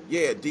know,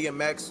 yeah,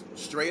 DMX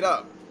straight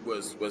up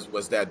was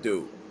that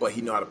dude, but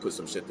he knew how to put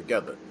some shit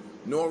together.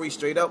 Nori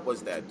straight up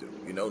was that dude,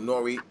 you know,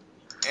 Nori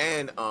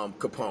and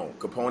Capone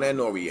and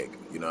Noriega.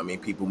 You know what I mean?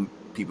 People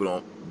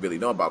don't really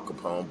know about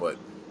Capone, but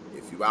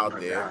if you out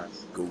there,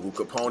 Google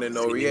Capone and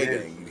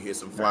Noriega and you hear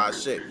some fly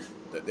shit.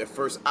 Their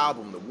first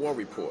album, The War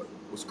Report,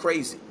 was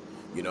crazy.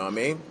 You know what I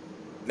mean?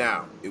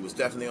 Now, it was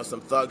definitely on some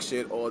thug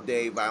shit all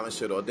day, violent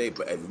shit all day,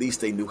 but at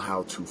least they knew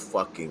how to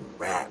fucking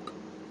rap.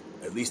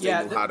 At least they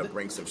knew how to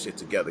bring some shit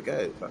together. Go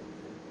ahead.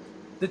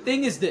 The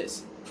thing is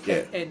this,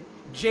 yeah. and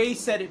Jay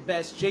said it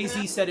best,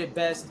 Jay-Z said it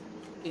best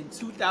in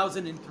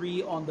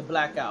 2003 on the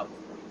Black Album.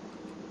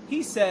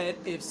 He said,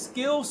 if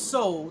skill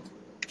sold,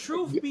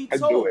 truth be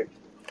told,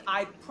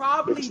 I'd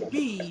probably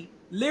be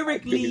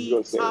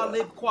lyrically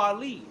Talib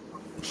Kweli.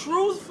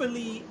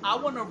 Truthfully, I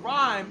want to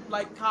rhyme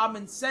like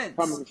Common Sense.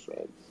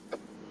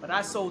 But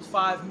I sold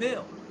 5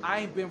 mil. I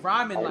ain't been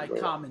rhyming like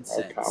Common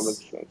Sense.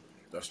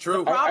 That's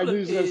true. I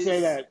was going to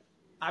say that.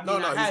 I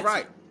mean, he's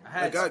right.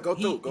 Go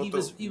through.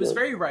 He was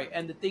very right.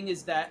 And the thing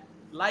is that,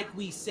 like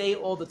we say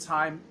all the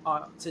time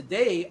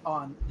today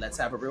on Let's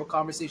Have a Real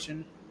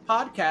Conversation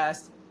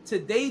podcast,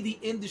 today the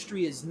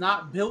industry is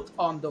not built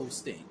on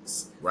those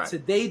things. Right.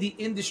 Today the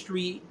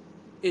industry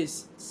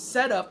is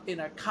set up in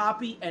a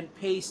copy and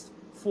paste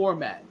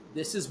format.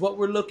 This is what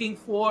we're looking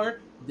for.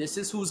 This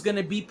is who's going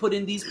to be put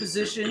in these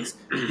positions.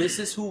 This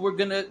is who we're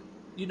going to,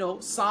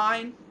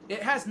 sign.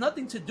 It has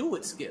nothing to do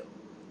with skill.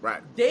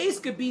 Right. Days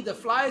could be the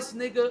flyest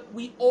nigga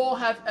we all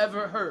have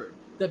ever heard.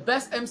 The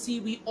best MC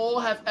we all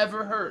have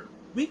ever heard.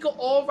 We could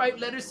all write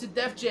letters to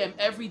Def Jam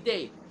every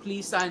day.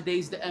 Please sign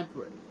Days the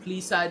Emperor.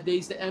 Please sign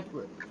Days the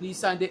Emperor. Please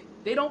sign Days.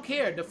 They don't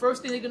care. The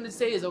first thing they're going to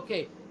say is,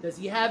 okay, does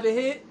he have a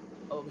hit?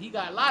 Oh, he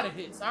got a lot of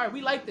hits. All right,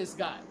 we like this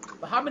guy.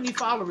 But how many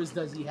followers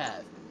does he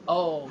have?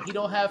 Oh, he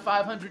don't have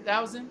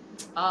 500,000?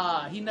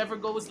 He never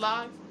goes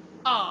live?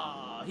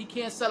 He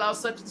can't sell out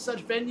such and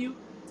such venue?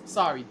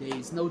 Sorry,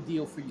 Days, no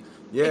deal for you.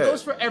 Yeah. It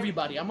goes for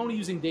everybody. I'm only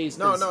using Days.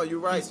 No, you're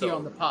right. He's here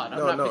on the pod. I'm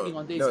No, not picking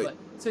on Days, no. but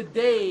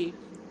today,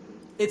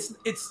 it's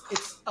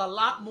a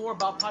lot more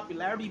about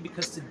popularity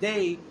because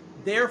today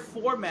their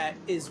format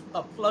is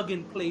a plug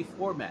and play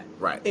format.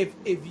 Right.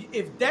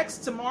 If Dex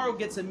tomorrow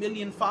gets 1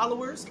 million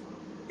followers,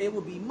 it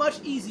will be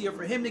much easier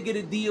for him to get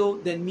a deal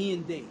than me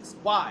and Days.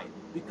 Why?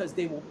 Because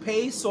they will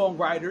pay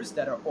songwriters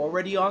that are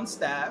already on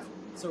staff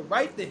to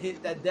write the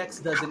hit that Dex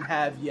doesn't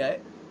have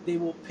yet. They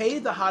will pay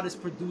the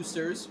hottest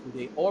producers who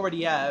they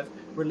already have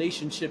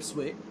relationships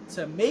with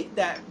to make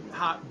that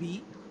hot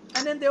beat,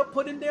 and then they'll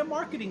put in their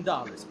marketing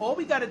dollars. All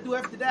we got to do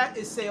after that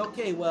is say,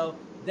 okay, well,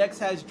 Dex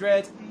has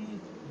dreads.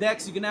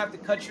 Dex, you're going to have to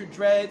cut your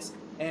dreads,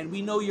 and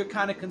we know you're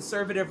kind of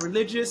conservative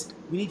religious.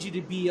 We need you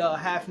to be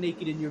half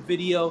naked in your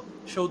video.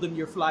 Show them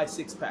your fly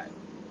six-pack.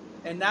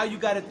 And now you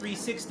got a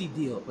 360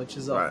 deal, which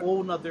is a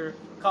whole nother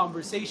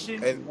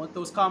conversation. If you want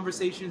those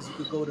conversations, you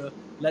could go to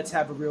Let's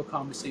Have a Real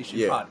Conversation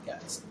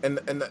podcast. And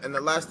the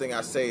last thing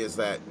I say is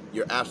that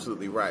you're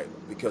absolutely right,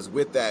 because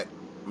with that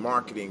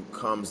marketing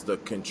comes the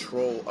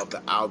control of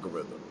the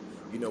algorithm.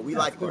 We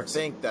like to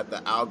think that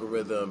the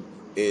algorithm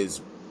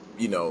is,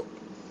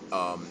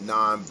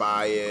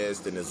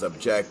 non-biased and is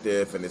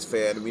objective and is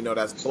fair, and we know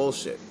that's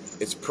bullshit.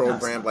 It's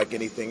programmed like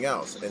anything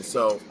else. And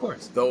so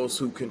those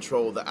who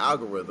control the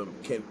algorithm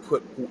can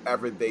put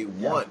whoever they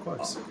want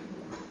up.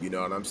 You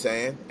know what I'm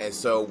saying? And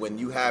so when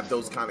you have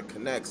those kind of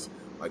connects,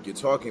 like you're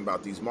talking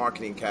about, these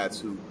marketing cats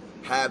who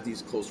have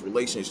these close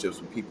relationships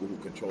with people who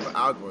control the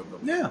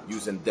algorithm,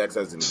 using Dex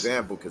as an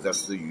example, because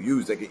that's who you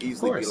use, they could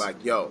easily be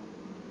like, yo,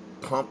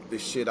 pump the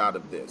shit out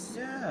of this.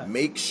 Yeah.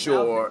 Make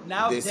sure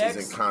now this Dex,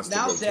 is in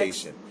constant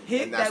rotation.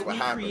 And that's what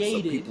happens.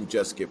 So people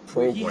just get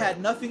programmed. He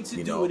had nothing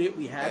to do with it.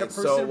 We had a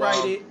person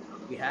write it.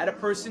 We had a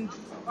person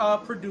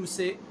produce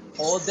it.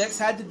 All Dex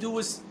had to do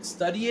was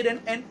study it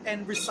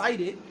and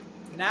recite it.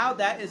 Now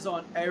that is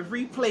on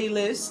every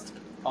playlist,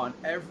 on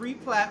every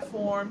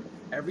platform.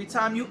 Every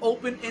time you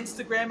open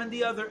Instagram and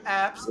the other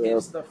apps,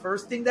 it's the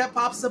first thing that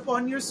pops up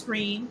on your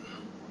screen.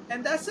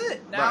 And that's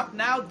it.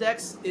 Now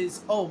Dex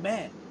is, oh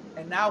man.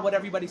 And now what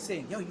everybody's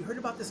saying, yo, you heard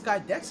about this guy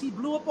Dex? He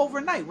blew up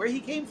overnight. Where he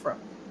came from?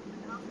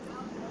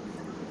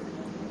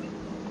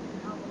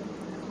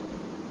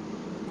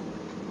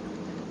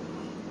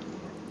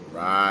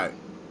 Right,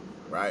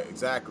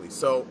 exactly.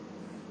 So,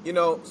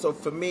 so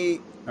for me,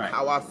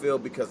 how I feel,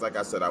 because like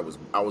I said, I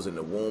was in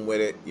the womb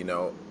with it,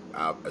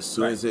 as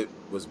soon as it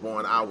was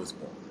born, I was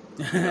born.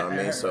 You know what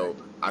I mean? So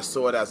I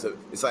saw it as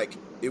it's like,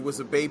 it was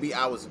a baby,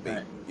 I was a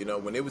baby.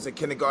 When it was in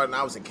kindergarten,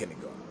 I was in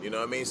kindergarten. You know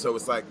what I mean? So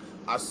it's like,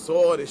 I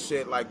saw this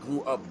shit, like,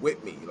 grew up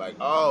with me. Like,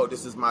 oh,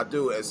 this is my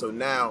dude. And so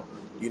now,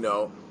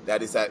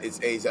 that is at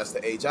its age, that's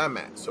the age I'm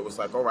at. So it's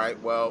like, all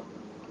right, well,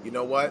 you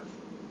know what?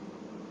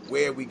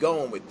 Where are we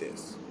going with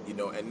this?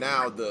 And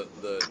now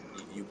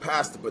you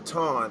pass the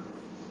baton,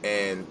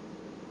 and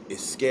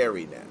it's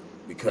scary now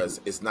because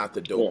it's not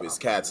the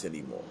dopest cats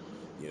anymore.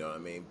 You know what I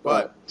mean?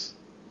 But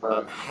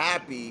I'm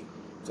happy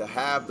to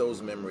have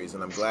those memories,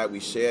 and I'm glad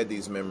we shared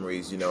these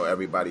memories.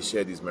 Everybody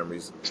shared these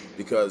memories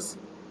because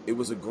it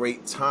was a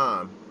great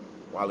time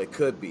while it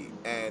could be.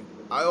 And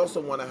I also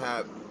want to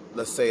have,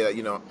 let's say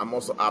that, I'm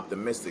also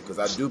optimistic because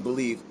I do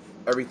believe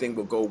everything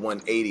will go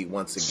 180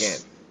 once again.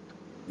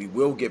 We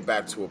will get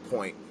back to a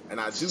point, and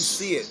I do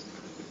see it,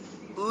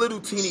 little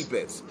teeny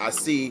bits. I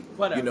see,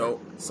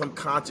 some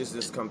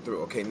consciousness come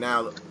through. Okay,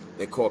 now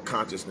they call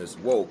consciousness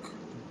woke,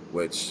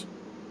 which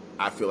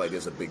I feel like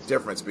there's a big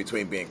difference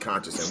between being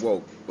conscious and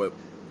woke, but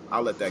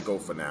I'll let that go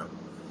for now.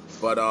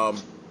 But,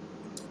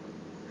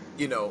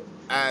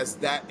 as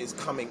that is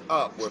coming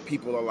up, where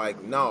people are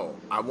like, no,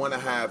 I want to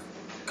have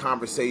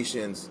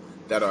conversations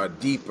that are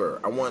deeper.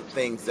 I want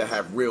things that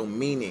have real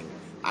meaning.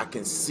 I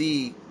can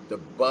see the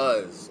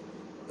buds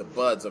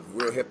of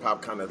real hip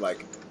hop kind of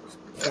like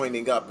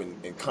pointing up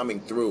and coming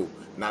through.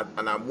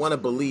 And I want to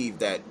believe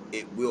that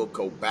it will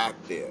go back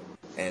there,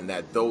 and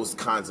that those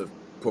kinds of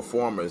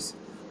performers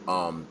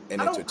and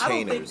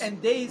entertainers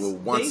will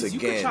once again, you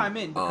could chime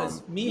in,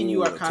 because me and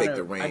you are kind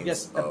of, I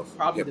guess,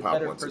 probably the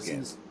better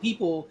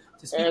people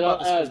to speak about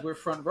this because we're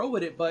front row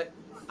with it. But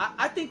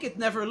I think it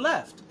never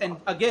left. And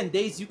again,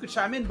 Days, you could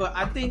chime in, but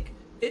I think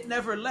it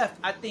never left.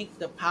 I think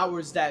the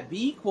powers that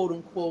be, quote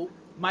unquote,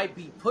 might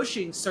be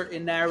pushing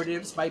certain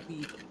narratives, might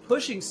be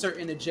pushing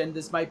certain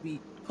agendas, might be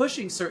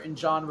pushing certain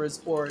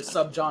genres or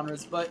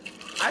subgenres, but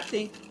I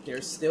think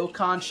they're still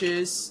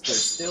conscious, they're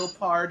still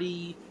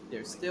party,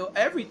 there's still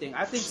everything.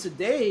 I think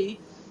today,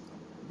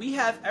 we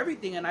have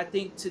everything, and I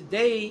think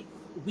today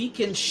we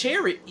can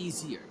share it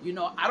easier. You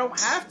know, I don't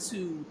have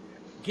to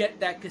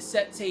get that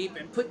cassette tape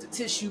and put the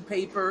tissue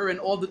paper and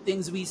all the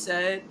things we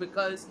said,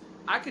 because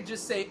I could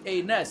just say,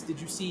 "Hey Ness, did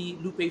you see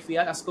Lupe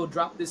Fiasco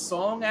drop this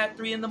song at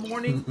 3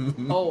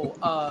 a.m?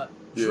 Oh,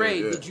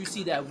 Dre, did you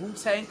see that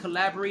Wu-Tang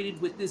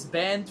collaborated with this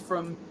band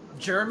from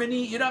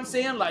Germany?" You know what I'm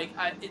saying? Like,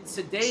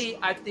 today,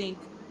 I think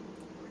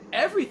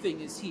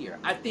everything is here.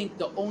 I think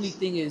the only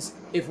thing is,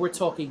 if we're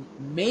talking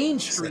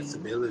mainstream,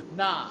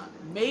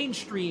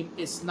 mainstream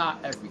is not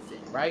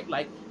everything, right?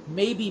 Like,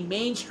 maybe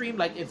mainstream,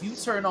 like if you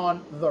turn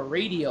on the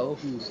radio,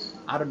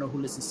 I don't know who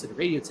listens to the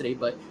radio today,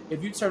 but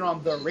if you turn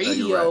on the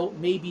radio,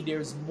 maybe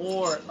there's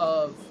more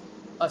of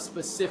a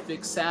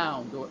specific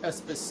sound or a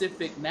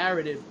specific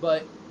narrative.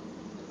 But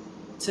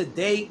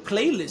today,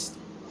 playlist.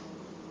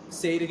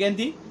 Say it again,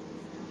 D.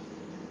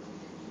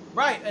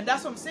 Right, and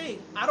that's what I'm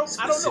saying. I don't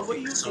know. What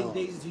do you think,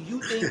 Days? Do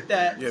you think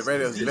that these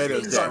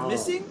things are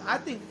missing? I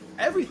think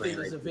everything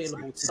is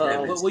available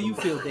today. But what do you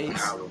feel, Days?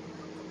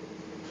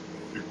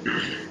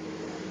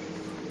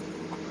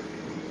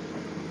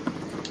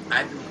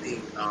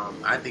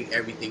 I think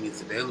everything is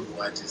available.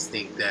 I just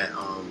think that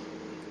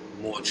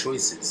more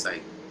choices,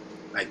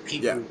 like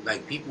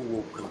people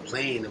will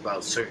complain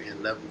about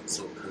certain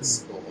levels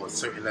or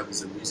certain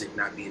levels of music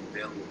not being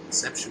available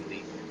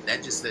conceptually.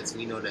 That just lets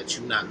me know that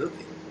you're not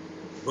looking,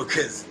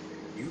 because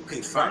you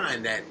can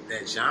find that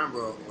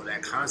genre or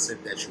that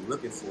concept that you're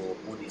looking for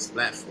on these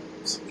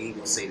platforms. We ain't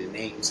gonna say the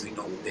names. We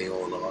know what they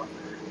all are.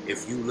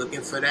 If you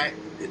looking for that,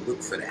 then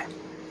look for that.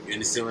 You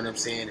understand what I'm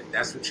saying? If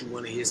that's what you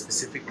want to hear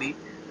specifically,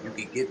 you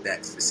can get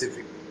that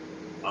specifically.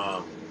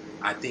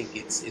 I think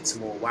it's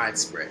more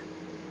widespread.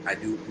 I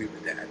do agree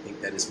with that. I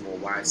think that is more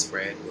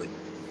widespread, but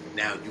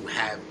now you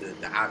have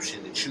the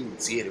option to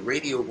choose. Yeah, the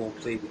radio gonna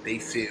play what they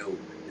feel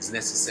is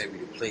necessary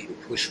to play to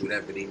push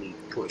whatever they need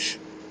to push.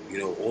 You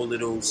know, all of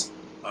those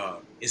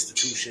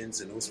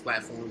institutions and those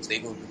platforms, they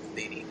gonna do what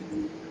they need to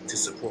do to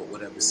support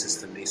whatever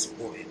system they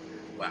supporting.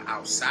 But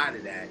outside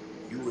of that,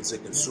 you as a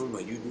consumer,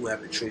 you do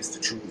have the choice to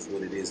choose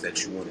what it is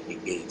that you want to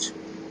engage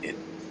in.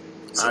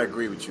 So, I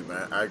agree with you,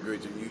 man. I agree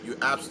with you. You're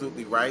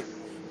absolutely right,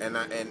 and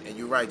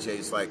you're right, Jay.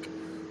 It's like,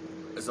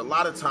 there's a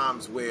lot of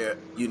times where,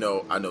 you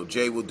know, I know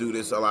Jay will do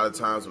this a lot of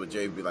times, where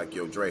Jay will be like,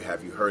 "Yo, Dre,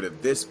 have you heard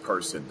of this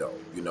person though?"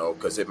 You know,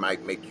 because it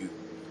might make you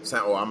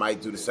sound, or I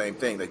might do the same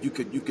thing. Like, you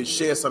could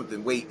share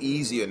something way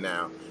easier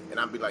now, and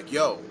I'll be like,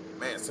 "Yo,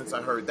 man, since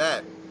I heard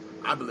that,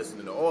 I've been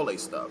listening to all their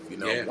stuff." You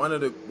know, Yeah. one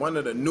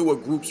of the newer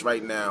groups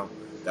right now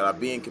that are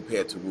being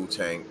compared to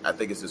Wu-Tang, I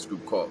think it's this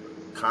group called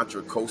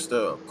Contra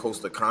Costa or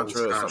Costa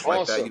Contra or something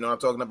like that. You know what I'm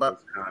talking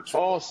about?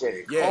 Awesome.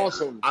 Yeah.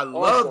 Awesome. I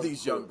love Awesome.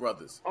 these young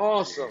brothers.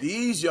 Awesome.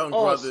 These young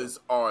Awesome. brothers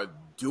are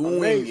doing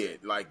Amazing.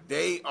 it. Like,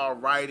 they are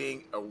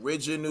writing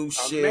original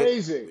shit,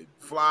 Amazing. with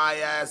fly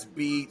ass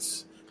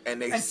beats, and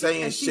they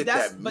saying shit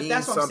that means but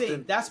that's what I'm something.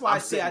 saying. That's why I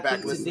say I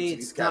think listening today to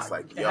these it's cats not,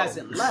 like, it yo,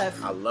 hasn't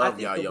left. I love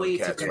think y'all the young way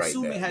to cats right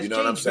consume there. it has You know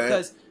what I'm changed, saying?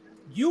 because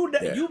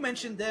Yeah. you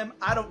mentioned them.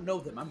 I don't know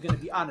them. I'm going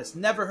to be honest.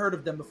 Never heard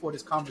of them before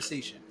this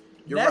conversation.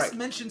 You're Ness right.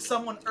 mentioned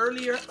someone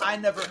earlier I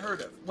never heard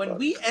of. When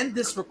we end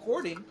this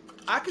recording,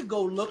 I could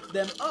go look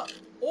them up.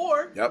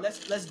 Or Yep.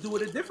 let's do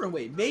it a different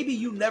way. Maybe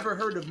you never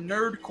heard of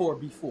Nerdcore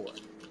before.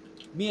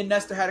 Me and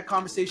Nestor had a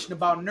conversation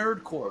about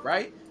Nerdcore,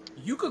 right?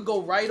 You could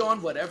go right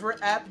on whatever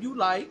app you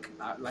like.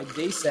 Like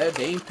they said,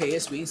 they ain't pay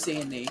us. We ain't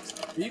saying names.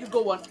 But you could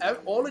go on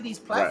all of these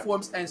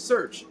platforms and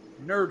search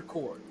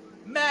Nerdcore.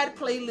 Mad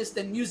playlist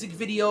and music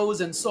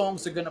videos and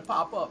songs are gonna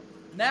pop up.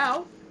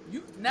 Now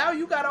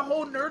you got a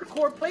whole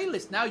Nerdcore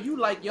playlist. Now you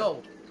like,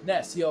 yo,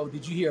 Ness, yo,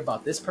 did you hear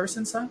about this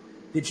person, son?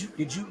 Did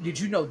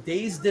you know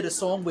Days did a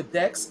song with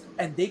Dex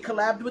and they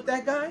collabed with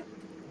that guy?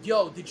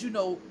 Yo, did you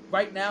know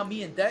right now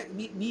me,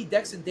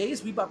 Dex and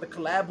Days, we about to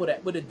collab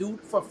with a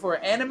dude for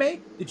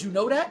anime? Did you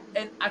know that?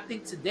 And I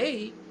think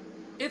today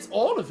it's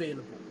all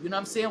available. You know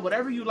what I'm saying?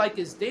 Whatever you like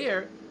is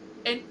there,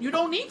 and you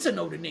don't need to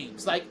know the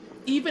names. Like,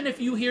 even if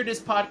you hear this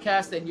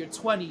podcast and you're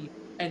 20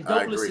 and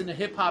don't listen to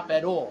hip hop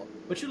at all,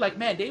 but you're like,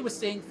 man, they were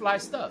saying fly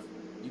stuff,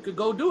 you could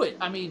go do it.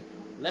 I mean,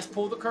 let's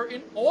pull the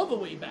curtain all the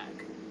way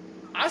back.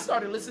 I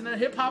started listening to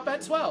hip hop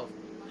at 12.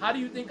 How do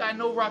you think I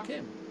know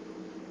Rakim?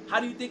 How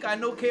do you think I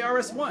know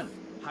KRS-One?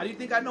 How do you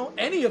think I know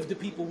any of the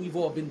people we've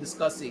all been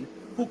discussing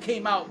who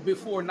came out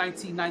before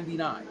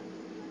 1999?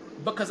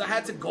 Because I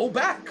had to go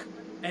back,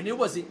 and it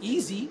wasn't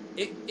easy.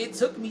 It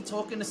took me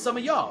talking to some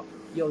of y'all.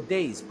 Yo,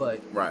 Days,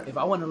 but if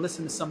I want to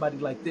listen to somebody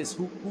like this,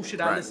 who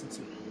should I listen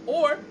to?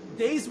 Or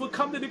Days would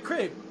come to the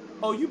crib.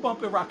 Oh, you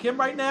bumping Rakim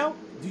right now?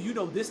 Do you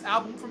know this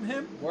album from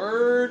him?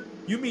 Word.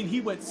 You mean he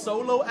went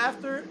solo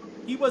after?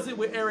 He wasn't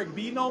with Eric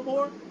B no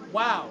more?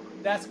 Wow,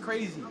 that's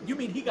crazy. You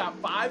mean he got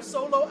 5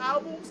 solo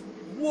albums?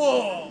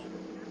 Whoa.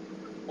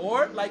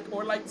 Or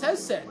like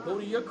Tez said, go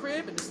to your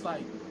crib and it's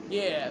like,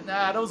 yeah,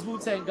 nah, those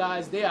Wu-Tang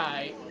guys, they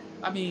alright.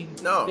 I mean,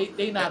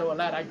 they not all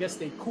that. I guess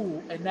they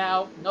cool. And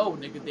now, no,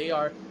 nigga, they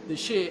are the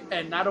shit.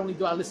 And not only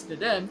do I listen to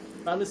them,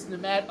 but I listen to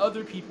mad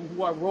other people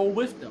who I roll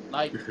with them.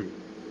 Like,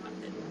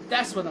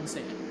 that's what I'm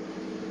saying.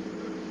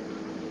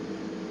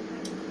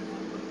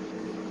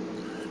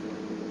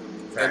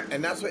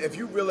 And that's what, if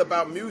you real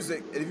about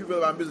music, that's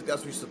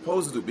what you're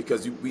supposed to do,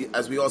 because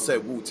as we all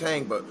said,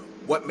 Wu-Tang, but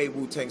what made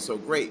Wu-Tang so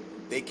great?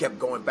 They kept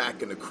going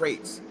back in the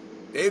crates.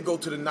 They'd go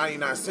to the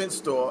 99-cent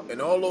store,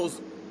 and all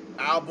those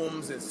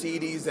albums and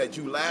CDs that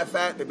you laugh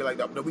at, they'd be like,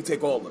 no, we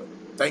take all of them.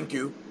 Thank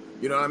you.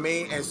 You know what I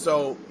mean? And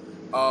so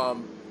I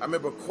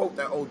remember a quote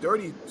that Old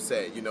Dirty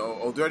said,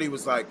 Old Dirty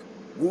was like,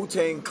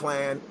 Wu-Tang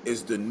Clan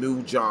is the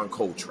new John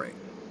Coltrane,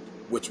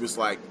 which was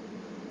like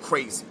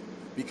crazy,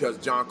 because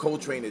John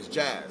Coltrane is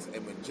jazz.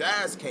 And when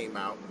jazz came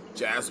out,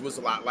 jazz was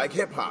a lot like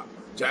hip hop.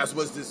 Jazz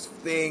was this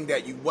thing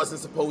that you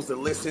wasn't supposed to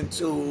listen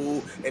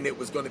to, and it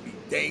was going to be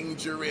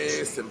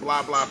dangerous and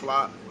blah, blah,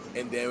 blah.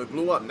 And then it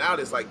blew up. Now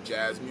there's like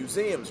jazz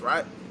museums,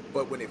 right?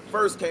 But when it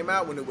first came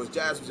out, when it was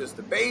jazz was just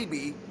a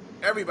baby,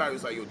 everybody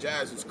was like, yo,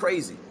 jazz is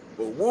crazy.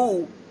 But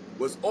Wu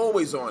was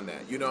always on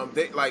that.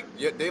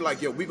 They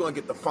like, yo, we going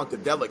to get the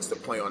Funkadelics to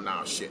play on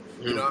our shit.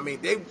 You know what I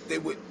mean?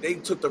 They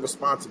took the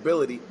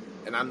responsibility,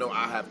 and I know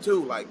I have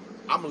too. Like,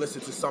 I'm going to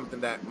listen to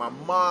something that my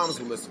moms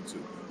will listen to.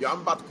 Yo,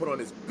 I'm about to put on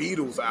this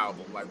Beatles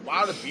album. Like,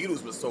 why the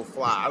Beatles was so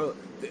fly?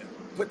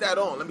 Put that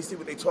on. Let me see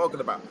what they talking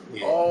about.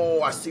 Yeah.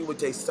 Oh, I see what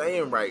they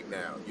saying right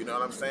now. You know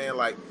what I'm saying?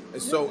 Like,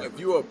 and so if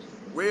you're a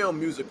real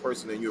music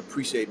person and you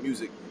appreciate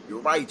music, you're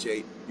right,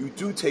 Jay. You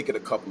do take it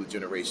a couple of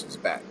generations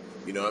back.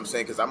 You know what I'm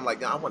saying? Because I'm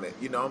like, I want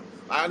to,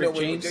 I know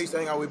when Jay's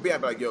saying I would be, I'd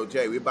be like, yo,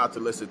 Jay, we're about to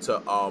listen to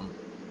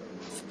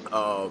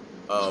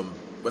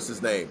what's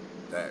his name?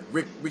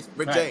 Rick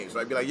right. James.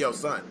 Right? Be like, yo,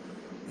 son,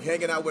 you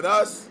hanging out with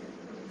us?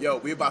 Yo,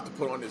 we about to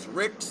put on this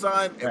Rick,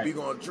 son, and we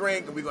gonna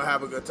drink and we gonna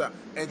have a good time.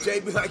 And Jay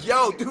be like,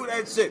 yo, do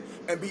that shit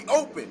and be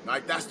open.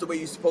 Like, that's the way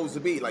you're supposed to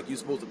be. Like, you're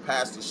supposed to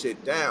pass the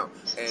shit down.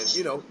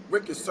 And,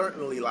 Rick is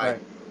certainly like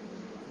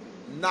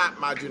not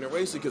my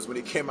generation, because when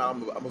he came out,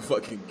 I'm a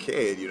fucking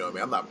kid, you know what I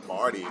mean? I'm not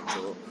partying to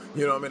him.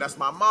 You know what I mean? That's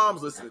my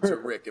mom's listening to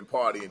Rick and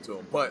partying to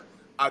him. But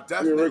I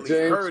definitely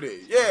heard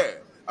it. Yeah.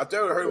 I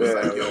definitely heard it. Was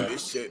like, yo,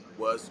 this shit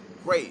was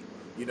great.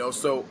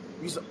 So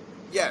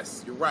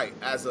yes, you're right.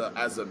 As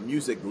a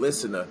music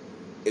listener,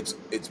 it's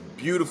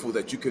beautiful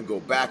that you can go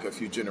back a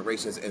few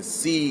generations and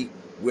see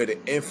where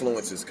the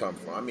influences come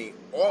from. I mean,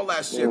 all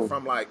that shit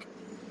from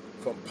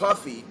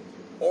Puffy,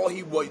 all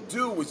he would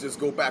do was just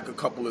go back a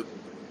couple of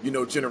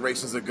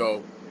generations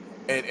ago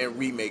and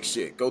remake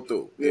shit. Go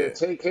through. Yeah,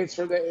 take hits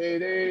from the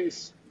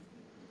 80s.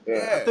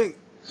 Yeah.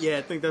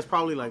 I think that's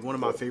probably like one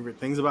of my favorite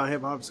things about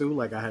hip hop too.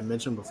 Like I had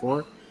mentioned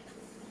before,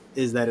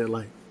 is that it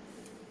like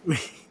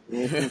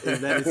is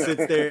that it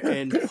sits there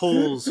and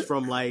pulls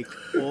from like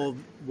all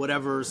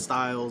whatever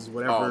styles,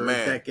 whatever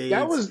decades.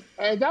 That was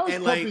Puffy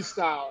like,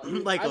 style.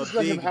 Like a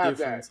big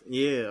difference. That.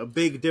 Yeah, a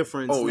big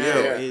difference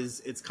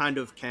is it's kind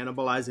of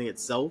cannibalizing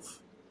itself.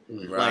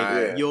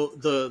 Right. Like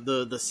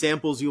the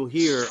samples you'll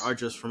hear are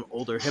just from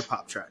older hip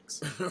hop tracks.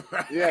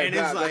 Yeah, and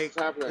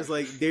it's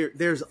like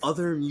there's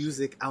other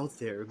music out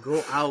there.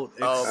 Go out,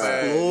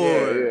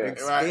 explore,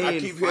 expand,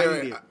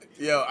 right.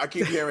 I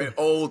keep hearing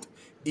old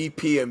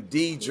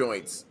EPMD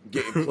joints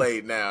getting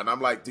played now, and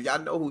I'm like, do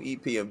y'all know who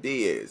EPMD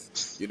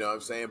is? You know what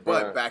I'm saying?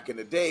 But back in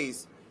the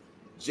days,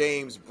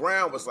 James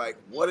Brown was like,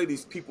 what are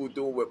these people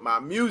doing with my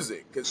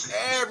music? Because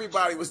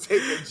everybody was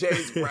taking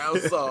James Brown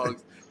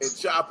songs and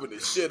chopping the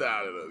shit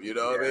out of them, you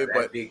know what I mean?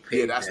 But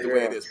that's the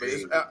way it is.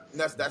 But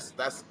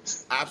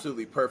that's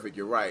absolutely perfect.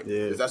 You're right.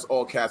 Because that's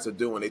all cats are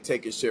doing. They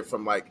taking shit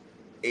from like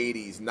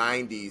 80s,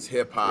 90s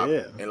hip hop,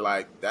 and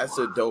like that's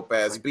a dope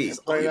ass beat.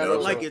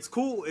 Like it's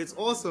cool, it's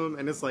awesome,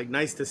 and it's like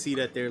nice to see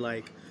that they're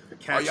like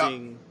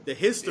catching the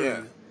history,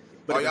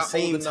 but at the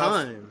same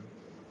time,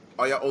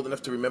 are y'all old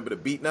enough to remember the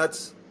Beat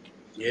Nuts?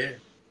 Yeah.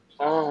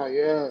 Oh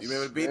yeah. You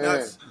remember the Beat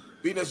Nuts?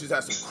 Beat Nuts used to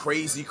have some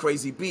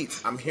crazy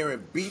beats. I'm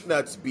hearing Beat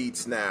Nuts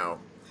beats now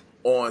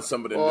on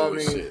some of the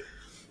newest shit.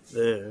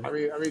 Yeah. I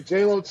mean,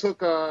 J-Lo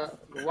took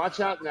 "Watch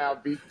Out Now"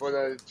 beat for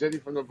the Jenny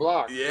from the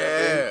Block.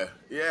 Yeah.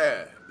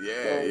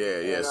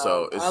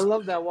 So I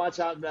love that "Watch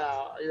Out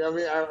Now." You know, what I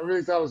mean, I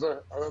really thought it was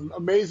an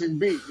amazing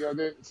beat. You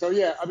know, so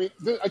yeah, I mean,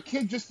 a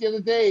kid just the other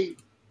day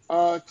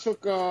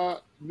took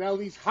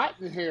Nelly's "Hot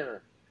in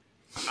Here."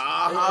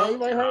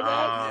 Anybody heard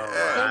that?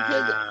 Some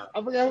kid,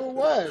 I forgot who it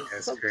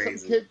was. Some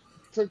kid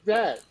took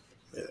that.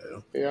 Yeah.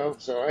 You know.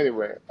 So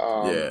anyway.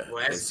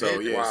 Well, so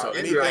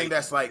anything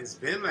that's like it's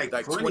been like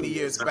 20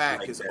 years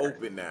back is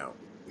open now.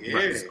 Yeah.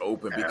 It's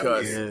open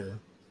because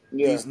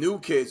these new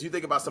kids. You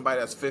think about somebody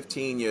that's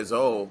 15 years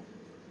old.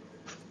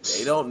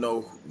 They don't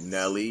know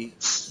Nelly.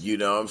 You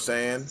know what I'm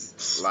saying?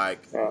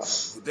 Like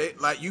they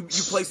like you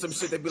play some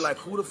shit. They be like,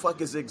 "Who the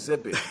fuck is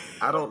Exhibit?"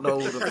 I don't know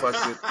who the fuck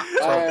is.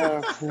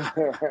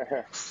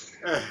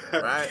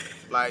 Right?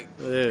 Like,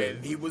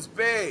 and he was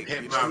big.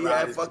 You know, he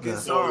had fucking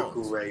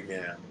songs right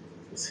now.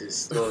 It's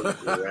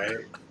historical,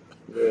 right?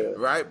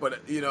 Right,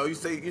 but you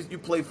say you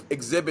play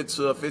Exhibit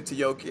to a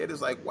 50-year-old kid.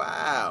 It's like,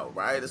 wow,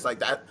 right? It's like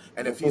that.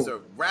 And if he's a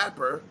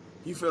rapper,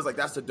 he feels like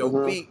that's a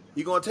dope beat.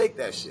 He gonna take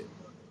that shit.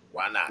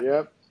 Why not?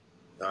 Yep.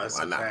 No, that's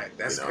a fact.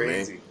 That's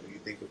crazy when you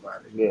think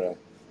about it. Yeah.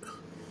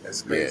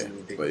 That's crazy when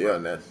you think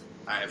about it.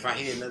 All right, if I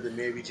hear another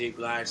Mary J.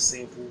 Blige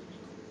sample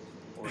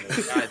on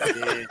a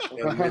goddamn. Oh,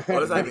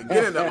 let's not even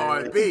get into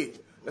R&B.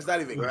 Let's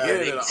not even Bro, get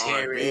they into the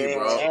tearing- R&B, they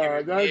bro.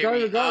 tearing Don't even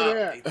Mary go up.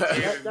 there. They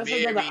tearing That's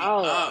Mary another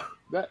hour. up.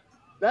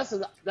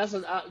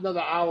 Another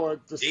hour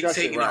They discussion.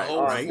 taking Right, the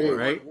whole right, 411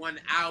 right. one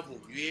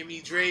album. You hear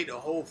me, Dre? The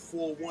whole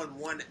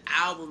 411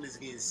 album is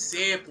getting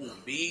sampled.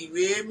 B,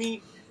 you hear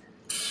me?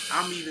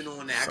 I'm even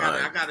on that.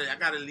 I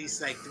got at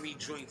least like 3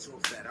 joints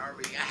off that. I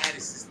had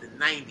it since the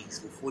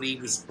 90s before they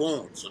was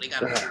born. So they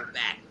gotta go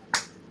back.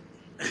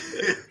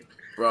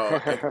 Bro,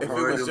 if it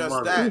Word was of just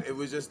mother. that, it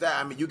was just that.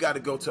 I mean, you got to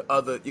go to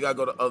other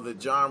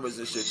genres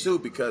and shit too,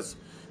 because,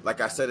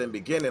 like I said in the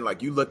beginning,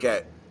 like you look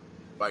at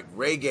like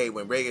reggae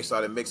when reggae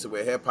started mixing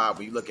with hip hop.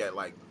 When you look at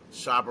like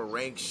Shabba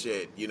Rank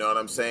shit, you know what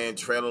I'm saying?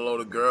 Trailer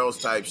Load of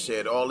Girls type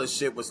shit. All this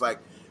shit was like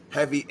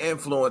heavy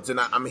influence, and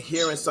I'm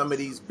hearing some of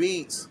these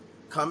beats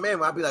come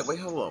in. I'll be like, wait,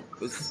 hold on,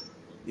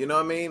 you know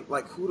what I mean?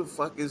 Like, who the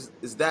fuck is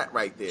that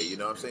right there? You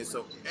know what I'm saying?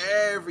 So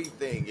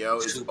everything, yo,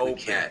 is Super open.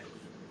 Cat.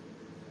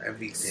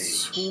 Everything.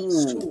 Super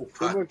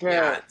Super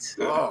Cat. Cat.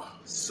 Oh.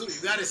 So you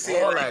gotta say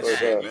it All like that that.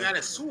 shit. You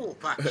gotta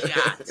super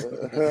cat.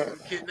 You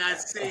cannot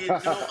say it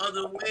no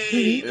other way.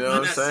 You know what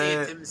I'm cannot say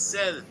it saying?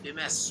 himself. You're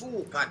not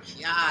super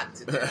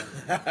cat.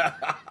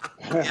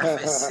 You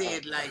have to say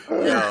it like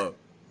that.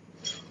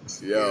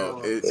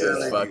 Yo, it's Yeah.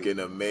 just fucking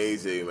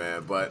amazing,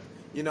 man. But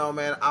you know,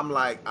 man, I'm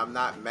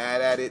not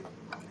mad at it.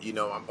 You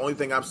know, only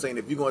thing I'm saying,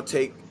 if you're gonna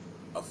take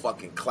a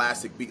fucking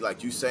classic beat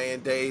like you saying,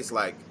 Days,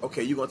 like,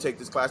 okay, you're gonna take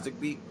this classic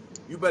beat,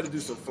 you better do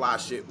some fly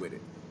shit with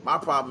it. My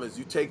problem is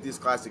you take this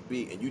classic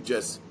beat and you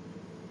just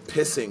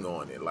pissing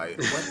on it. Like,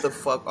 what the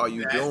fuck are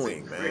you That's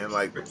doing, the man? great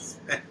Like,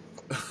 perspective.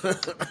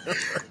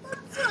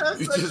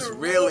 you Such just a raw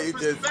really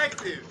just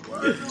perspective.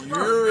 Word of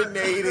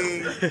mother.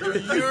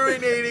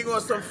 urinating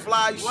on some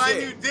fly shit. Why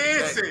you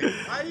dancing?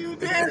 Why you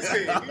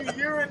dancing?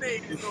 You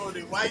urinating on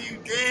it. Why you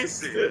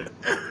dancing?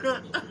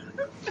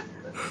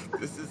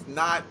 This is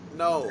not,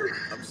 no,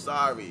 I'm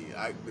sorry.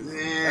 That's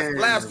Man.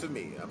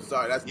 blasphemy. I'm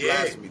sorry, that's Yeah.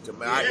 blasphemy. To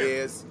my Yeah.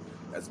 ears,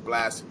 that's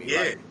blasphemy. Yeah.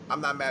 Like,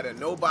 I'm not mad at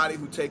nobody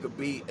who take a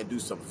beat and do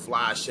some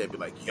fly shit. Be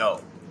like,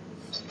 yo,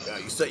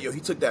 you said, yo, he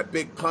took that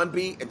big pun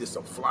beat and did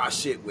some fly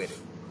shit with it.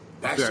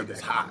 That Okay. shit is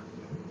hot,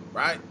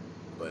 right?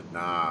 But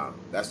nah,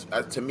 that's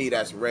to me,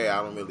 that's rare.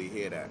 I don't really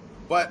hear that.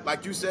 But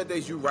like you said,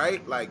 Days, you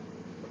right. Like,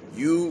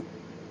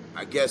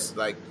 I guess,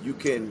 like, you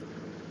can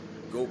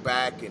go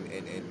back and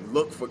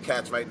look for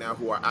cats right now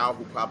who are out,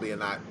 who probably are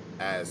not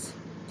as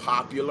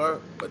popular,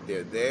 but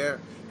they're there.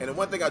 And the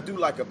one thing I do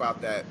like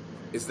about that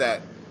is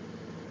that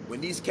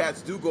when these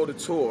cats do go to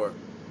tour,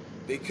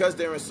 because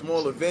they're in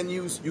smaller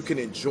venues, you can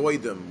enjoy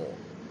them more.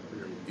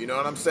 You know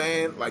what I'm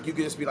saying? Like, you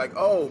can just be like,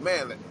 oh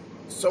man,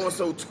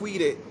 so-and-so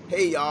tweeted,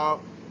 hey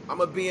y'all, I'm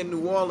gonna be in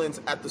New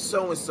Orleans at the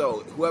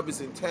so-and-so, whoever's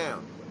in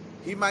town.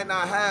 He might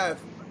not have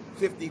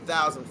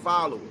 50,000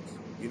 followers.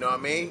 You know what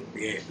I mean?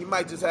 Yeah. He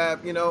might just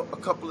have, you know, a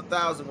couple of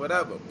thousand,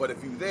 whatever. But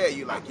if you're there,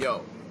 you're like,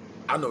 yo,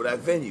 I know that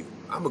venue.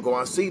 I'm going to go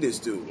and see this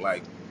dude.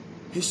 Like,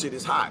 his shit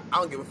is hot. I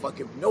don't give a fuck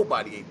if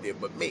nobody ain't there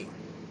but me.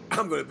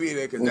 I'm going to be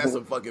there because that's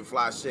some fucking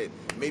fly shit.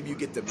 Maybe you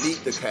get to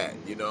meet the cat,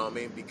 you know what I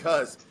mean?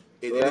 Because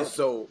it is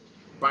so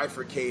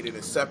bifurcated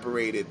and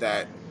separated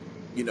that,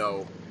 you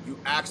know, you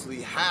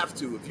actually have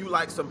to. If you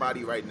like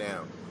somebody right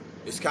now,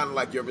 it's kind of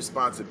like your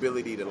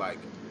responsibility to, like,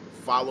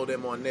 follow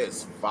them on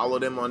this, follow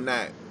them on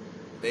that.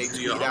 They Do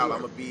tweet your out, homework.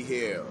 I'm gonna be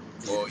here.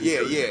 Or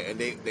and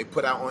they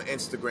put out on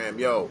Instagram,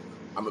 yo,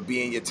 I'm gonna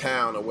be in your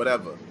town or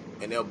whatever.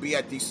 And they'll be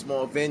at these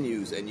small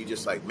venues and you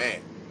just like, man,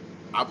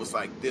 I was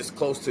like this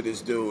close to this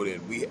dude,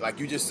 and we,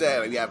 like you just said,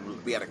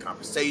 like, we had a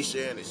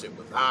conversation, and shit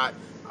was hot.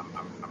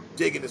 I'm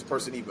digging this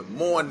person even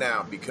more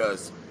now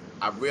because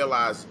I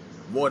realized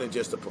more than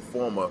just a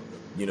performer,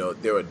 you know,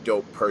 they're a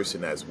dope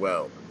person as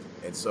well.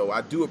 And so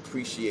I do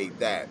appreciate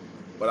that.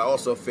 But I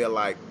also feel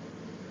like,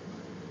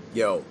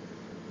 yo,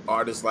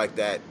 artists like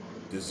that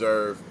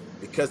deserve,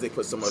 because they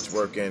put so much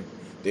work in,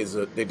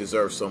 they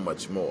deserve so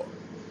much more.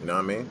 You know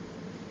what I mean?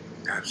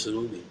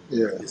 Absolutely.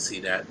 Yeah. I can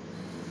see that.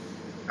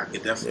 I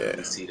can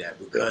definitely see that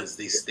because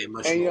they stay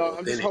much And more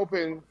I'm just authentic.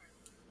 hoping.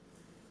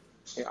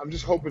 I'm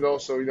just hoping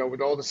also,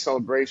 with all the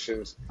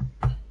celebrations,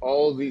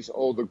 all these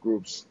older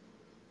groups,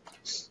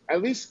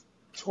 at least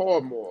tour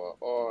more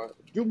or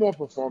do more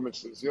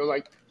performances.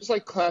 Like just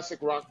like classic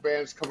rock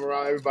bands come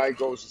around, everybody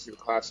goes to see the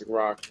classic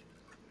rock.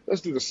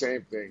 Let's do the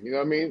same thing. You know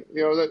what I mean?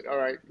 All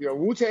right.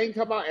 Wu-Tang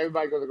come out,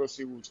 everybody goes to go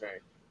see Wu-Tang.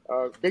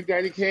 Big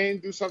Daddy Kane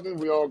do something,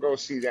 we all go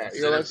see that.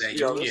 Set up that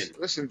union.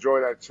 Let's enjoy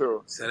that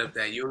too. Set up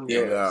that union.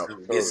 Yeah.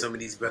 Get some of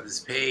these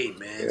brothers paid,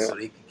 man, Yeah. so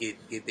they could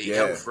get their Yeah.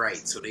 health right,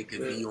 so they could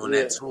be on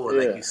Yeah. that tour.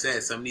 Yeah. Like you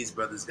said, some of these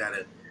brothers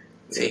gotta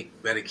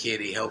take better care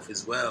of their health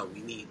as well.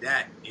 We need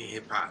that in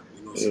hip hop.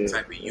 Some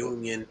type of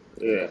union,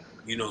 Yeah.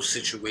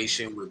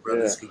 situation where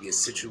brothers could get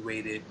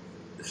situated.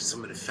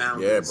 Some of the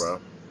founders, Yeah,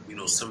 bro.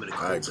 Some of the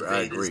I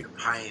cultivators, agree. the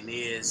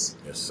pioneers.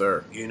 Yes,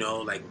 sir.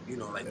 Like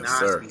Yes, Nas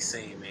sir. be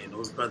saying, man,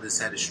 those brothers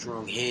had a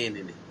strong hand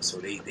in it, so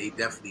they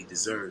definitely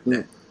deserve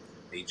that.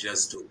 They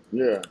just do,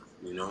 Yeah.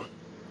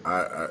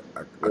 I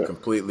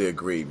completely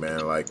agree,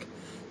 man. Like,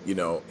 it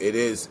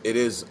is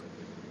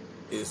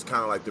it's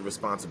kind of like the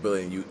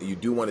responsibility, and you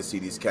do want to see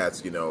these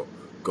cats,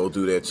 go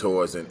do their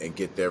chores and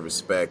get their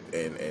respect,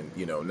 and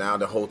now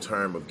the whole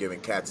term of giving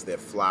cats their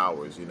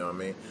flowers, you know what I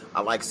mean?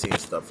 I like seeing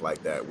stuff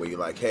like that where you're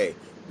like, hey,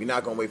 we're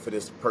not gonna wait for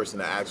this person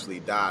to actually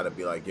die to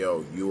be like,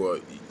 yo,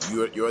 you're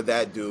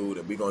that dude,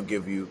 and we're gonna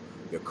give you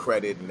your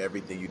credit and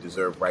everything you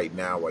deserve right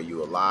now while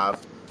you're alive.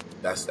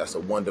 That's a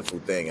wonderful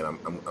thing, and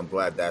I'm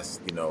glad that's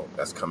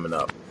that's coming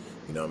up,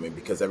 you know what I mean?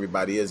 Because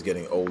everybody is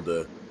getting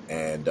older,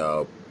 and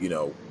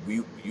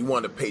you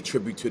want to pay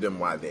tribute to them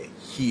while they're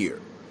here,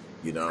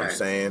 you know what I'm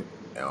saying?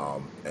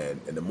 And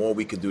the more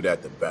we can do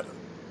that, the better.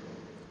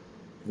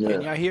 Yeah.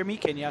 Can y'all hear me?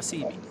 Can y'all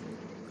see me?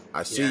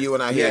 I see you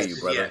and I hear you,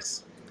 brother.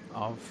 Yes.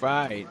 All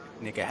right.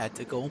 Nigga had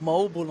to go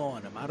mobile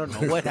on him. I don't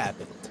know what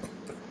happened.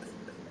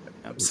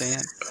 I'm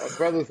saying,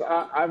 brothers,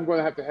 I'm going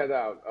to have to head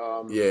out.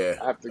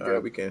 I have to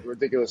get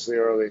ridiculously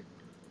early.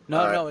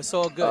 No, it's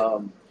all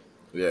good.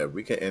 Yeah,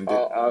 we can end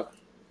it.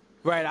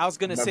 Right, I was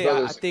gonna say,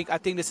 I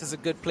think this is a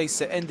good place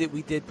to end it.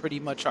 We did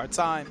pretty much our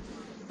time,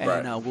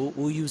 and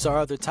we'll use our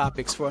other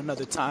topics for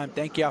another time.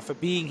 Thank y'all for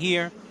being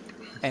here,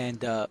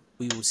 and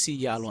we will see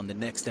y'all on the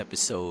next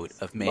episode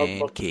of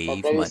Man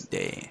Cave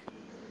Monday.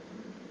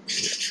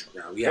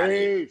 We out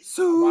here.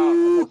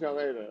 I'll talk y'all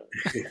later.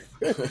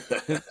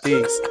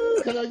 Peace.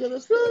 Can I get a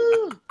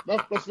spoon?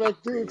 Enough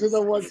respect to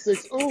the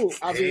 16.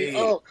 Check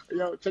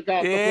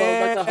out the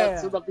flow like a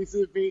Hudson up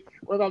PCP.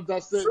 When I'm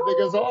dusting,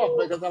 niggas off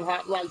because I'm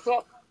hot like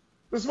so.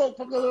 The smoke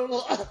from the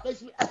little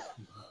makes me.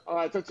 All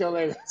right, talk to y'all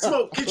later.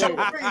 Smoke, get your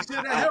brains to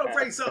that hell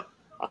race up.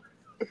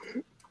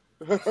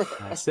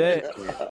 That's it.